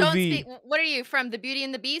people don't Ruby. speak. What are you from? The Beauty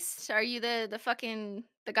and the Beast? Are you the fucking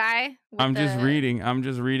the guy with I'm just reading. I'm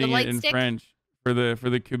just the reading it light in stick? French for the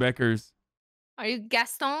Quebecers. Are you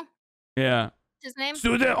Gaston? Yeah. His name?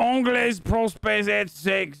 Sous de ongles prospézet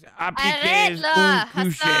sex Arrête appliqués un là,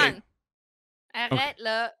 coucher. Hassan. Okay. Arrête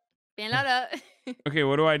là. Viens là là. Okay,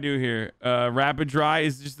 what do I do here? Rapid Dry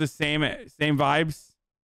is just the same vibes.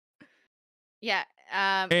 Yeah.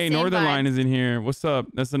 Hey, Same Northern vibe. Line is in here. What's up?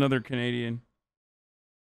 That's another Canadian.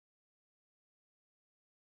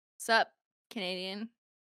 Sup, Canadian?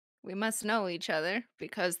 We must know each other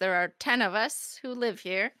because there are 10 of us who live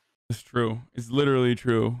here. It's true. It's literally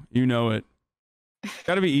true. You know it.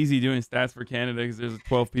 Gotta be easy doing stats for Canada because there's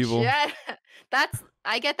 12 people. Yeah,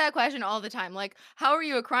 I get that question all the time. Like, how are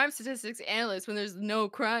you a crime statistics analyst when there's no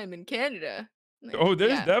crime in Canada? Like, Oh,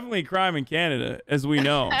 there's yeah. definitely crime in Canada, as we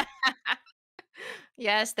know.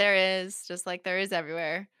 Yes, there is, just like there is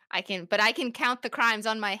everywhere. But I can count the crimes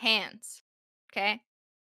on my hands. Okay?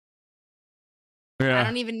 I Yeah.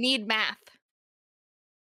 don't even need math.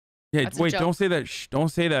 Yeah, That's a wait, joke. don't say that. Shh, don't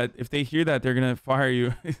say that. If they hear that, they're gonna fire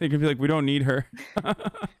you. They're gonna be like, we don't need her.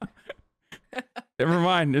 Never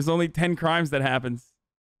mind. There's only 10 crimes that happens.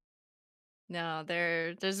 No,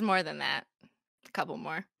 there's more than that. A couple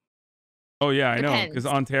more. Oh yeah, I know. Because Depends.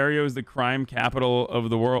 Ontario is the crime capital of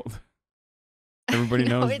the world. Everybody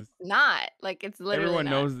No, knows it's this. not. Like, it's literally Everyone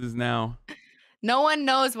not. knows this now. No one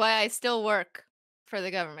knows why I still work for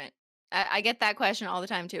the government. I get that question all the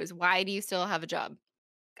time too, is why do you still have a job?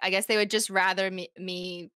 I guess they would just rather me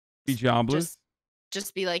Be jobless.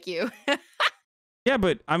 just be like you. Yeah,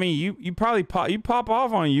 but I mean, you probably pop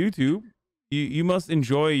off on YouTube. You must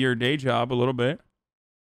enjoy your day job a little bit.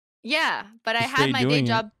 Yeah, but I Just had stay my day doing it.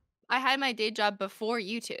 job. I had my day job before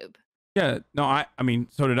YouTube. Yeah, no, I mean,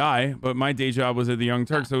 so did I, but my day job was at the Young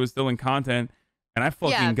Turk, so it was still in content, and I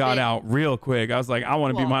fucking got out real quick. I was like, I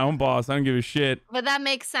want to be my own boss. I don't give a shit. But that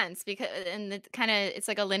makes sense because and it's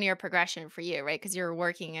like a linear progression for you, right? Because you're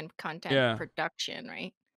working in content production,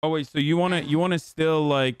 right? Oh wait, so you wanna still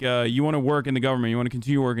like you wanna work in the government? You wanna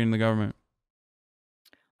continue working in the government?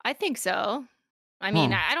 I think so. I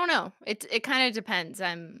mean, I don't know. It kind of depends.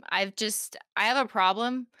 I have a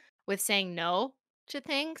problem with saying no to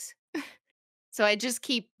things. So I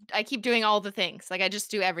keep doing all the things. Like I just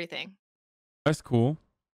do everything. That's cool.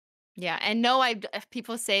 Yeah, and no, if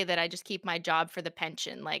people say that I just keep my job for the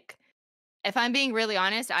pension. Like if I'm being really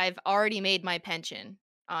honest, I've already made my pension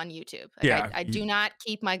on YouTube. Like Yeah, I do not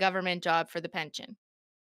keep my government job for the pension.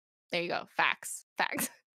 There you go. Facts. Facts.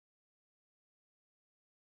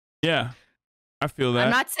 Yeah, I feel that.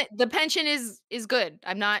 I'm not saying the pension is good.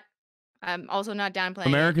 I'm also not downplaying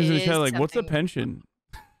Americans it. in It the chat is are like, what's a something- pension?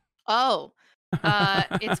 Oh,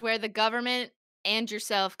 it's where the government and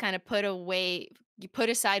yourself kind of you put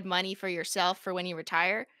aside money for yourself for when you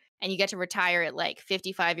retire, and you get to retire at like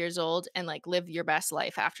 55 years old and like live your best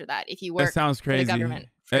life after that. If you work That sounds for crazy. the government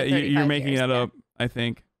for 35 You're making years, that yeah. up, I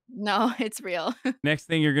think. No, it's real. Next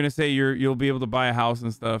thing you're gonna say you'll be able to buy a house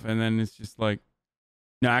and stuff, and then it's just like,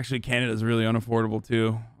 no, actually Canada's really unaffordable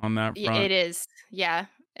too on that front. It is. Yeah.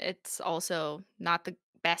 It's also not the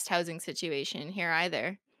best housing situation here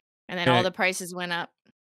either. And then all the prices went up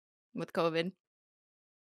with COVID.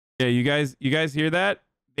 Yeah, you guys hear that?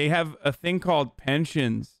 They have a thing called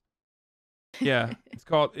pensions. Yeah,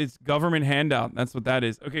 it's government handout. That's what that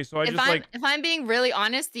is. Okay, so if I'm being really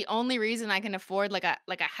honest, the only reason I can afford like a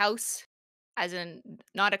house, as in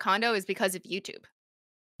not a condo, is because of YouTube.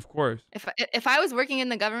 Of course. If I was working in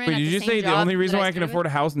the government, Wait, did you say the only reason why I can afford a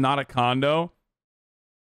house, not a condo?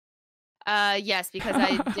 Yes, because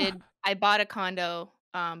I bought a condo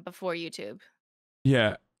before YouTube.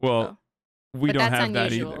 Yeah. Well, we don't have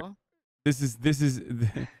that either. Unusual. This is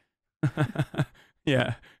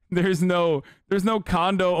yeah. There's no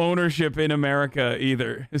condo ownership in America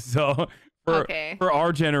either. So for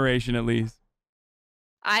our generation at least.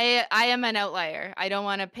 I am an outlier. I don't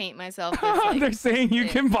want to paint myself as like, they're saying you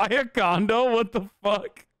can buy a condo? What the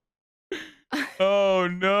fuck? Oh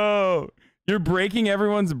no. You're breaking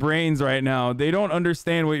everyone's brains right now. They don't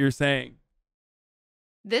understand what you're saying.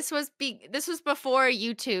 This was before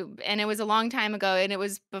YouTube, and it was a long time ago, and it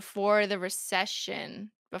was before the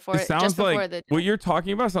recession. What you're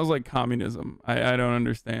talking about sounds like communism. I don't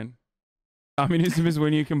understand. Communism is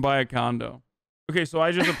when you can buy a condo. Okay, so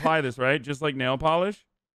I just apply this, right? Just like nail polish?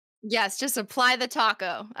 Yes, just apply the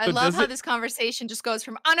taco. I So love does how it this conversation just goes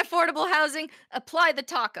from unaffordable housing, apply the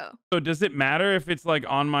taco. so does it matter if it's like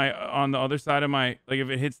on the other side of my like if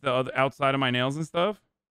it hits the other outside of my nails and stuff?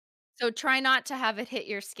 So try not to have it hit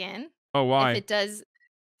your skin. Oh, If why? it does,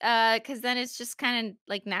 because then it's just kind of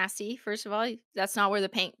like nasty. First of all, that's not where the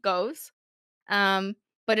paint goes. Um,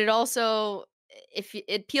 but it also, if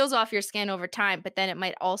it peels off your skin over time, but then it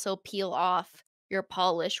might also peel off your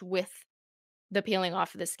polish with the peeling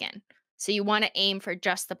off of the skin. So you want to aim for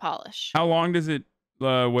just the polish. How long does it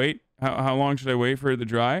wait? How long should I wait for it to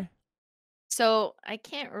dry? So I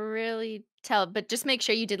can't really tell, but just make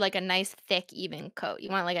sure you did like a nice thick, even coat. You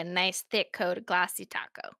want like a nice thick coat of glassy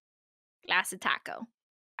taco. Glassy taco.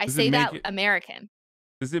 I Does it say make that it American.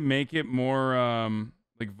 does it make it more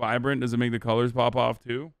like vibrant? Does it make the colors pop off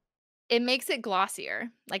too? It makes it glossier,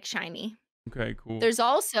 like shiny. Okay, cool. There's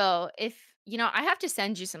also, if I have to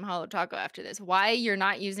send you some Holo Taco after this. Why you're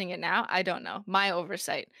not using it now, I don't know. My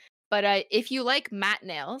oversight. But if you like matte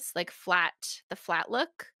nails, like the flat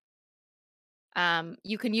look,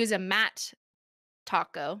 you can use a matte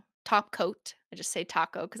top coat. I just say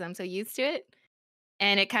taco because I'm so used to it.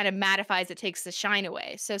 And it kind of mattifies, it takes the shine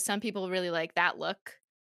away. So some people really like that look.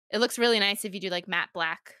 It looks really nice if you do like matte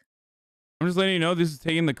black. I'm just letting you know this is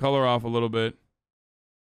taking the color off a little bit.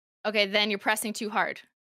 Okay, then you're pressing too hard.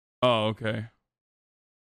 Oh, okay.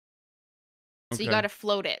 So you Okay. got to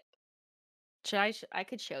float it. I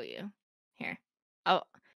could show you. Here. Oh,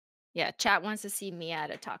 yeah, chat wants to see me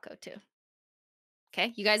add a taco too.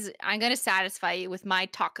 Okay, you guys, I'm going to satisfy you with my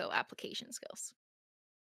taco application skills.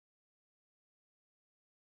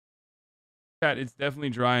 Chat, it's definitely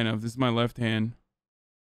dry enough. This is my left hand.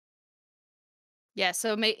 Yeah,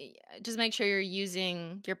 so just make sure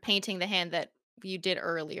you're painting the hand that you did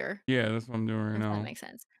earlier. Yeah, that's what I'm doing right If that now. makes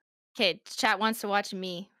sense. Okay, chat wants to watch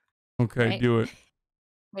me, Okay, right? do it.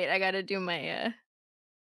 Wait, I got to do my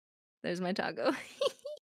there's my taco.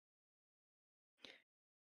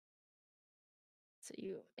 So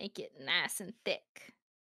you make it nice and thick.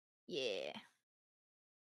 Yeah.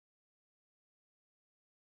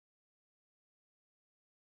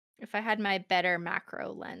 If I had my better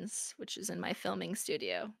macro lens, which is in my filming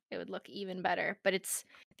studio, it would look even better. But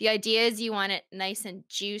the idea is you want it nice and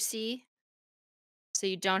juicy so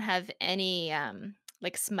you don't have any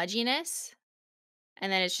like smudginess,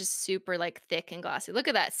 and then it's just super like thick and glossy. Look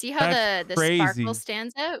at that. See how That's the sparkle crazy.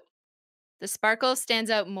 stands out? The sparkle stands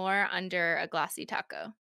out more under a glossy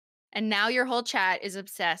taco. And now your whole chat is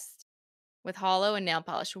obsessed with hollow and nail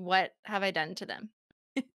polish. What have I done to them?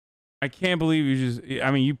 I can't believe I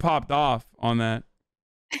mean, you popped off on that.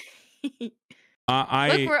 Look,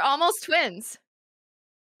 I we're almost twins.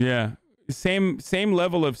 yeah. Same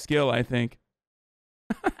level of skill, I think.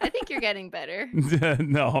 I think you're getting better.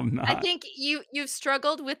 No, I'm I not. think you've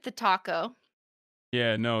struggled with the taco.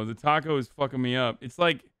 Yeah, no, the taco is fucking me up. It's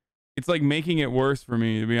like making it worse for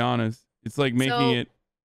me, to be honest. It's like making So it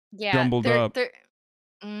yeah, jumbled up.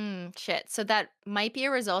 shit. So that might be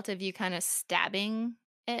a result of you kind of stabbing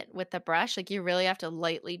it with the brush. Like you really have to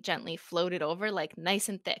lightly, gently float it over, like nice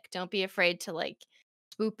and thick. Don't be afraid to like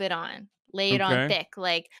swoop it on, lay it on Okay. thick,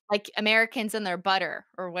 like Americans and their butter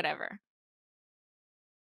or whatever.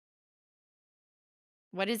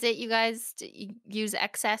 What is it, you guys? You use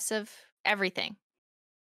excess of everything,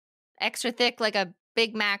 extra thick, like a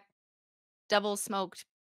Big Mac double smoked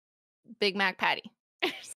Big Mac patty.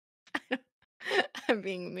 I'm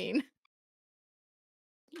being mean.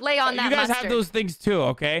 Lay on You that guys have mustard. those things too,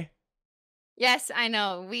 okay? Yes, I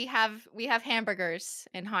know. We have hamburgers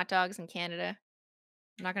and hot dogs in Canada.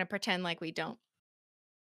 I'm not gonna pretend like we don't.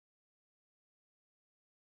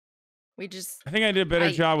 We just I think I did a better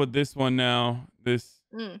I job with this one now.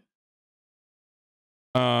 mm.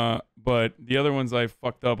 But the other ones I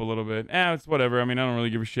fucked up a little bit. It's whatever. I mean, I don't really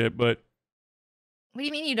give a shit, but What do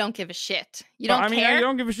you mean you don't give a shit? You no, don't I mean, I care?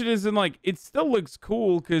 don't give a shit as in like it still looks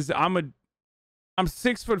cool because I'm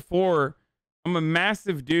 6'4". I'm a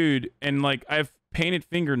massive dude and like I've painted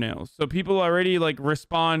fingernails. So people already like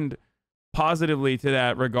respond positively to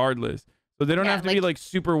that regardless. So they don't Yeah, have to be like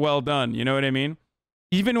super well done, you know what I mean?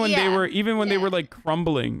 yeah, Even when they yeah. were like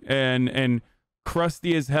crumbling and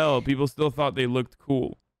crusty as hell, people still thought they looked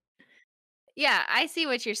cool. Yeah, I see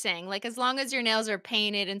what you're saying. Like as long as your nails are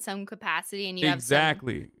painted in some capacity and you have some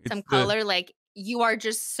Exactly. some It's the color, like you are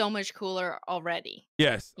just so much cooler already,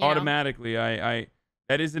 Yes, you know? automatically. I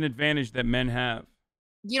that is an advantage that men have.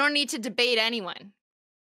 You don't need to debate anyone.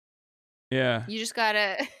 Yeah, You just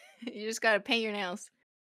gotta you just gotta paint your nails.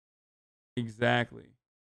 exactly.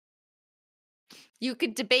 You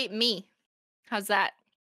could debate me. How's that?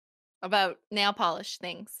 about nail polish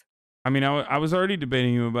things. I mean, I was already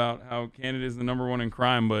debating you about how Canada is the #1 in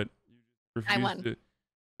crime, but you I refuse won. to.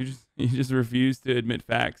 You just refuse to admit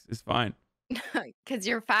facts. It's fine. Because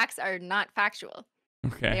your facts are not factual.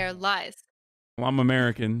 Okay. They are lies. Well, I'm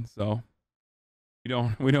American, so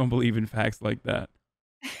we don't believe in facts like that.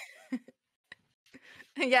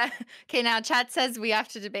 Yeah. Okay, now chat says we have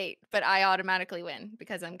to debate, but I automatically win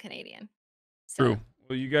because I'm Canadian. So, True.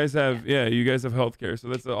 Well, you guys have you guys have healthcare, so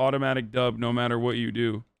that's an automatic dub no matter what you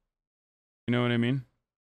do. You know what I mean?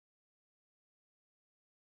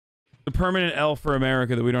 The permanent L for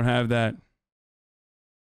America that we don't have that.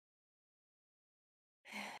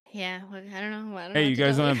 yeah, well, I don't know. I don't know Hey, what you to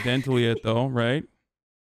guys tell don't you. have dental yet though, right?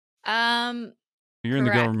 You're in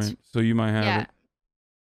the Correct. government, so you might have Yeah. it.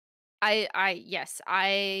 Yes,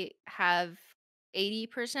 I have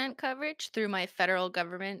 80% coverage through my federal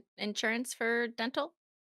government insurance for dental.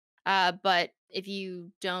 But if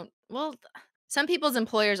you don't, well, some people's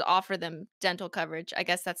employers offer them dental coverage. I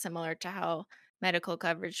guess that's similar to how medical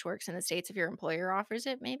coverage works in the States. If your employer offers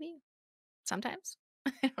it, maybe sometimes.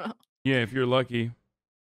 I don't know. Yeah, if you're lucky.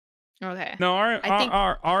 Okay. No, I think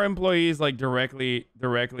our employees like directly.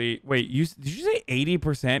 Wait, did you say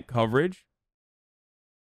 80% coverage?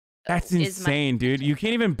 That's is my insane, dude. You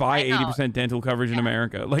can't even buy I know. 80% dental coverage in Yeah.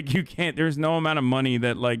 America. Like you can't. There's no amount of money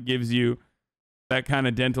that like gives you that kind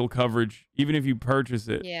of dental coverage, even if you purchase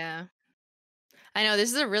it. Yeah. I know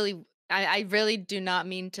this is a really I really do not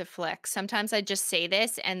mean to flex. Sometimes I just say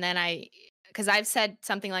this and then because I've said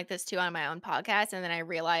something like this too on my own podcast, and then I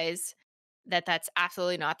realize that that's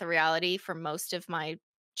absolutely not the reality for most of my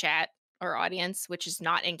chat or audience, which is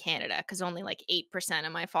not in Canada, because only like 8%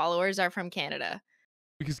 of my followers are from Canada.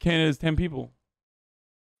 Because Canada is 10 people.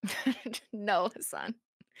 No, son.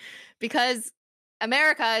 Because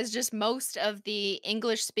America is just most of the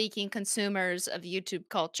English speaking consumers of YouTube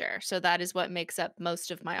culture. So that is what makes up most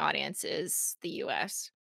of my audience is the US.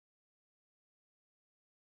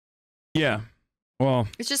 Yeah. Well,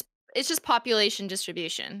 It's just population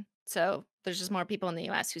distribution. So there's just more people in the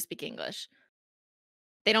US who speak English.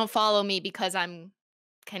 They don't follow me because I'm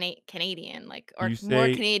Canadian, like, or you more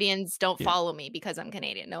say, Canadians don't yeah. follow me because I'm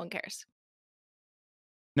Canadian. No one cares.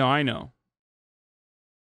 No, I know.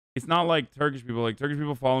 It's not like Turkish people. Like Turkish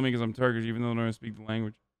people follow me because I'm Turkish, even though I don't speak the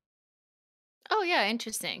language. Oh yeah,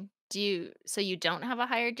 interesting. So you don't have a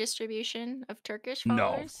higher distribution of Turkish No, of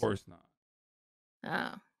followers? course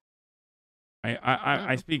not. Oh.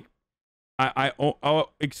 I speak. I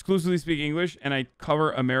exclusively speak English, and I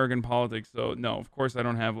cover American politics. So no, of course I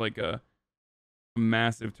don't have like a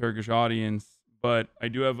massive Turkish audience, but I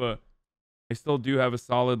still do have a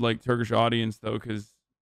solid like Turkish audience though, because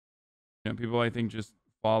people I think just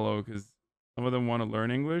follow because some of them want to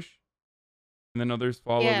learn English, and then others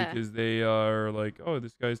follow Yeah. because they are like, oh,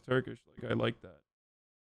 this guy's Turkish, like I like that.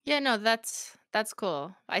 Yeah, no, that's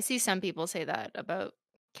cool. I see some people say that about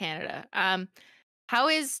Canada. How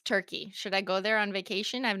is Turkey? Should I go there on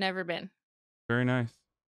vacation? I've never been. Very nice.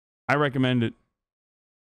 I recommend it.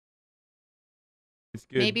 It's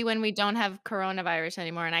good. Maybe when we don't have coronavirus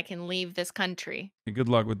anymore and I can leave this country. Hey, good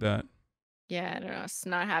luck with that. Yeah, I don't know. It's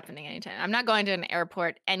not happening anytime. I'm not going to an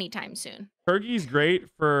airport anytime soon. Turkey's great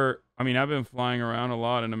for. I mean, I've been flying around a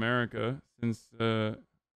lot in America since I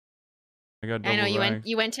got I know double rags.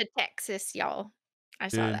 you went to Texas, y'all. I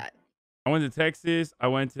saw Yeah. that. I went to Texas. I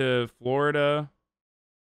went to Florida.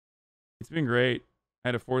 It's been great.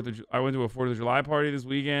 I went to a 4th of July party this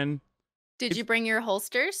weekend. Did you bring your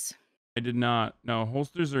holsters? I did not. No,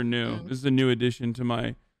 holsters are new. Mm. This is a new addition to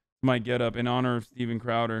my getup in honor of Steven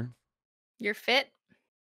Crowder. You're fit?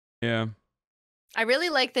 Yeah. I really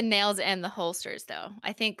like the nails and the holsters though.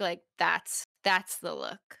 I think like that's the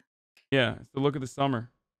look. Yeah, it's the look of the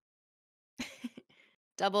summer.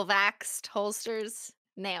 Double vaxxed holsters,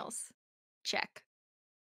 nails. Check.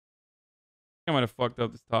 I might have fucked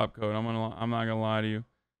up this top coat. I'm not gonna lie to you.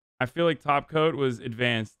 I feel like top coat was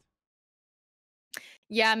advanced.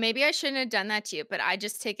 Yeah, maybe I shouldn't have done that to you, but I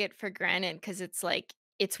just take it for granted because it's like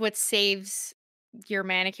it's what saves your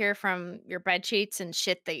manicure from your bed sheets and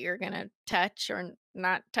shit that you're gonna touch or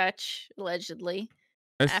not touch, allegedly,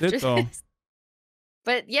 That's after it though. this.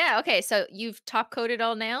 But yeah, okay, so you've top coated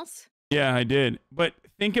all nails? Yeah, I did. But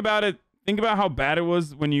think about it. Think about how bad it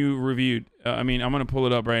was when you reviewed. I mean, I'm gonna pull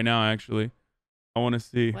it up right now. Actually, I want to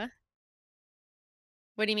see. What?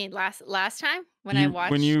 What do you mean last time when I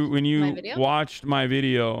watched when you my video? watched my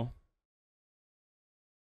video.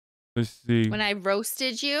 Let's see. When I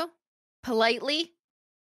roasted you politely?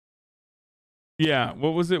 Yeah.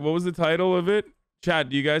 What was it? What was the title of it? Chat.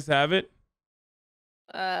 Do you guys have it?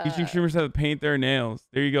 Teaching streamers how to paint their nails.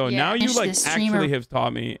 There you go. Yeah. Now you Finish like this streamer- actually have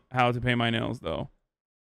taught me how to paint my nails though.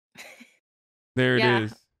 There Yeah. it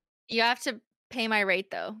is. You have to pay my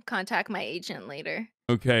rate though. Contact my agent later.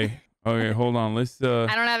 Okay. Okay, hold on. Let's I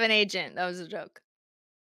don't have an agent. That was a joke.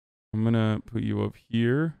 I'm gonna put you up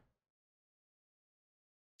here.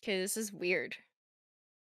 Okay, this is weird.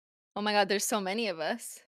 Oh my god, there's so many of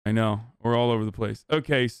us. I know. We're all over the place.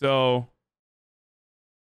 Okay, so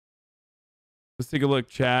let's take a look,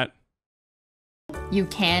 chat. You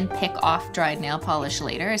can pick off dried nail polish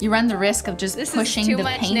later. You run the risk of just This pushing is too the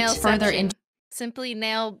much paint nailception. further into. Simply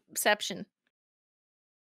nailception.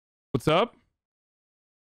 What's up?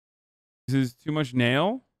 This is too much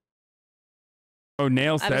nail? Oh,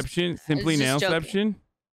 nailception? Simply just joking. nailception?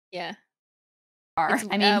 Yeah. I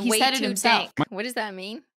mean, he way said it too himself. dank. What does that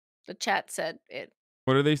mean? The chat said it.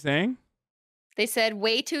 What are they saying? They said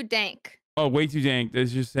way too dank. Oh, way too dank.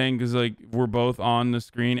 That's just saying because like we're both on the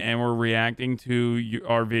screen and we're reacting to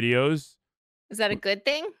our videos. Is that a good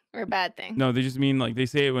thing or a bad thing? No, they just mean like they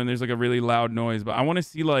say it when there's like a really loud noise. But I want to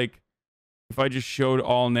see like if I just showed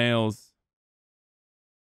all nails.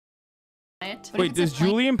 Wait, does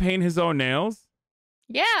Julian paint his own nails?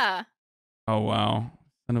 Yeah. Oh wow,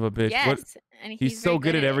 son of a bitch! Yes. What? And He's very so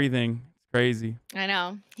good at it. everything. It's crazy. I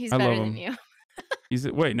know. He's I better love than him. you. He's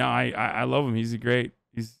wait, no, I love him. He's great.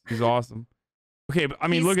 He's awesome. Okay, but I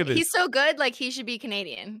mean, look at this. He's so good, like he should be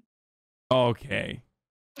Canadian. Okay.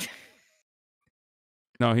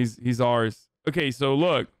 No, he's ours. Okay, so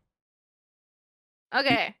look.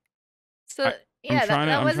 Okay. So I'm yeah, trying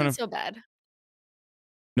to- that I'm wasn't trying to- so bad.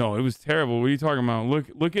 No, it was terrible. What are you talking about?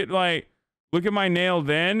 Look at my nail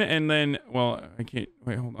then and then. Well, I can't.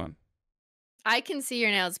 Wait, hold on. I can see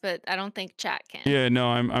your nails, but I don't think chat can. Yeah, no,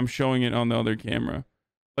 I'm showing it on the other camera.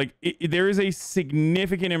 Like there is a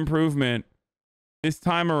significant improvement this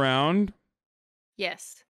time around.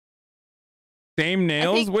 Yes. Same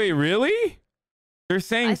nails? think- Wait, really? They're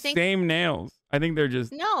saying I think- same nails. I think they're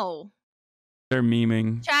just No. they're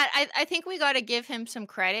memeing. Chat, I think we got to give him some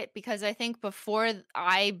credit because I think before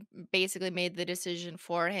I basically made the decision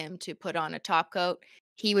for him to put on a top coat,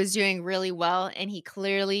 he was doing really well and he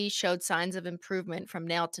clearly showed signs of improvement from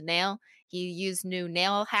nail to nail. He used new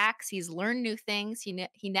nail hacks. He's learned new things.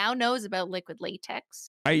 He now knows about liquid latex.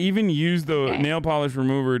 I even used the Okay. nail polish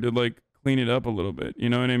remover to like clean it up a little bit. You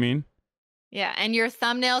know what I mean? Yeah, and your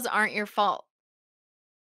thumbnails aren't your fault.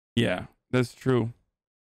 Yeah, that's true.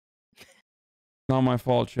 Not my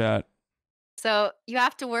fault, chat. So you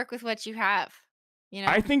have to work with what you have. You know?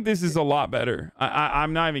 I think this is a lot better.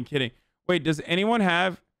 I'm not even kidding. Wait, does anyone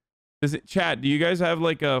have? Does it chat? Do you guys have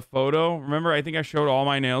like a photo? Remember, I think I showed all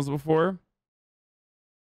my nails before.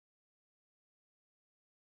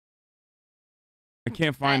 I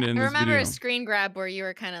can't find it in I this remember video. a screen grab where you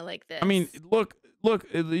were kind of like this. I mean, look,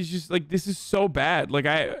 it's just like this is so bad. Like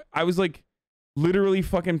I was like literally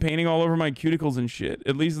fucking painting all over my cuticles and shit.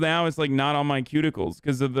 At least now it's like not on my cuticles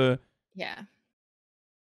because of the. Yeah.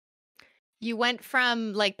 You went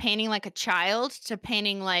from like painting like a child to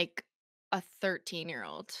painting like a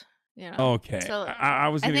 13-year-old. You know. Okay, So I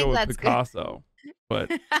was I gonna think go with that's good. Picasso, but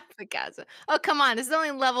Picasso. Oh, come on. This is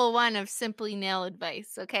only level 1 of Simply Nail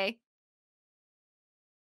advice, okay?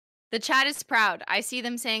 The chat is proud. I see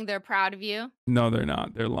them saying they're proud of you. no, they're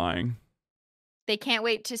not. They're lying. They can't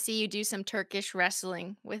wait to see you do some Turkish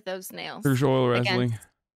wrestling with those nails. Turkish oil wrestling.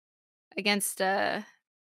 Against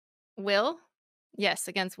Will? Yes,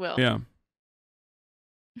 against Will. Yeah.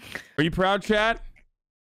 Are you proud, chat?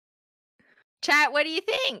 Chat, what do you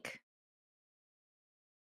think?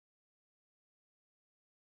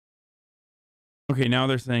 Okay, now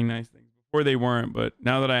they're saying nice things. Before they weren't, but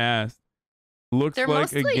now that I asked, looks They're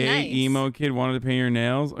like a mostly gay nice. emo kid wanted to paint your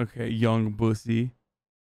nails. Okay, young bussy.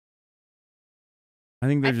 I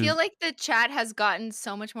think they're I just. feel like the chat has gotten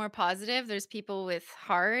so much more positive. There's people with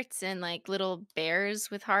hearts and like little bears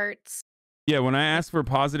with hearts. Yeah, when I ask for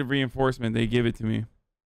positive reinforcement, they give it to me.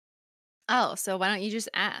 Oh, so why don't you just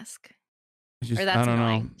ask? It's just, Or that's I don't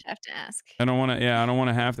annoying know. to have to ask. I don't want to. Yeah, I don't want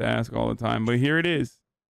to have to ask all the time. But here it is.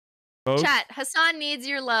 Folks. Chat, Hasan needs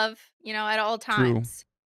your love, you know, at all True. times.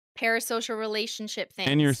 Parasocial relationship things.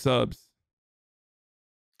 And your subs.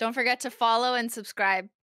 Don't forget to follow and subscribe.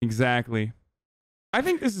 Exactly. I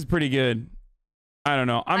think this is pretty good. I don't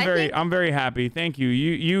know. I'm very happy. Thank you.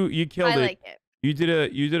 You killed I it. like it. You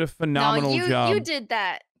did a phenomenal no, job. you did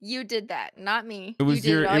that. You did that, not me. It was you did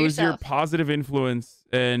your it all was your yourself. positive influence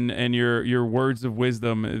and your words of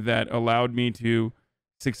wisdom that allowed me to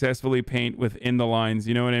successfully paint within the lines.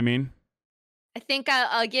 You know what I mean? I think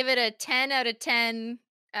I'll give it a 10 out of 10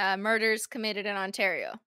 murders committed in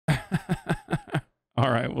Ontario. All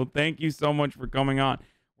right. Well, thank you so much for coming on.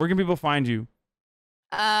 Where can people find you?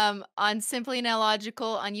 On Simply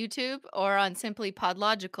Nailogical on YouTube, or on Simply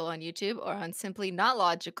Podlogical on YouTube, or on Simply Not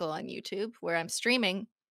Logical on YouTube, where I'm streaming.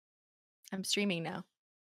 I'm streaming now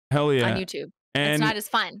Hell on yeah. YouTube. It's And not as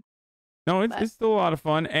fun. no, but- it's still a lot of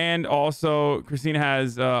fun. And also, Christina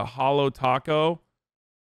has Hollow Taco,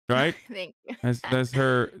 right? Thank you. That's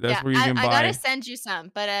her. That's Yeah, where you can I buy. gotta send you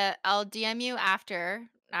some, but I'll DM you after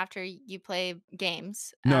you play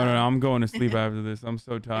games. No, I'm going to sleep after this. I'm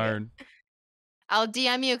so tired. I'll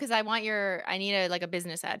DM you because I need a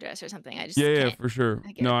business address or something. I just Yeah, can't for sure.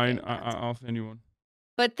 get No, it. I'll send you one.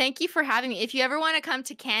 But thank you for having me. If you ever want to come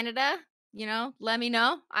to Canada, let me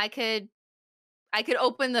know. I could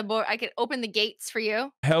open the gates for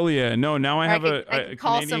you. Hell yeah. No, now I have I a could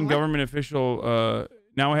call Canadian someone. government official.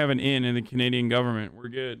 Now I have an in the Canadian government. We're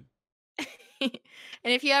good.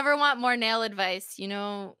 And if you ever want more nail advice, you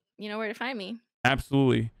know where to find me.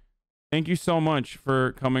 Absolutely. Thank you so much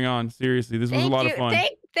for coming on. Seriously, this was a lot of fun.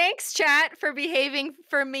 Thanks, chat, for behaving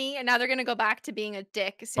for me. And now they're gonna go back to being a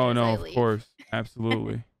dick as soon as I leave. Of course.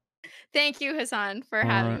 Absolutely. Thank you, Hasan, for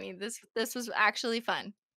having me. This was actually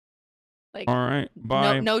fun. All right.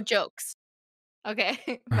 Bye. No jokes.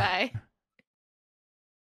 Okay. Bye.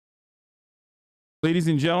 Ladies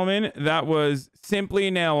and gentlemen, that was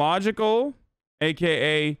Simply Nailogical,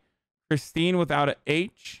 aka Christine without a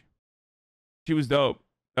H. She was dope.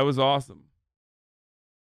 That was awesome.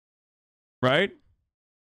 Right?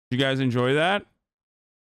 Did you guys enjoy that?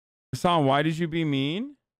 Hasan, why did you be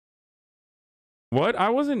mean? What? I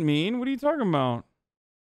wasn't mean. What are you talking about?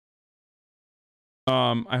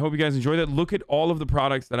 I hope you guys enjoy that. Look at all of the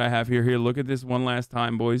products that I have here. Here, look at this one last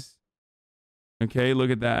time, boys. Okay, look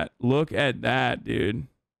at that. Look at that, dude.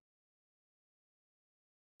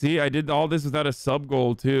 See, I did all this without a sub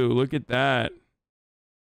goal, too. Look at that.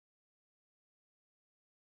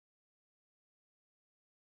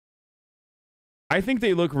 I think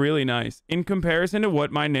they look really nice. In comparison to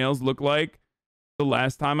what my nails look like the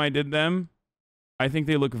last time I did them, I think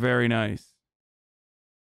they look very nice.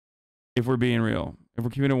 If we're being real. If we're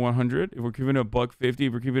keeping it 100, if we're keeping it $1.50,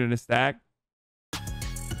 if we're keeping it in a stack,